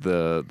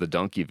the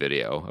donkey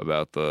video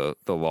about the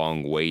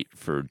long wait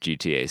for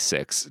GTA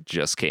 6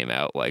 just came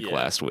out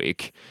last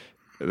week.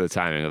 The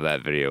timing of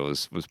that video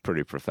was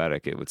pretty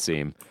prophetic, it would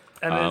seem.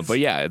 But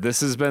yeah, this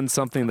has been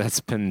something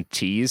that's been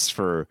teased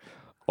for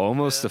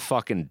almost a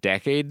fucking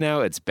decade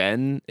now. It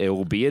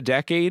will be a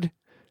decade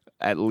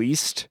at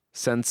least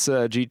since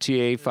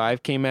GTA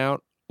 5 came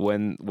out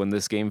when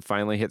this game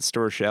finally hits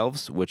store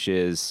shelves, which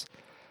is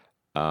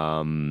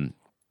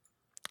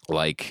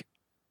like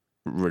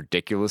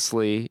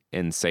ridiculously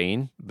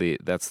insane.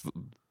 That's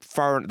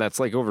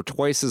like over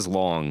twice as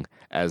long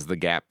as the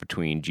gap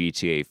between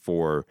GTA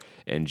 4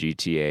 and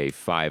GTA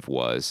 5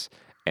 was,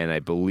 and I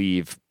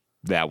believe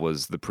that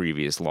was the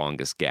previous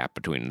longest gap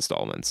between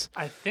installments.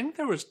 I think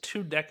there was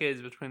 2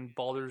 decades between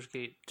Baldur's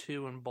Gate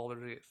 2 and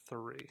Baldur's Gate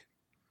 3.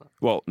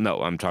 Well,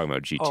 no, I'm talking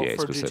about GTA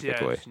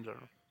specifically. GTA in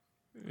general.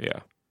 Yeah.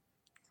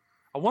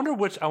 I wonder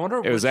which.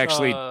 It was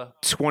actually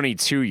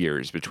 22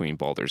 years between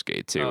Baldur's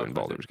Gate 2 and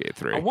Baldur's Gate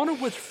 3. I wonder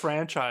which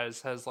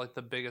franchise has like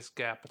the biggest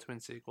gap between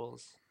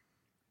sequels.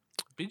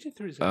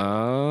 BG3's.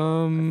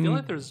 I feel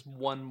like there's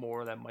one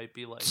more that might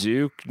be like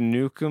Duke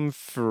Nukem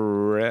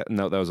Forever.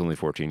 No, that was only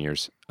 14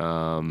 years. It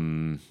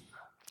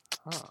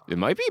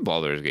might be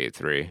Baldur's Gate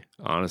 3.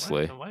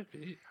 Honestly, it might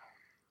be.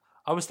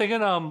 I was thinking,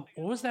 what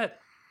was that?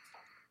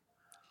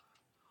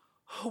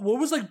 What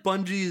was like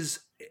Bungie's?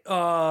 It's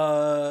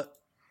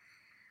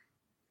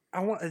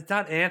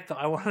not Anthem.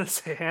 I wanted to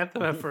say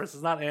Anthem at first.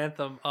 It's not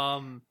Anthem.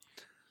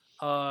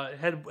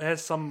 It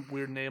has some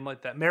weird name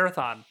like that.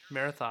 Marathon.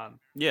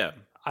 Yeah.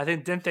 I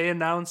think didn't they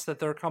announce that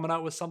they're coming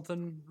out with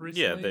something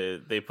recently? Yeah,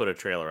 they put a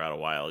trailer out a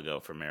while ago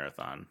for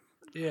Marathon.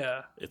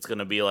 Yeah. It's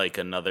gonna be like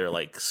another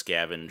like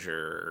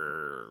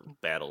scavenger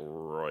battle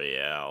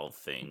royale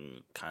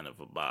thing, kind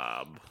of a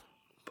bob.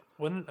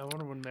 I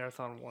wonder when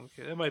Marathon 1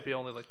 came. It might be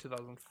only like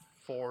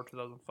 2004,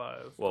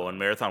 2005. Well, when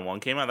Marathon 1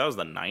 came out, that was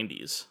the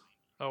 90s.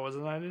 Oh, was it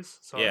 90s?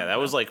 Sorry. Yeah, that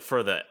was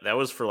for the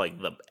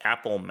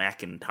Apple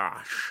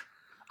Macintosh.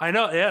 I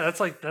know. Yeah,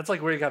 that's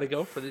like where you got to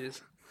go for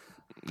these.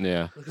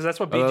 Yeah, because that's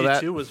what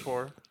BG2 was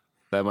for.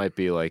 That might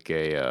be like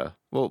a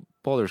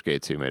Baldur's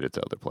Gate 2 made it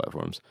to other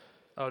platforms.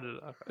 Oh, did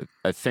it? Okay.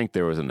 I think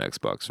there was an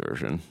Xbox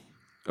version,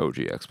 OG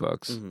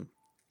Xbox. Mm-hmm.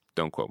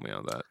 Don't quote me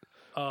on that.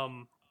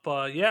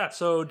 But yeah,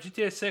 so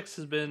GTA 6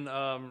 has been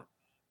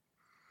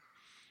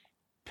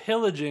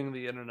pillaging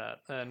the internet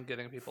and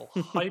getting people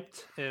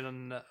hyped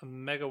in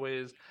mega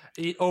ways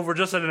over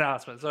just an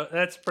announcement. So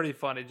that's pretty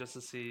funny just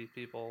to see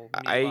people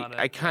meme on it.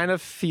 I kind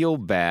of feel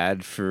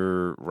bad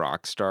for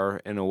Rockstar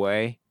in a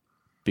way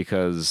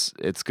because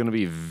it's going to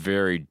be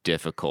very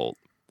difficult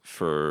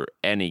for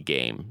any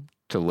game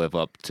to live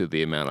up to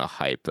the amount of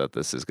hype that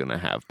this is going to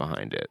have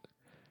behind it.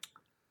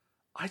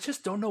 I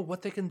just don't know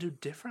what they can do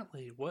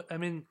differently.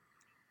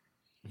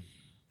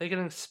 They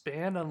can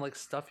expand on like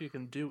stuff you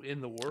can do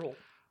in the world.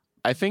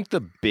 I think the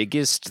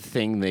biggest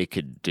thing they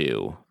could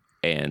do,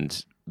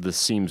 and this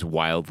seems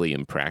wildly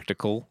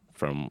impractical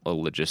from a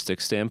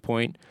logistics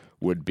standpoint,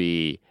 would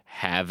be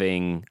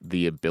having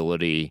the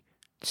ability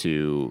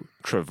to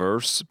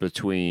traverse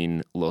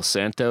between Los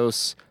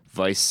Santos,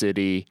 Vice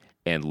City,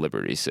 and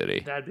Liberty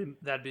City.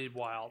 That'd be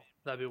wild.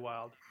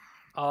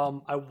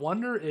 I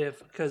wonder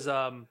if because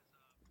one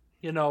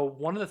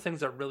of the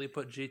things that really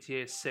put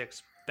GTA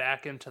 6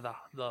 back into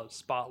the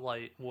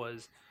spotlight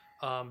was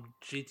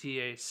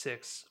GTA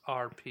 6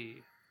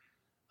 RP,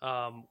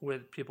 where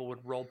people would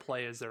role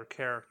play as their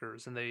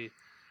characters, and they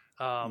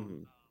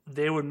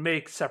would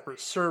make separate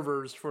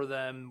servers for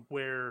them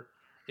where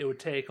it would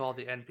take all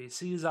the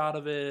NPCs out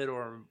of it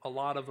or a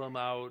lot of them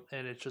out,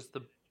 and it's just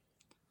the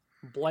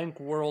blank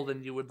world,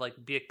 and you would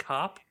like be a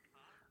cop.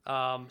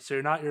 So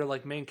you're not your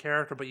like main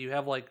character, but you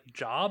have like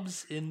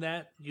jobs in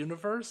that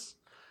universe.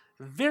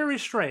 Very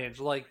strange.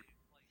 Like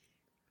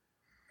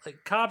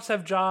cops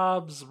have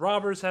jobs,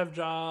 robbers have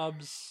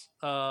jobs.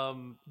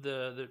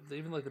 The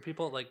even like the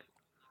people at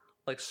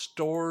like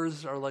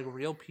stores are like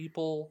real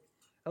people.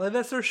 And like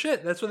that's their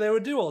shit. That's what they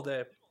would do all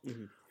day.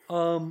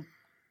 Mm-hmm.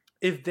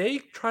 If they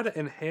try to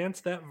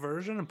enhance that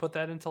version and put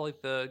that into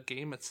like the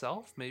game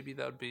itself, maybe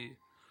that would be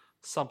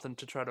something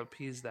to try to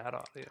appease that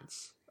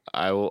audience.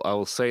 I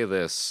will say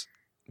this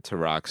to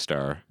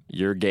Rockstar: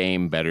 your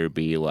game better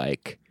be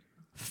like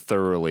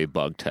thoroughly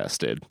bug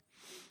tested.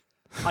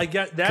 I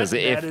get that because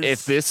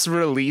if this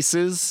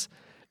releases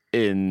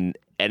in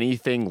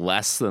anything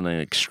less than an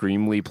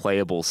extremely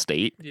playable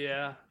state,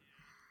 yeah,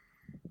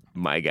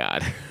 my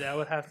God, that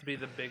would have to be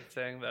the big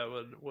thing that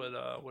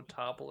would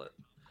topple it.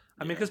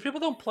 I mean, because people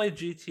don't play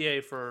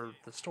GTA for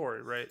the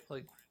story, right?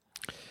 Like,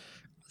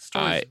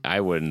 I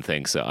wouldn't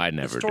think so. I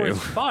never do. The story's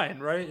fine,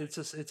 right? It's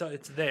just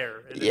it's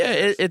there.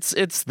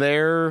 It's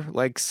there.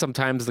 Like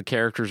sometimes the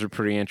characters are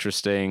pretty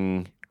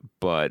interesting,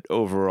 but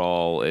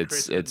overall,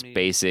 it's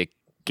basic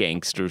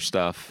gangster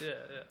stuff.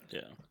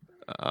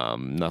 Yeah.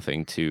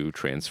 Nothing too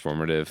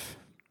transformative.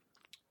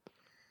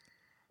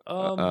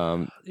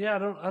 Yeah, I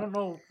don't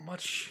know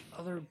much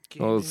other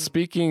gaming. Well,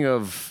 speaking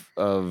of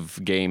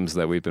games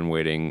that we've been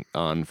waiting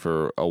on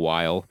for a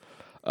while,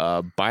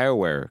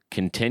 BioWare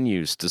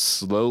continues to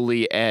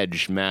slowly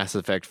edge Mass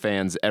Effect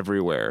fans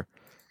everywhere.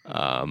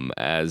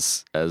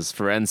 As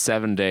for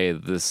N7 Day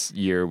this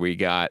year, we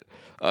got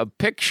a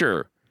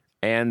picture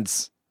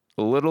and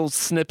a little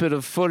snippet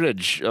of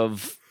footage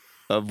of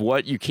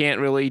what you can't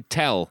really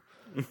tell.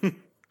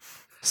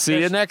 See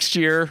you next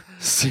year.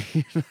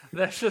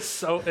 That's just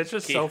so. It's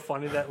just so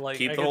funny that like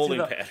keep the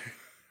holding pattern.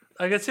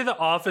 I can see the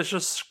office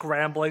just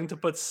scrambling to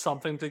put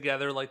something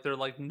together, like they're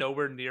like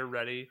nowhere near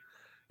ready.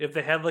 If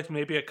they had like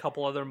maybe a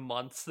couple other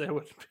months, they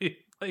would be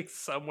like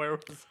somewhere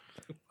with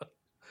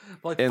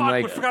like, and fuck,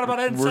 like we forgot about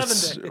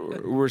N7 Day.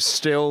 We're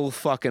still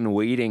fucking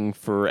waiting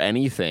for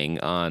anything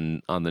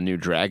on the new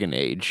Dragon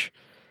Age.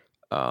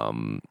 I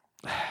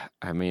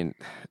mean,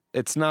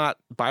 it's not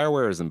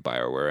BioWare isn't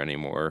BioWare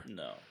anymore.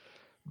 No.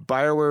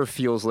 BioWare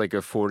feels like a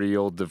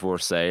 40-year-old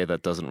divorcee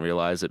that doesn't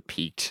realize it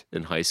peaked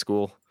in high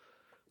school.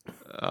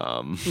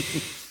 I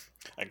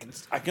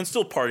can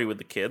still party with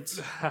the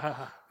kids.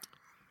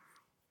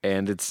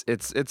 And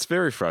it's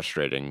very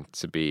frustrating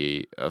to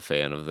be a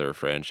fan of their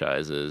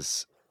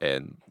franchises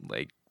and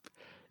like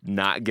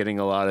not getting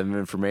a lot of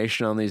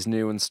information on these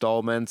new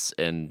installments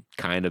and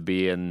kind of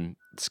being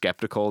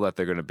skeptical that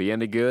they're going to be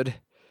any good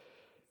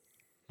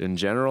in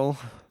general.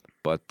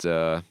 But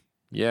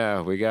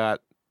yeah, we got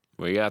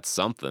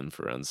something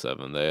for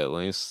N7 Day at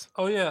least.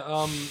 Oh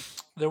yeah,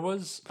 there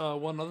was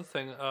one other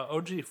thing.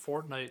 OG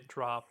Fortnite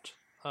dropped,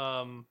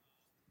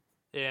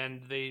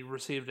 and they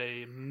received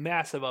a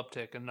massive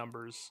uptick in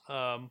numbers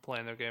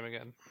playing their game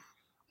again.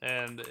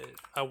 And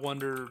I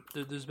wonder,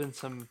 there's been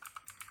some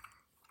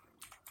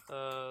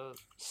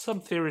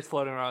theories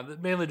floating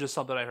around, mainly just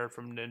something I heard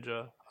from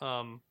Ninja.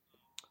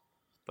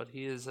 But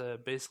he is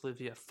basically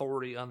the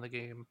authority on the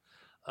game.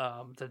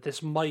 That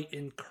this might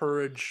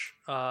encourage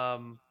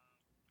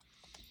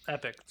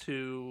Epic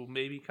to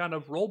maybe kind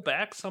of roll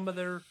back some of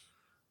their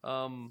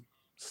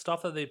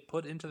stuff that they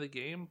put into the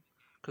game,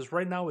 because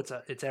right now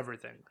it's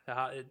everything.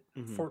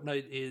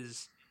 Fortnite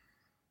is,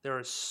 there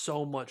is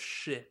so much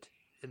shit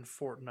in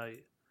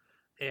Fortnite,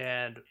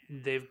 and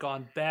they've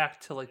gone back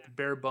to like the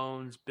bare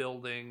bones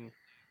building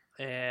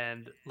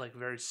and like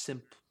very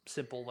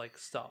simple like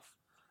stuff,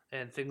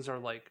 and things are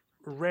like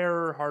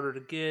rarer, harder to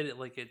get.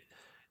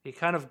 It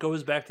kind of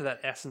goes back to that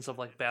essence of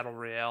like battle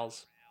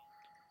royales,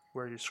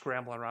 where you're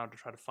scrambling around to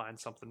try to find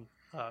something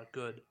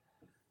good.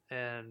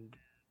 And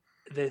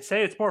they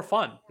say it's more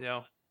fun. You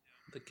know,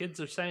 the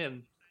kids are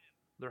saying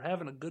they're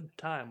having a good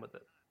time with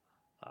it.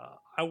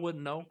 I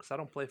wouldn't know because I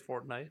don't play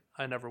Fortnite.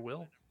 I never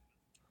will.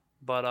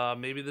 But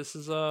maybe this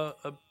is a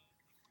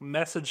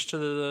message to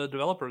the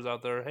developers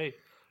out there. Hey,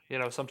 you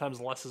know,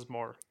 sometimes less is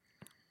more.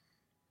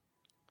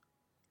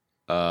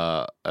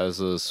 As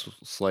a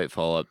slight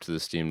follow-up to the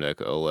Steam Deck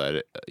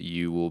OLED,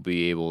 you will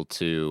be able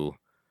to,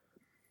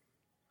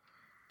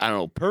 I don't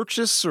know,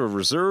 purchase or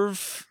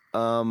reserve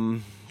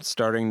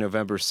starting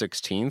November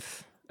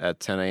 16th at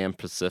 10 a.m.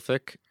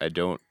 Pacific. I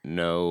don't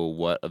know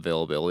what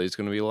availability is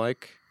going to be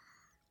like.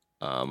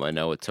 I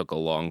know it took a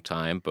long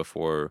time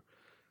before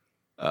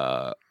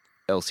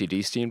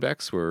LCD Steam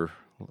Decks were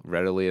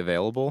readily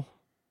available,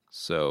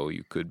 so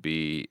you could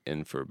be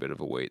in for a bit of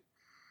a wait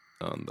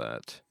on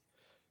that.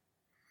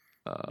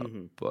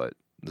 But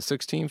the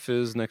 16th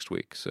is next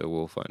week, so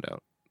we'll find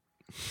out.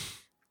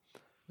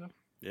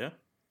 Yeah.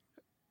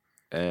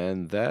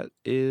 And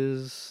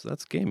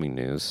that's gaming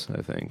news,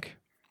 I think.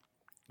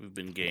 We've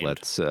been gamed.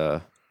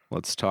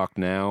 Let's talk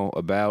now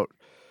about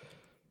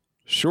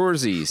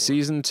Shoresy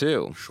Season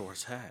 2.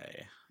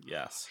 Shoresy.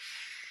 Yes.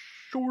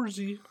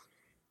 Shoresy.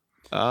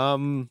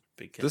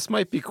 This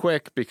might be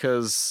quick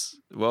because,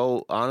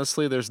 well,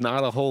 honestly, there's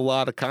not a whole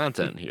lot of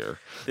content here.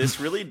 It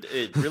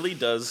really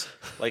does.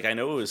 Like, I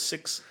know it was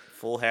 6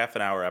 full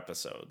half-an-hour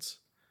episodes.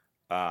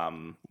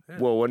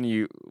 Well, when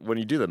you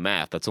do the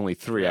math, that's only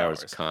 3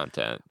 hours of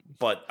content.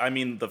 But I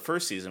mean, the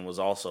first season was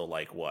also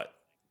like what?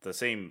 The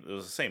same. It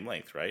was the same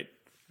length, right?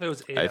 It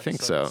was 8 I episodes.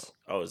 think so.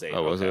 Oh, it was 8.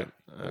 Oh, was it?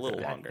 A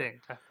little longer.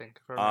 I think.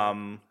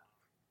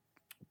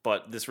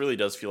 But this really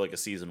does feel like a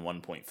season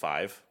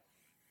 1.5.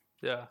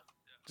 Yeah.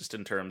 Just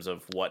in terms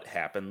of what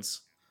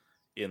happens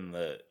in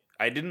the.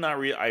 I did not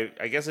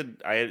I guess it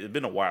had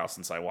been a while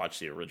since I watched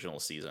the original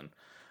season.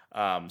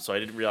 So I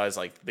didn't realize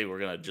like they were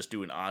gonna just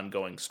do an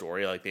ongoing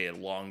story, like they had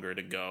longer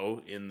to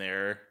go in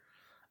their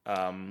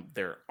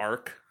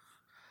arc.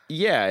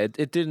 Yeah,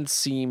 it didn't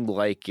seem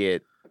like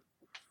it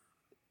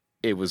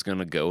was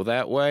gonna go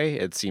that way.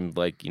 It seemed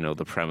like, you know,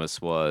 the premise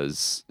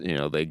was, you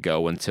know, they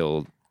go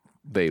until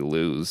they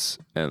lose,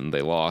 and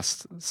they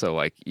lost. So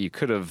like you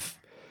could have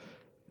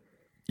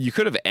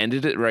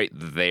ended it right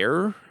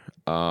there,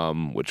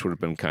 which would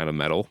have been kind of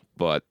metal,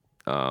 but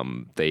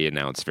they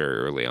announced very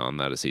early on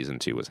that a season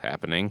 2 was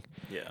happening.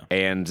 Yeah.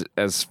 And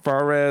as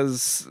far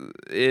as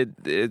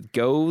it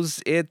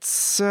goes,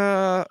 it's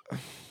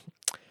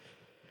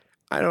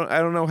I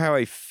don't know how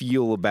I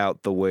feel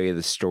about the way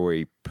the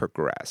story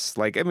progressed.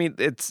 Like, I mean,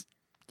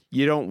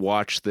 you don't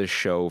watch this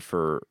show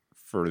for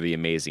the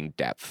amazing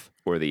depth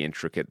or the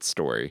intricate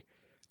story.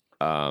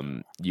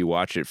 You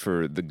watch it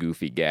for the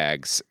goofy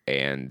gags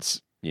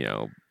and, you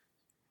know,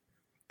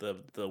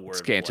 the word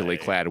scantily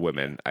play. clad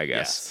women, I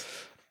guess.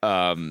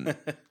 Yes.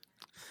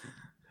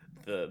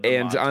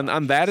 And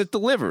on that, it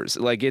delivers.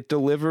 Like, it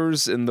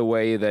delivers in the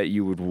way that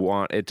you would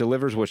want. It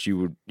delivers what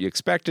you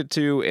expect it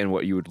to and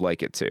what you would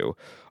like it to.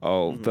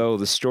 Although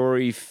the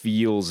story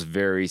feels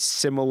very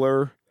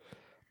similar.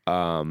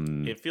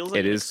 It feels like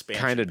it an is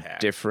expansion kind of pack.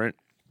 different.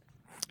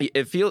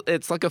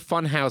 It's like a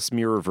Funhouse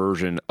mirror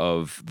version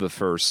of the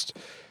first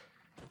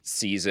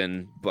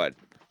season, but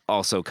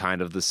also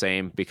kind of the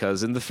same,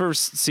 because in the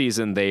first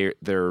season they're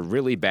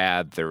really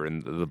bad. They're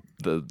in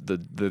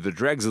the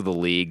dregs of the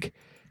league,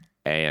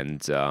 and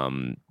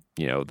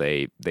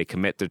they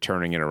commit to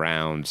turning it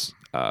around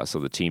so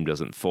the team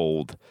doesn't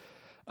fold.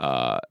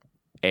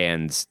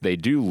 And they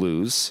do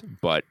lose,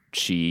 but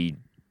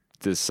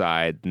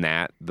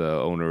Nat, the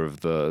owner of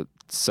the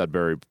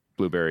Sudbury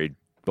Blueberry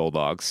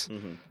Bulldogs,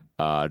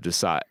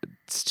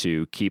 decides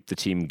to keep the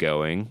team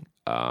going.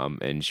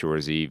 And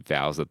Shoresy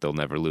vows that they'll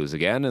never lose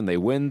again, and they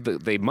win.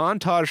 They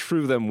montage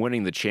through them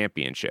winning the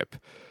championship,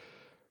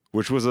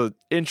 which was an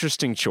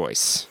interesting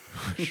choice.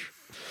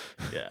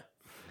 Yeah,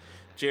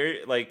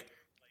 Jerry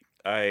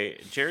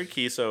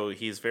Kiso,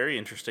 he's very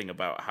interesting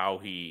about how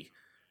he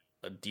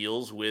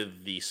deals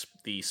with the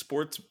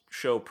sports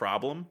show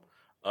problem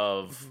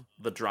of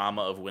the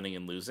drama of winning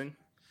and losing.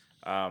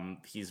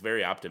 He's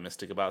very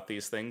optimistic about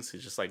these things.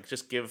 He's just like,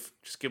 just give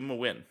him a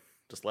win.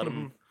 Just let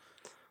him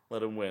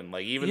win.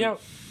 Like, even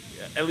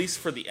at least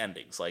for the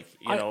endings. Like,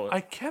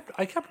 I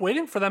kept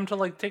waiting for them to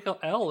like take a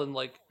L and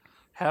like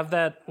have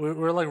that.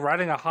 We're like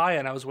riding a high,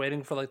 and I was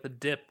waiting for like the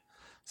dip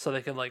so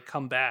they could like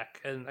come back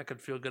and I could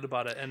feel good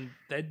about it. And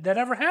that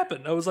never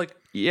happened. I was like,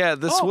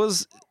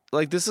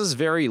 this is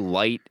very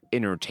light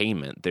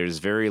entertainment. There's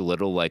very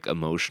little like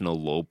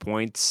emotional low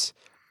points.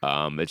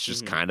 It's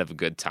just kind of a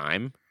good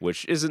time,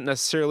 which isn't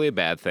necessarily a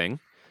bad thing.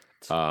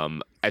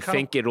 I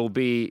think it'll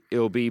be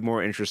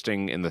more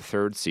interesting in the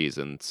third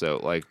season. So,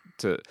 like,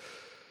 to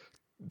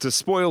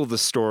spoil the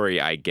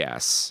story, I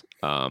guess,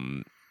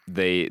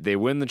 they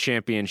win the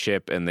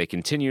championship and they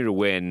continue to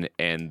win,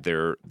 and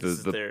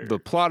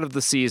the plot of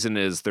the season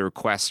is their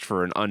quest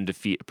for an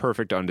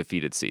perfect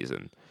undefeated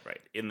season.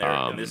 Right. In there,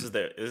 and this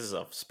is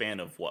a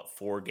span of what,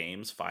 4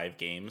 games, 5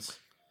 games?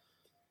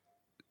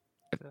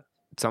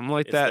 Something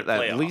like that,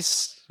 at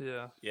least.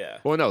 Yeah.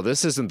 Well, no,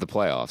 this isn't the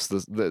playoffs.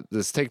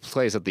 This takes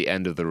place at the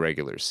end of the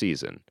regular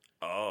season.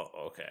 Oh,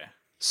 okay.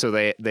 So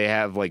they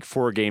have like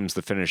 4 games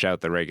to finish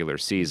out the regular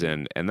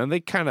season, and then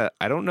they kind of,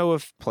 I don't know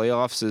if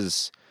playoffs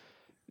is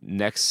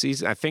next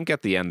season. I think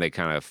at the end they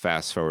kind of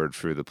fast forward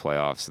through the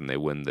playoffs and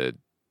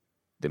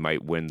they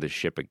might win the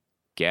ship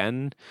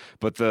again.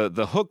 But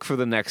the hook for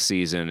the next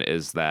season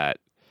is that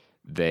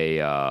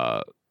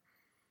they're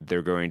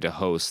going to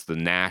host the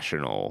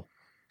national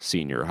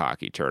senior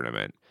hockey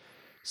tournament.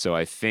 So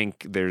I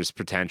think there's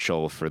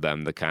potential for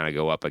them to kind of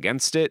go up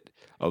against it,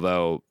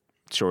 although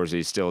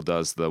Shoresy still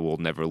does the "we'll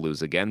never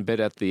lose again" bit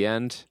at the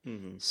end.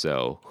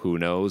 So who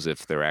knows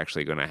if they're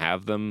actually going to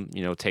have them,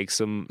 take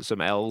some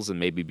L's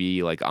and maybe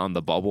be like on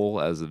the bubble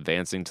as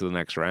advancing to the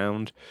next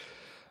round.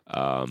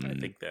 I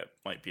think that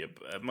might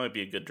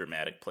be a good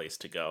dramatic place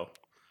to go.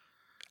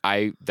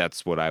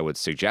 That's what I would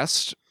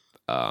suggest.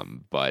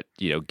 But,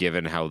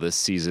 given how this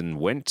season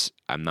went,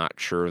 I'm not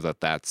sure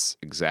that that's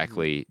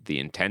exactly the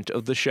intent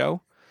of the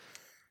show.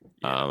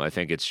 Yeah. I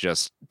think it's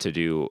just to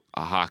do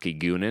a hockey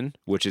goonin',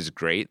 which is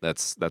great.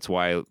 That's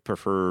why I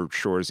prefer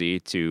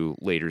Shoresy to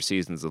later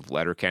seasons of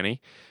Letterkenny,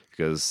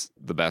 because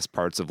the best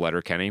parts of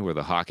Letterkenny were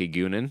the hockey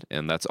goonin',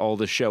 and that's all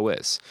the show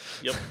is.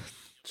 Yep.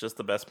 It's just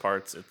the best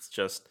parts. It's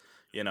just,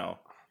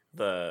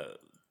 the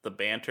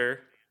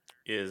banter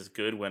is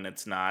good when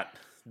it's not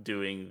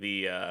doing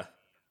the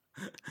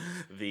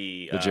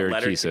Jared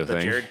Kiso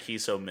thing. Jared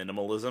Kiso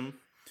minimalism,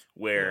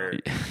 where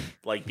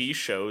like these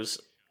shows,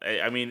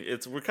 I mean,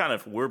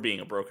 we're being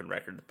a broken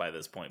record by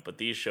this point, but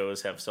these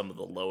shows have some of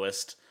the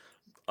lowest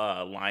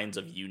lines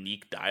of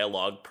unique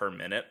dialogue per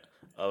minute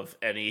of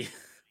any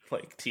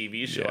like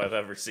TV show I've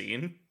ever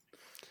seen.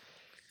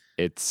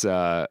 It's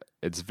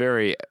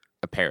very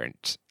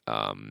apparent.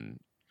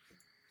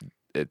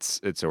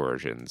 Its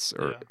origins,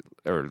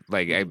 or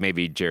like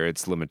maybe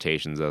Jared's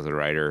limitations as a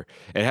writer.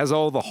 It has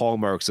all the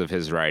hallmarks of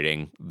his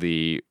writing: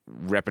 the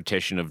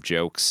repetition of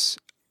jokes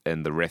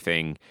and the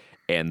riffing,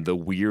 and the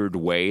weird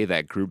way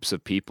that groups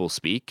of people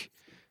speak,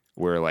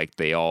 where like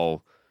they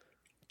all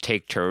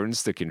take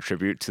turns to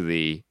contribute to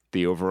the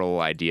overall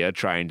idea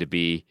trying to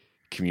be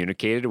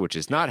communicated, which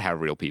is not how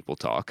real people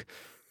talk.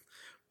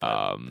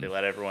 They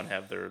let everyone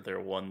have their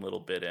one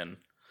little bit in.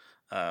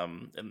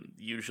 And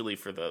usually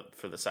for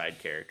the side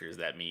characters,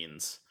 that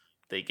means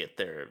they get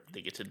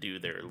to do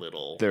their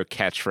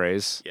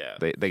catchphrase. Yeah,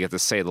 they get to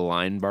say the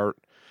line, Bart,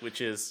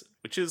 which is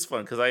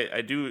fun, because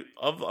I do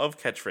of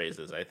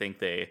catchphrases. I think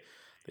they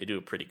do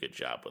a pretty good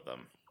job with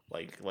them.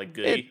 Like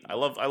Goody. I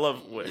love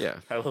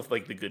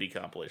like the Goody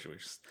compilation,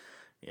 which is,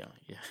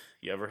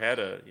 you ever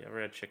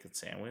had chicken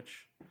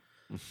sandwich?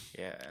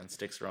 Yeah, and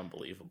sticks are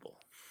unbelievable.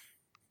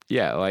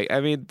 Yeah, like, I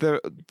mean,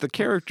 the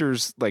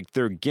characters, like,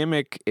 their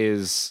gimmick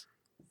is,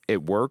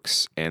 it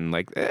works, and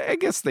like, I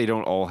guess they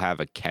don't all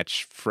have a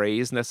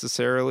catchphrase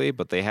necessarily,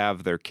 but they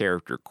have their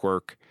character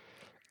quirk,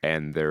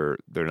 and they're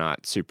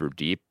not super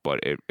deep, but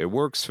it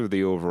works for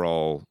the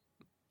overall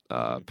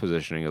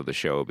positioning of the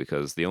show,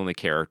 because the only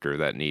character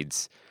that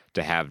needs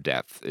to have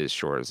depth is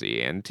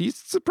Shoresy, and he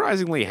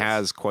surprisingly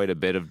has quite a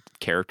bit of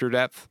character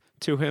depth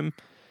to him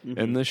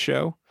in this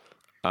show.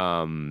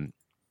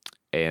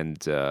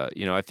 And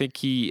I think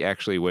he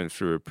actually went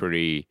through a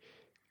pretty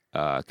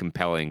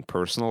compelling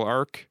personal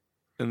arc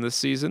in this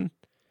season.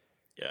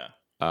 Yeah.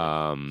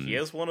 He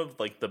has one of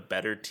like the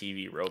better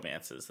TV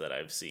romances that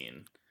I've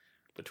seen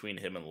between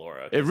him and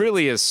Laura. It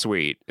really is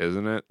sweet,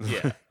 isn't it?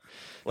 Yeah.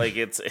 Like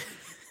it's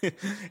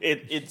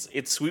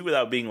it's sweet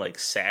without being like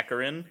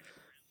saccharine.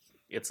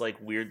 It's like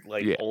weird,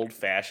 like old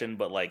fashioned,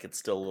 but like it's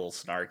still a little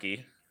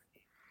snarky.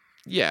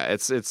 Yeah,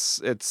 it's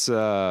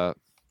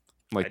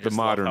like the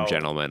modern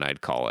gentleman,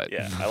 I'd call it.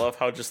 Yeah, I love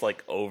how just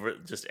like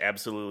just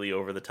absolutely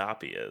over the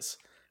top he is.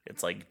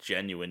 It's like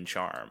genuine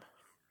charm.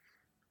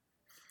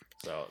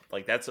 So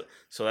like that's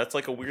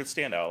like a weird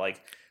standout.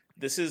 Like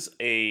this is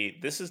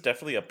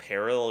definitely a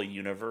parallel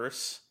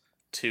universe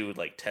to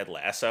like Ted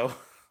Lasso.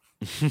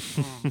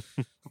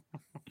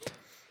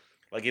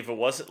 Like if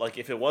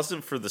it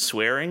wasn't for the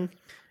swearing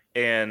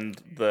and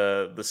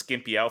the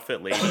skimpy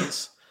outfit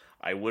ladies,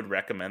 I would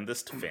recommend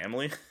this to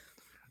family.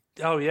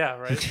 Oh yeah,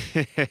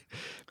 right.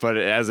 But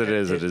as it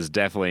is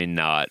definitely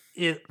not.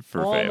 It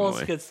for almost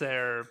family. Gets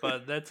there,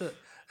 but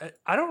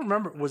I don't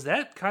remember. Was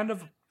that kind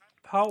of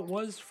how it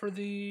was for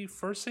the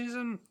first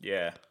season?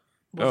 Yeah.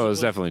 It was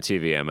definitely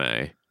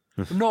TVMA.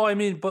 No, I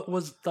mean, but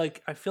was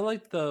like I feel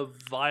like the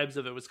vibes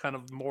of it was kind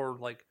of more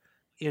like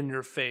in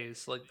your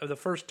face. Like the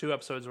first 2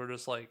 episodes were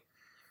just like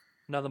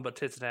nothing but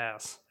tits and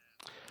ass.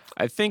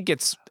 I think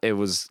it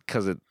was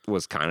because it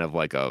was kind of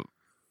like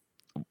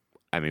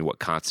what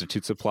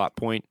constitutes a plot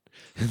point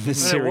in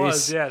this series. It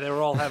was, yeah. They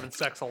were all having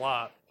sex a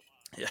lot.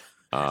 Yeah.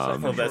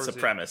 So that's the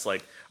premise.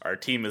 Like, our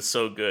team is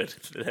so good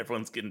that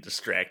everyone's getting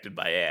distracted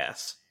by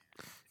ass.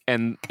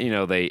 And,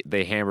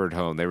 they hammered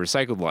home. They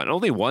recycled one.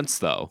 Only once,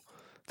 though,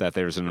 that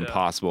there's an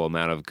impossible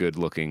amount of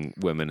good-looking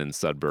women in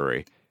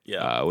Sudbury.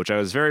 Yeah. Which I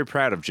was very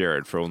proud of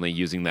Jared for only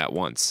using that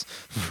once.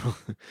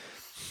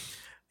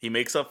 He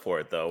makes up for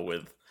it, though,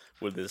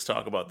 with his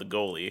talk about the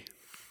goalie.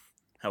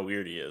 How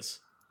weird he is.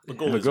 The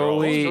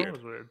goalie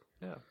was weird.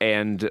 Yeah.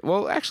 And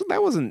well, actually,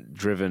 that wasn't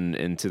driven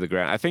into the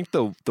ground. I think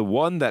the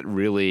one that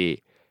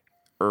really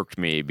irked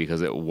me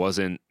because it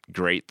wasn't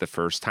great the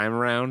first time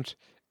around,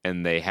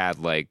 and they had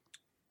like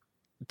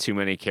too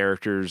many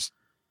characters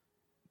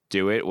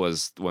do it,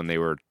 was when they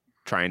were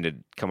trying to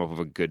come up with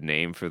a good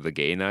name for the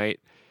gay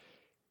night.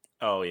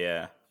 Oh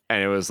yeah.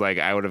 And it was like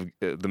I would have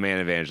the man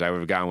advantage. I would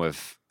have gone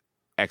with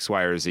X,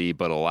 Y, or Z,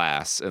 but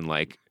alas, and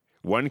like.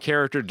 One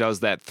character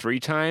does that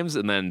 3 times,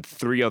 and then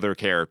 3 other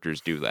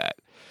characters do that.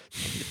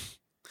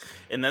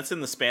 And that's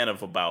in the span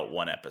of about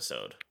 1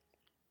 episode.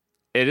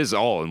 It is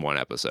all in 1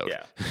 episode.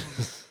 Yeah.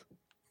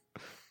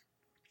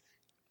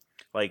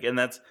 Like, and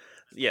that's,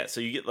 yeah, so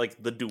you get,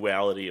 like, the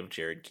duality of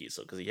Jared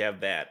Kiesel, because you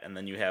have that, and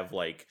then you have,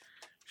 like,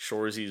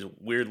 Shoresy's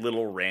weird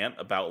little rant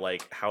about,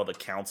 like, how the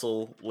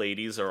council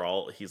ladies are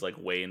all, he's, like,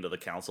 way into the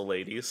council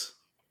ladies.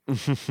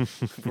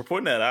 If we're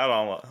putting that out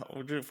on,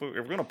 if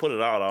we're gonna put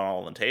it out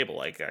on the table,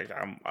 like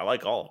I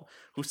like all of them.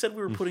 Who said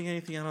we were putting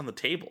anything out on the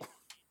table?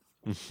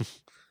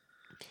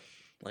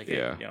 Like,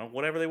 yeah.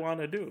 Whatever they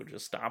want to do,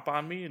 just stomp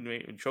on me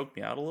and choke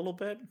me out a little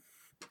bit.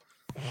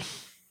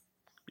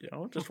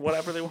 Just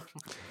whatever they want.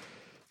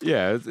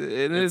 Yeah,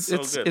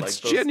 it's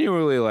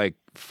genuinely like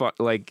fun.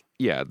 Like,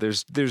 yeah,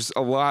 there's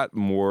a lot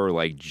more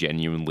like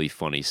genuinely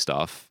funny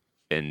stuff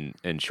in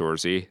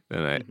Shoresy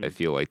than I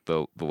feel like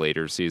the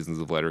later seasons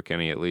of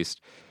Letterkenny, at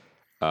least.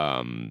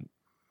 And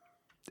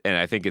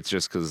I think it's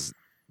just because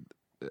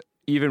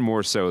even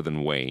more so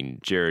than Wayne,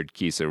 Jared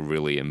Kiesel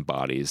really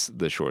embodies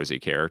the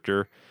Shoresy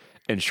character,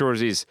 and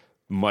Shoresy's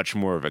much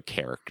more of a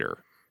character.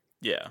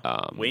 Yeah,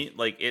 Wayne,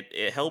 like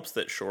it helps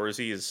that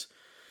Shoresy's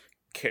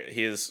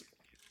his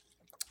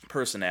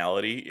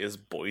personality is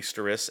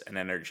boisterous and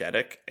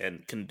energetic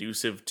and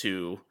conducive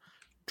to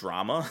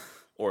drama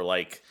or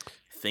like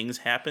things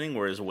happening,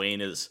 whereas Wayne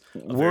is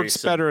works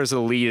better as a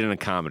lead in a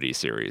comedy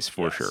series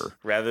for sure,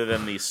 rather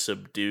than the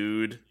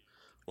subdued,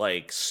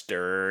 like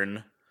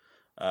sterner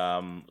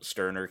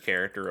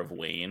character of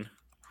Wayne,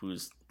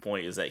 whose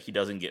point is that he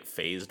doesn't get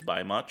fazed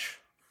by much.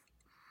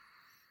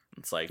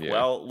 It's like,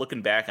 well,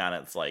 looking back on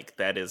it, it's like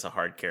that is a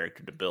hard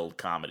character to build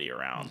comedy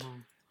around. Mm-hmm.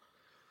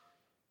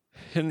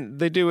 And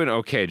they do an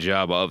okay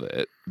job of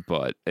it,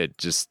 but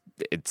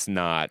he's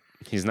not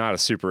a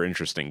super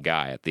interesting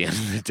guy at the end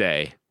of the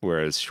day.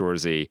 Whereas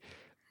Shoresy,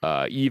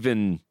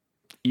 even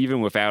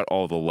without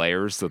all the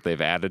layers that they've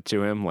added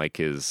to him, like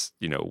his,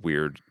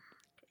 weird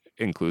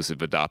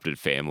inclusive adopted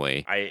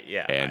family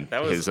and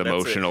his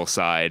emotional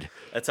side.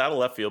 That's out of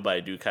left field, but I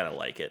do kind of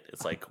like it.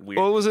 It's like weird.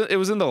 Well, it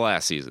was in the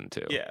last season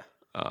too. Yeah.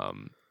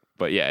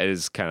 But yeah, it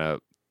is kind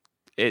of,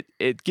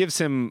 it gives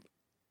him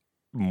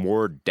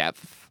more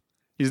depth.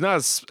 He's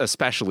not a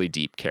especially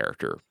deep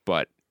character,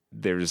 but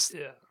there's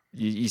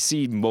you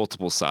see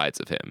multiple sides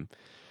of him.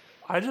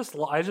 I just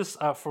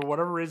for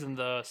whatever reason,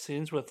 the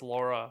scenes with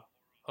Laura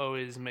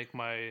always make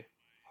my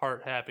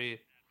heart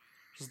happy.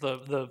 Just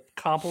the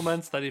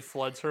compliments that he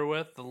floods her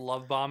with, the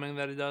love bombing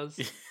that he does,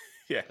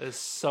 is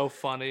so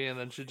funny. And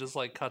then she just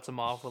like cuts him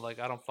off with like,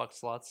 "I don't fuck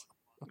sluts."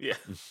 Yeah.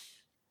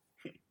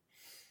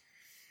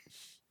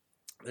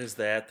 There's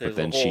that. There's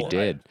but then a whole, she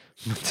did.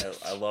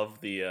 I love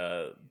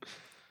the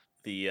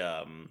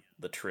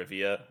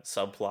trivia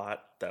subplot.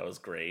 That was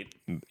great.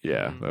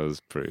 Yeah, that was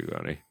pretty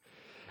funny.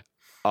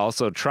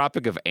 Also,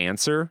 Tropic of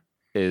Answer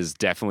is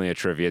definitely a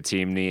trivia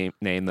team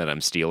name that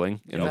I'm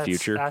stealing in the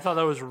future. I thought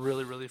that was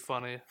really, really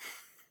funny.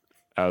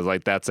 I was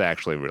like, that's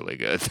actually really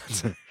good.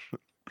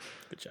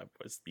 Good job,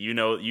 boys. You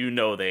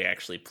know they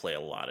actually play a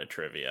lot of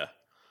trivia.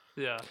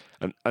 Yeah.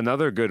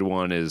 Another good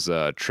one is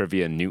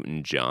Trivia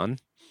Newton John.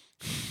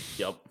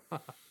 Yep.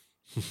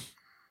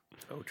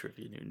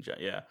 Trivia Newton John.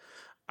 Yeah.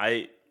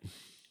 I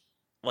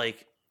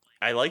like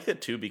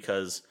that too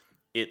because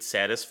it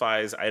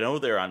satisfies. I know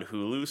they're on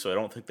Hulu, so I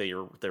don't think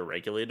they're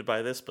regulated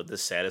by this, but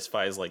this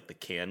satisfies like the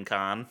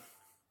CanCon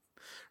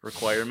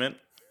requirement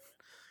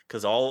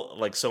because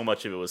so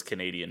much of it was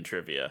Canadian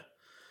trivia.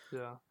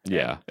 Yeah.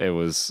 Yeah, it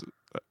was.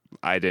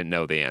 I didn't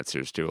know the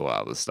answers to a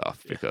lot of the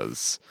stuff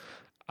because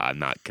I'm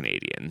not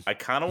Canadian. I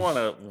kind of want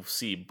to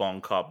see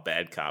Bon Cop,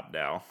 Bad Cop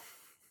now.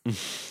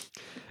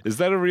 Is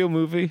that a real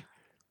movie?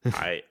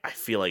 I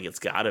feel like it's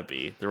got to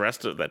be. The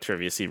rest of that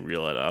trivia seemed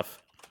real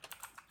enough.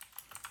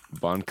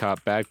 Bon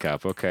Cop, Bad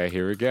Cop. Okay,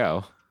 here we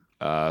go.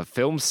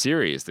 Film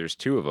series. There's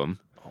 2 of them.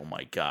 Oh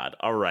my god.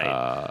 All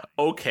right.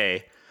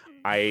 Okay.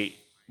 We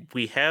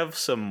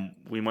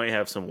might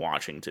have some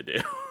watching to do.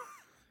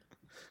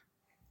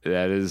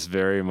 That is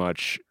very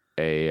much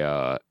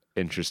a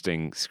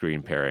interesting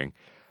screen pairing.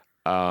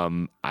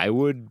 I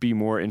would be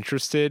more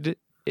interested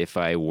if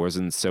I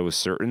wasn't so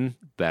certain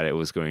that it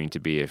was going to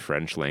be a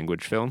French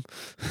language film.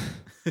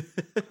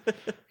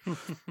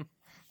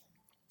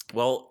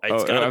 Well,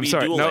 it's got to be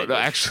dual language. No,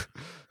 actually,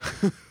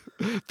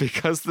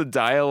 because the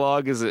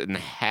dialogue is in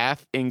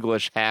half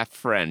English, half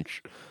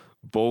French,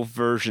 both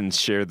versions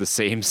share the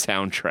same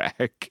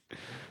soundtrack.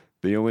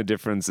 The only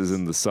difference is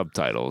in the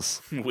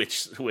subtitles.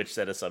 Which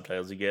set of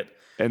subtitles you get?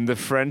 And the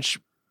French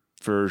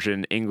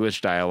version,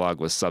 English dialogue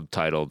was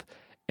subtitled,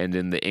 and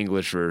in the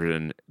English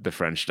version, the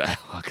French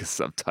dialogue is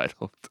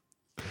subtitled.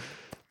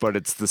 But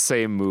it's the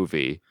same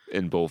movie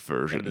in both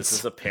versions. And this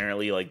is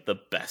apparently like the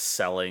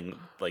best-selling,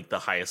 like the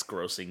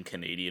highest-grossing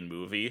Canadian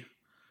movie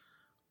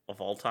of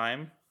all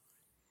time.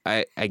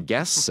 I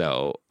guess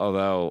so,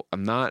 although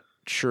I'm not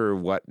sure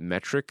what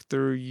metric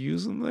they're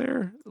using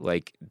there.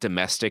 Like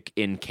domestic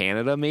in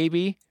Canada,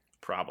 maybe?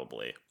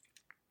 Probably.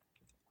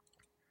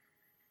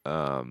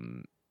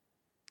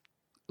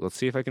 Let's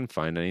see if I can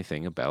find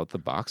anything about the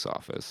box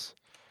office.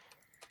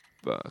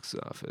 But I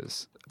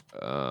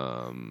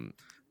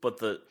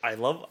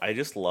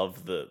just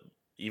love the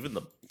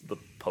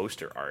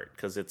poster art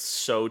because it's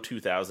so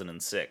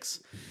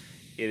 2006.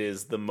 It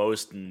is the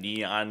most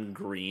neon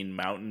green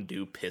Mountain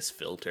Dew piss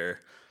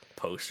filter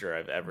poster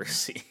I've ever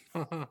seen.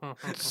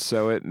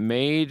 So it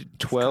made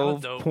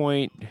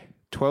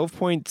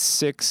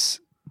 12.6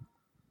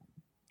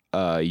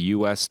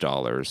 US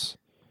dollars,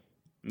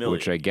 million.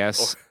 Which I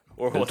guess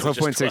or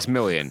 12.6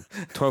 million.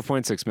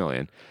 12.6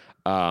 million.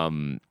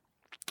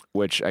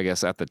 Which I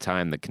guess at the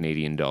time the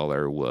Canadian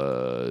dollar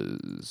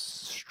was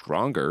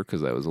stronger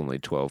because that was only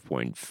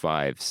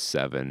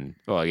 12.57.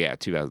 Oh, yeah,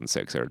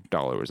 2006. Our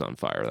dollar was on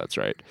fire. That's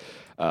right.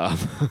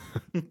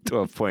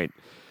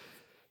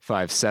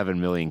 12.57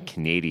 million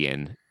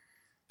Canadian.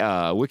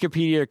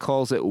 Wikipedia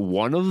calls it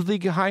one of the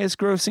highest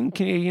grossing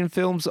Canadian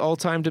films all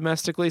time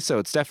domestically, so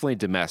it's definitely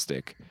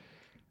domestic.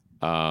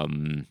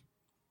 I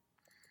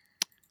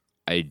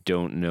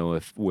don't know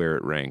where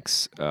it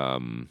ranks.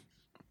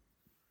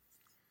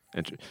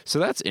 So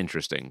that's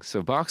interesting.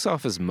 So Box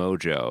Office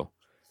Mojo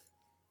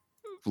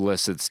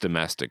lists its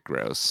domestic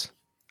gross,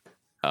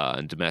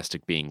 and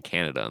domestic being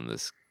Canada in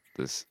this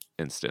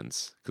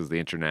instance, because the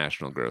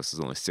international gross is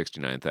only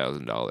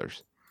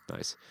 $69,000.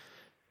 Nice.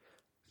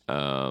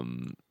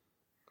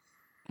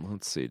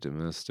 Let's see,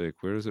 domestic.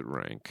 Where does it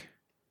rank?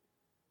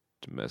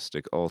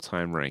 Domestic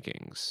all-time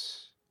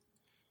rankings.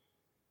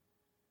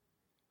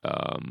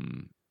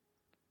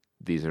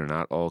 These are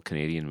not all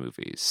Canadian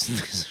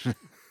movies.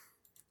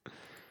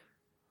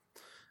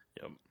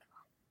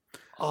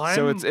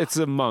 So it's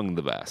among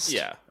the best.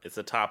 Yeah, it's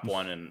a top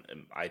one, and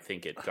I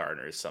think it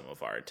garners some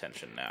of our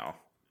attention now.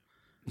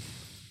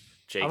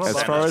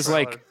 As far as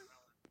like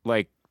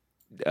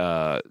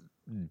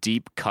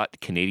deep cut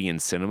Canadian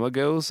cinema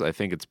goes, I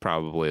think it's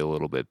probably a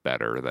little bit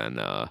better than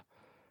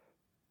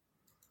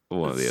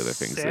one of the other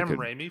things. Sam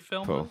Raimi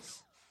film.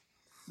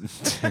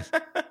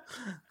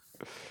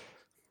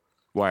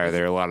 Why are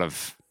there a lot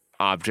of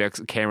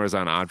cameras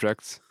on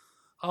objects?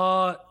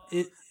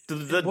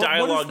 The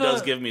dialogue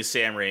does give me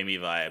Sam Raimi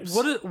vibes.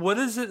 What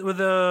is it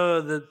with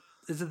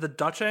is it the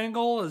Dutch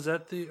angle? Is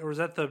that the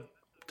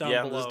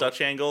down below? This Dutch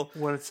angle.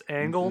 When it's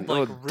angled,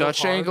 no,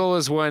 Dutch angle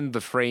is when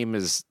the frame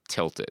is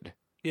tilted.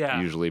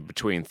 Yeah. Usually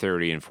between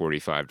 30 and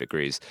 45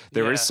 degrees.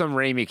 There is some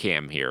Raimi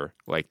cam here.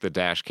 Like the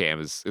dash cam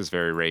is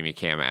very Raimi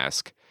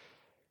cam-esque.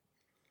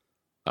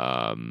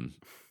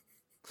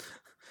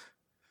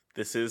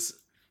 This is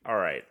all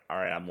right.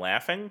 I'm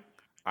laughing.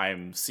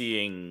 I'm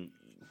seeing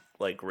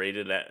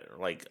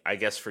I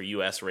guess for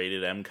US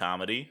rated M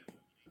comedy.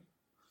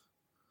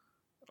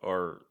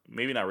 or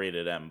maybe not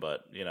rated M,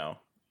 but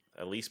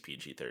at least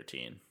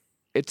PG-13.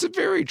 It's a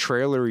very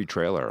trailery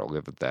trailer. I'll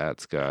give it that.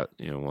 It's got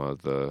one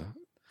of the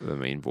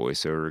main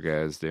voiceover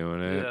guys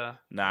doing it. Yeah.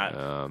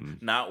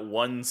 Not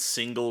one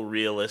single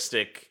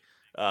realistic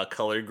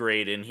color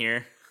grade in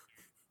here.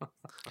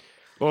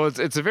 Well,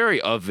 it's a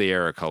very of the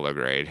era color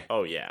grade.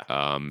 Oh yeah.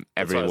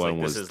 Everyone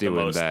was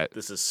doing that.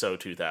 This is so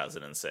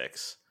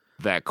 2006.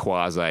 That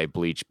quasi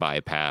bleach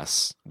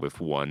bypass with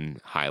one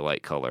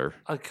highlight color.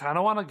 I kind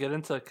of want to get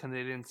into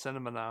Canadian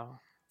cinema now.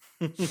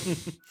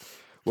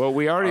 Well,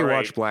 we already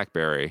watched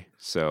Blackberry,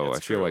 so That's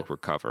I feel true. like we're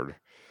covered.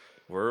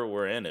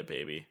 We're in it,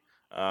 baby.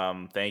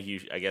 Thank you,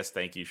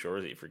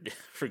 Shoresy,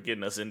 for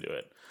getting us into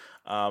it.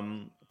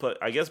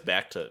 But I guess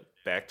back to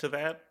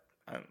that.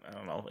 I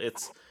don't know.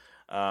 It's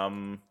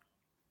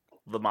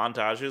the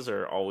montages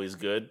are always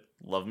good.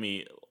 Love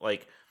me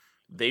like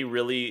they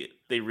really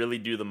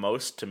do the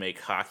most to make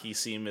hockey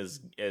seem as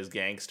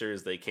gangster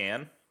as they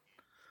can.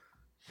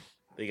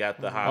 They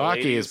got the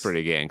hockey is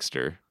pretty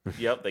gangster.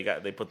 Yep,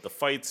 they put the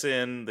fights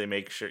in. They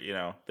make sure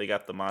they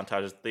got the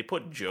montages. They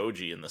put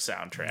Joji in the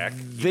soundtrack.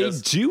 They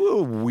do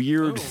a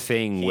weird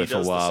thing with a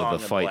lot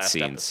of the fight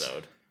scenes.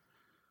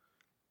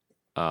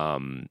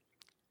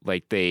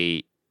 Like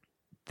they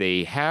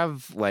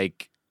have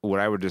like what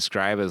I would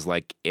describe as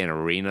like an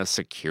arena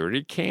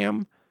security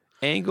cam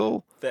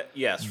angle that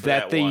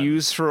they one.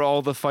 use for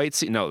all the fight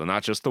scenes. No,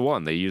 not just the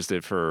one. They used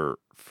it for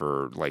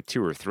like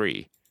 2 or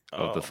 3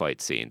 of the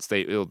fight scenes.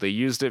 They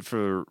used it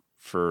for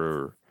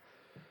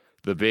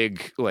the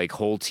big like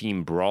whole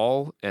team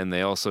brawl, and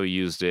they also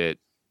used it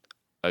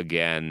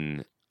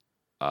again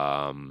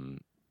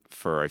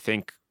for I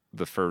think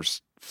the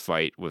first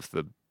fight with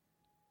the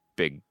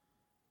big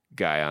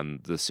guy on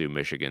the Sioux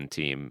Michigan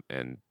team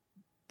and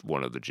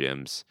one of the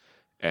gyms,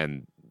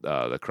 and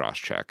the cross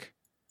check,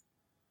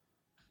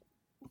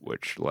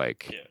 which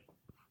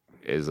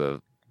is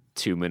a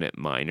 2-minute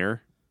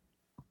minor.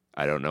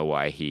 I don't know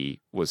why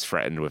he was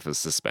threatened with a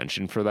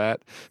suspension for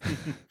that.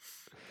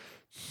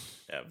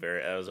 Yeah,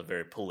 that was a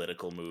very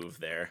political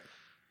move there.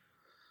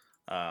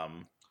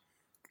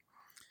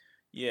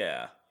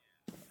 Yeah,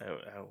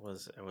 it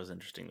was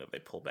interesting that they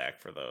pull back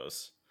for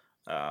those.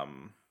 I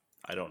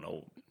don't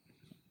know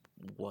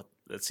what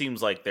it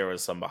seems like there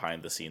was some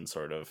behind the scenes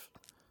sort of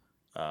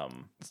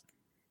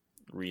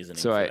reasoning.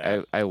 So for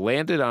that. I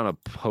landed on a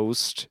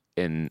post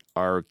in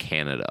our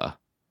Canada,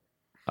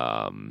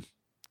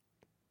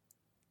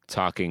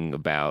 talking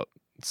about.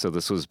 So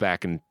this was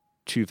back in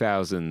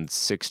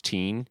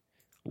 2016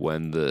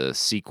 when the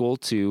sequel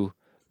to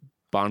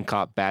Bon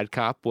Cop Bad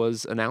Cop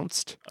was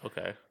announced.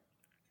 Okay.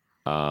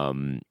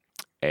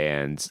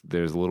 And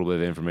there's a little bit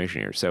of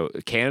information here. So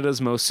Canada's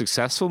most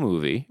successful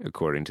movie,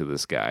 according to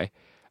this guy,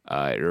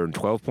 it earned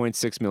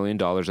 $12.6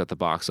 million at the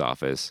box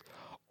office.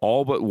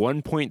 All but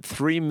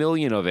 $1.3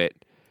 million of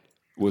it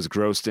was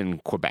grossed in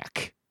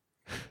Quebec.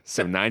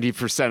 So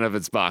 90% of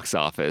its box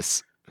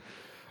office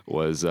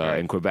was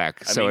in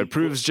Quebec. So it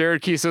proves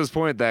Jared Kiso's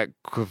point that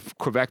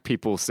Quebec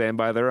people stand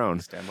by their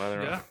own. Stand by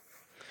their own.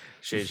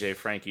 JJ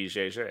Frankie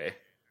JJ.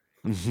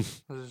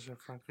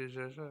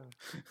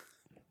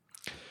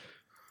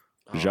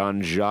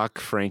 Jean-Jacques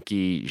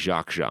Frankie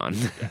Jacques Jean.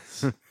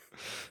 Yes.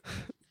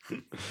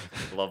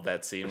 Love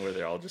that scene where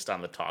they're all just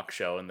on the talk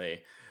show and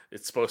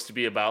it's supposed to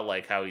be about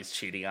like how he's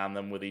cheating on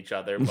them with each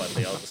other, but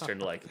they all just turn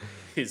to like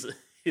his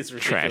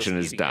trashing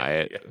his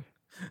diet. Yeah.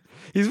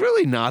 He's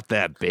really not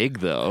that big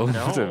though.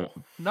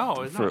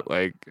 No, for not.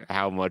 Like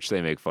how much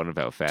they make fun of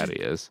how fat he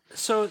is.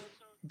 So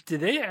did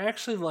they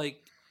actually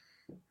like?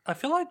 I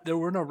feel like there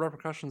were no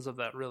repercussions of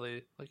that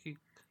really. Like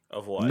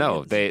of what?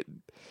 No, they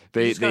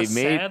made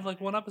sad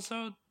like one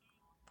episode,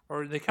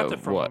 or they kept it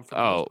from him for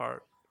the most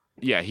part.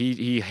 Yeah,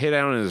 he hid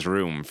out in his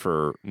room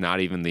for not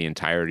even the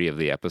entirety of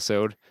the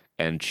episode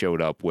and showed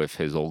up with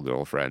his old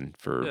girlfriend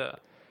for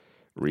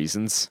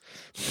reasons.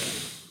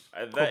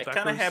 That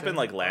kind of happened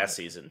like last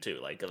season too.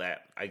 Like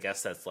that, I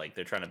guess that's like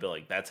they're trying to be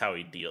like that's how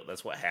he deal.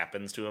 That's what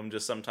happens to him.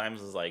 Just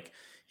sometimes is like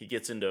he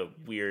gets into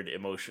weird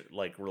emotion,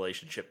 like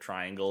relationship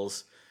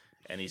triangles,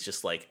 and he's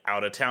just like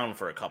out of town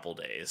for a couple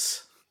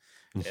days,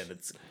 and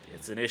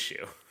it's an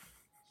issue.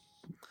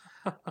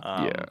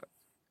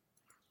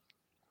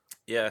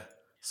 Yeah.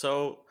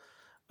 So,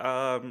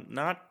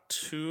 not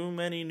too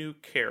many new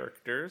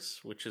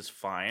characters, which is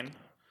fine.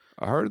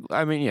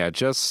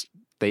 Just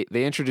they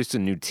introduced a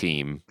new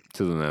team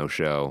to the No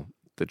Show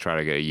to try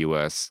to get a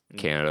U.S.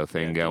 Canada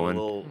thing going.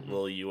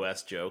 Little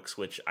U.S. jokes,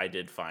 which I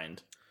did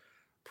find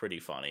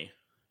pretty funny.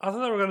 I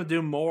thought they were going to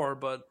do more,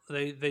 but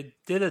they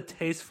did a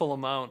tasteful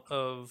amount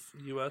of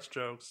U.S.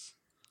 jokes.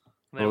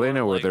 They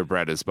know where their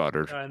bread is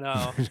buttered. I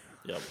know.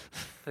 Yep.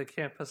 They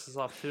can't piss us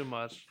off too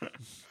much.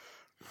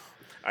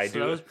 That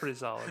was pretty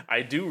solid.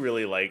 I do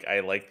really like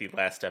the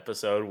last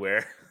episode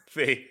where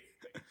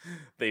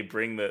they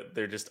bring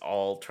they're just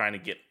all trying to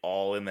get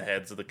all in the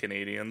heads of the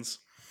Canadians.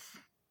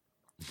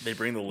 They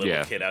bring the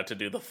little kid out to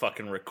do the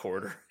fucking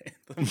recorder.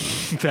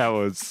 That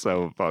was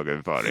so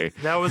fucking funny.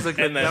 That was a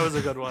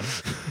good one.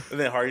 And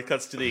then hard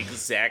cuts to the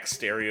exact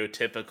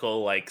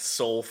stereotypical like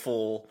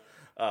soulful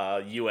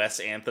U.S.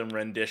 anthem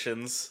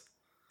renditions.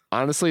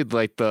 Honestly,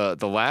 like the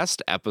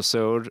last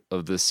episode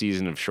of this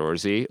season of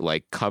Shoresy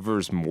like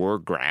covers more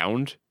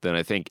ground than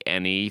I think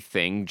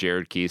anything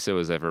Jared Kiso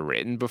has ever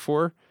written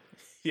before.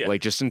 Yeah.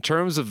 Like just in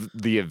terms of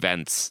the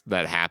events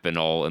that happen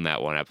all in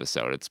that one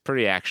episode, it's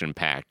pretty action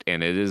packed,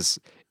 and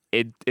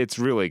it's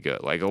really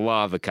good. Like a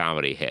lot of the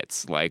comedy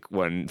hits, like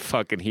when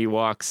fucking he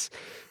walks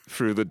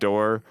through the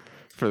door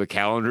for the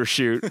calendar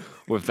shoot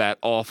with that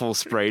awful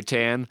spray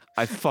tan.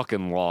 I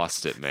fucking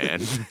lost it,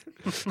 man.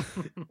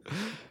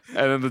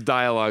 And then the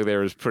dialogue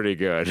there is pretty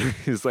good.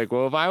 He's like,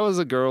 well, if I was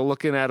a girl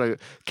looking at a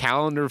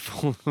calendar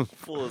full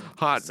of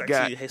hot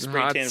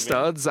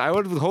studs, I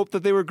would hope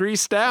that they were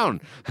greased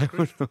down.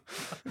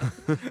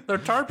 Their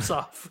tarps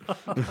off.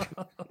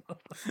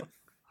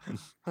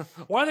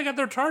 Why they got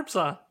their tarps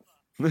on?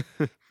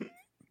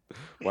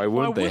 Why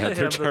wouldn't they have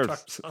their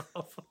tarps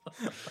off?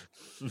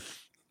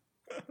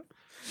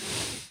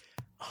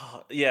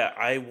 Yeah,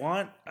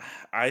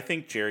 I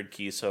think Jared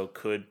Kiso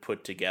could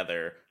put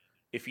together,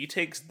 if he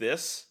takes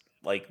this,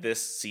 like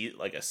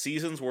a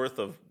season's worth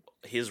of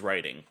his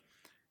writing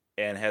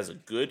and has a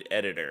good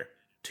editor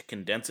to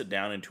condense it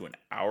down into an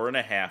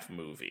 1.5-hour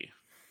movie,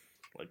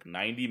 like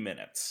 90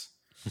 minutes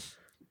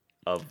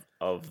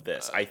of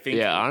this. I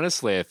think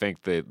honestly, I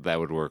think that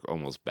would work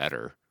almost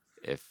better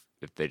if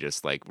they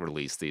just like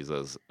release these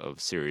as a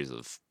series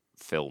of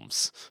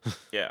films.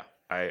 Yeah,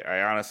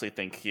 I honestly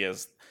think he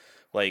has,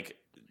 like,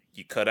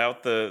 you cut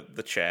out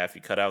the chaff,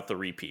 you cut out the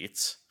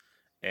repeats,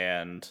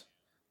 and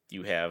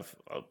you have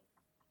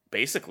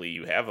basically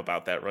you have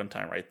about that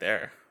runtime right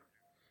there.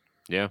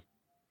 Yeah.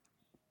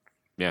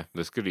 Yeah,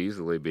 this could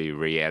easily be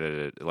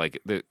re-edited.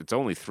 Like, it's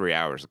only 3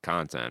 hours of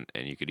content,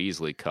 and you could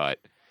easily cut,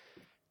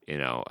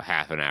 a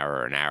half an hour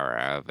or an hour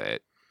out of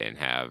it and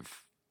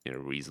have, a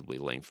reasonably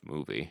length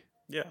movie.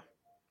 Yeah.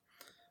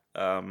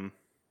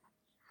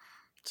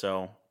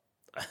 So,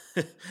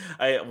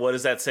 what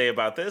does that say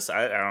about this?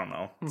 I don't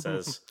know. It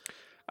says,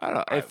 I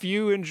don't know. If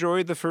you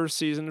enjoyed the first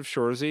season of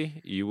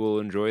Shoresy, you will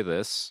enjoy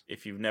this.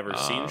 If you've never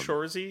seen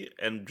Shoresy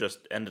and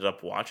just ended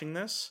up watching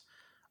this,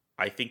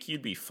 I think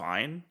you'd be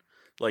fine.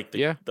 Like,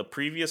 the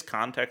previous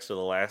context of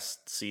the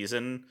last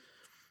season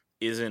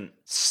isn't...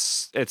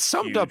 It's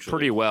summed up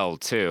pretty well,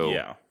 too,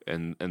 yeah,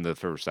 in the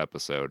first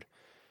episode.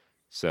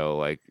 So,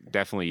 like,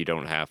 definitely you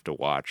don't have to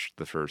watch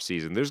the first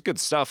season. There's good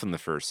stuff in the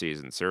first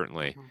season,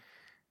 certainly.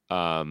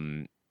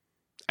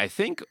 I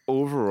think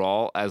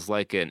overall, as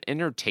like an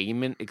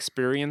entertainment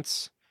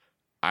experience,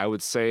 I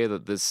would say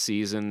that this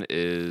season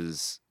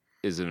is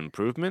an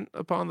improvement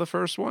upon the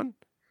first one.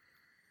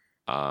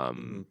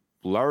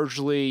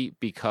 Largely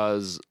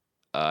because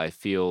I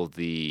feel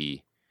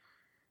it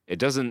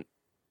doesn't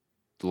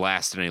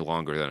last any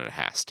longer than it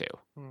has to.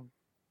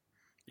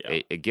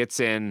 Yeah. It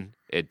gets in,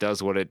 it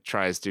does what it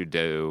tries to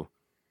do,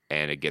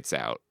 and it gets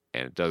out,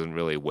 and it doesn't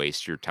really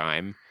waste your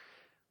time.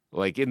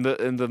 Like in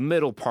the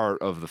middle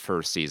part of the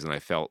first season, I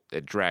felt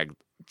it dragged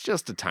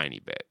just a tiny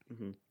bit.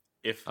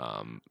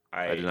 Mm-hmm.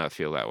 I did not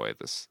feel that way.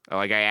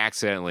 I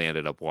accidentally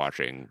ended up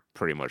watching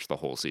pretty much the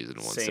whole season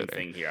in one sitting. Same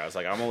thing here. I was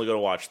like, I'm only going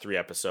to watch 3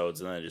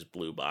 episodes, and then it just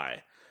blew by.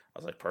 I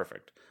was like,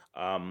 perfect.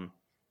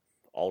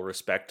 All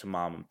respect to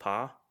Mom and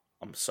Pa.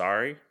 I'm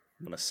sorry.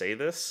 I'm going to say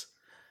this.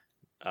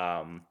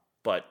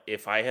 But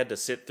if I had to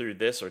sit through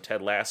this or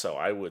Ted Lasso,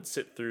 I would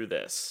sit through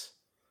this.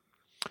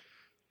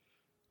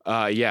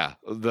 Yeah,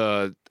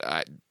 the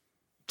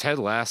Ted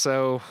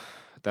Lasso,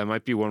 that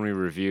might be one we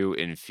review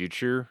in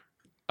future,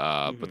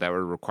 but that would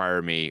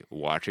require me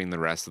watching the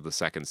rest of the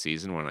second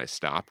season when I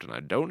stopped, and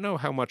I don't know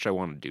how much I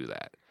want to do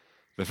that.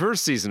 The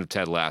first season of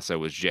Ted Lasso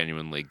was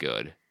genuinely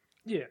good.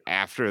 Yeah.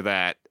 After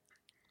that,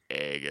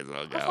 it gets a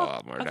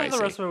lot more dicey. I thought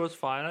the rest of it was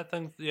fine. I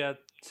think,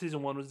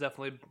 season 1 was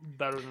definitely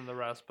better than the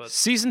rest, but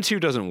season 2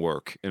 doesn't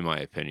work, in my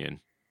opinion,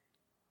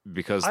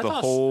 because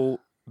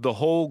the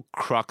whole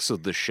crux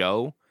of the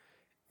show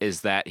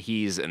is that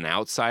he's an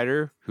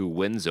outsider who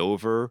wins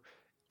over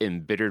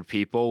embittered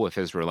people with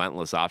his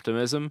relentless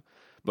optimism.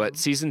 But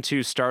season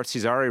 2 starts,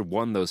 he's already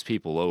won those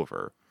people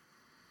over.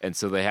 And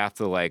so they have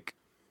to, like,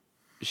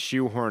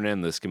 shoehorn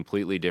in this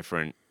completely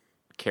different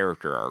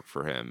character arc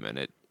for him. And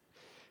it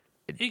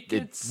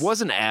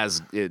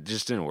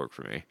just didn't work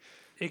for me.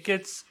 It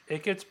gets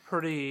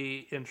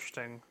pretty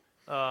interesting.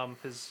 I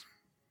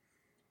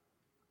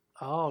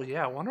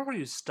wonder where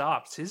you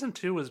stopped. Season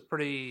 2 was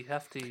pretty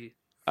hefty.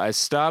 I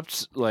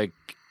stopped like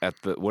at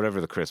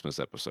whatever the Christmas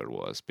episode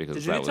was because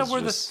did you get to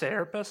where the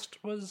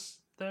therapist was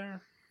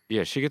there?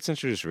 Yeah, she gets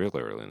introduced real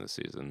early in the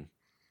season.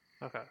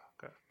 Okay.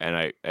 And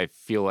I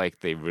feel like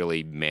they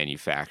really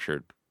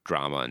manufactured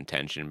drama and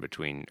tension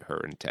between her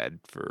and Ted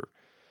for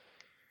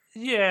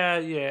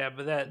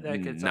but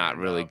that gets not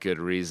really good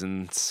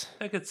reasons.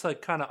 That gets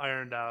like kind of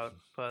ironed out,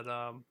 but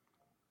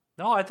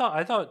no, I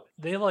thought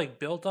they like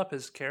built up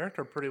his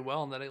character pretty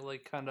well, and then it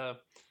like kind of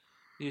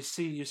you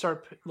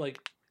start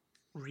like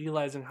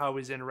realizing how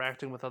he's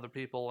interacting with other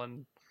people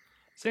and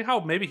seeing how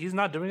maybe he's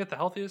not doing it the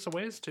healthiest of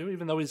ways too,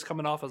 even though he's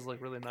coming off as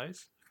like really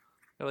nice.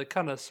 You're like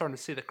kind of starting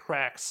to see the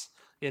cracks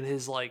in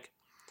his like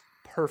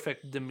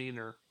perfect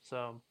demeanor.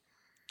 So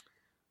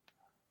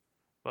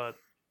But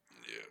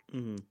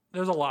Mm-hmm.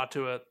 there's a lot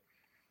to it.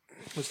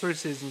 There's 3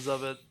 seasons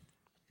of it.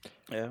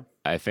 Yeah.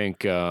 I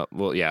think,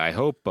 I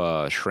hope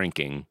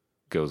Shrinking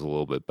goes a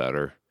little bit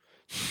better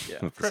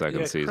with the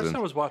second season.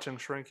 Kristen was watching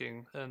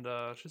Shrinking, and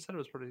she said it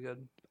was pretty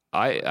good.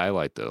 I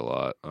liked it a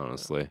lot,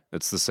 honestly.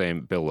 It's the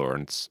same. Bill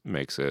Lawrence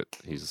makes it.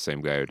 He's the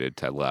same guy who did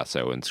Ted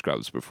Lasso and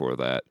Scrubs before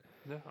that.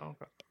 Yeah,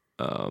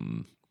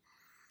 okay.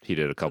 He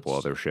did a couple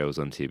other shows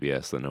on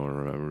TBS that no one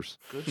remembers.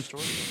 Good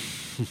story.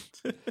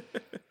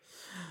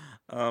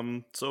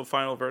 So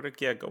final verdict,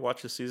 go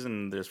watch the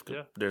season. There's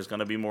going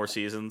to be more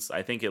seasons.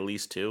 I think at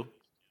least 2.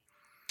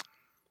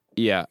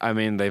 Yeah, I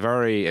mean, they've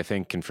already, I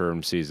think,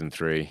 confirmed season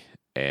 3,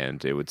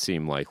 and it would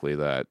seem likely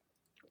that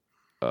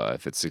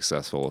if it's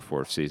successful, a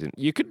 4th season,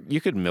 you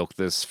could milk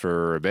this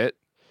for a bit.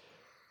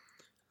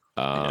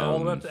 All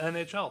the way up to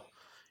NHL.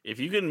 If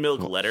you can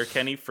milk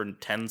Letterkenny for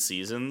 10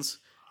 seasons,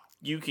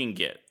 you can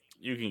get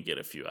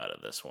a few out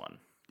of this one.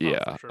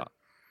 Yeah, for sure.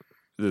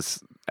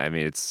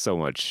 It's so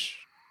much.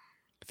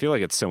 I feel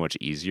like it's so much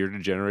easier to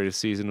generate a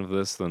season of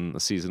this than a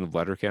season of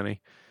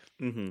Letterkenny,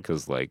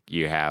 because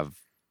you have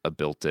a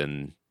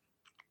built-in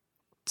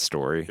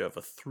story. You have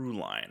a through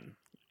line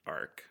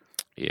arc.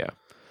 Yeah.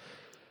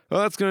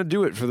 Well, that's going to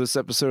do it for this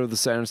episode of the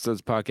Saturn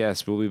Studs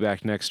podcast. We'll be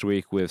back next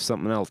week with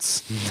something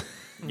else.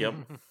 Yep.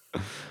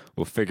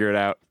 We'll figure it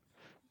out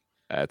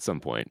at some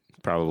point,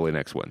 probably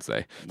next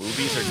Wednesday.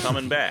 Movies are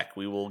coming back.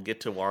 We will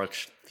get to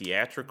watch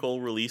theatrical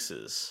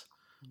releases.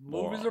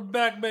 Movies are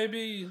back,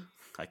 baby.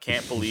 I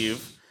can't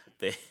believe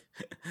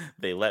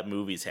they let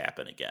movies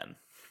happen again.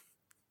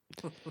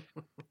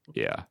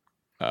 Yeah.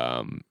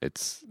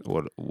 It's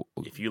what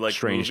if you like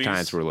strange movies,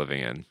 times we're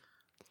living in.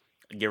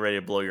 Get ready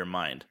to blow your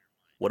mind.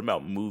 What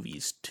about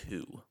movies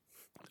too?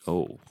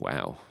 Oh,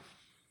 wow.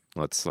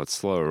 Let's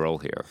slow a roll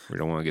here. We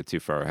don't want to get too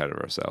far ahead of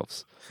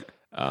ourselves.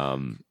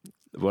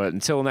 But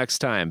until next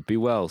time, be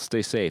well,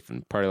 stay safe,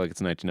 and party like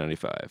it's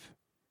 1995.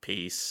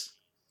 Peace.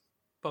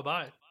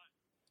 Bye-bye.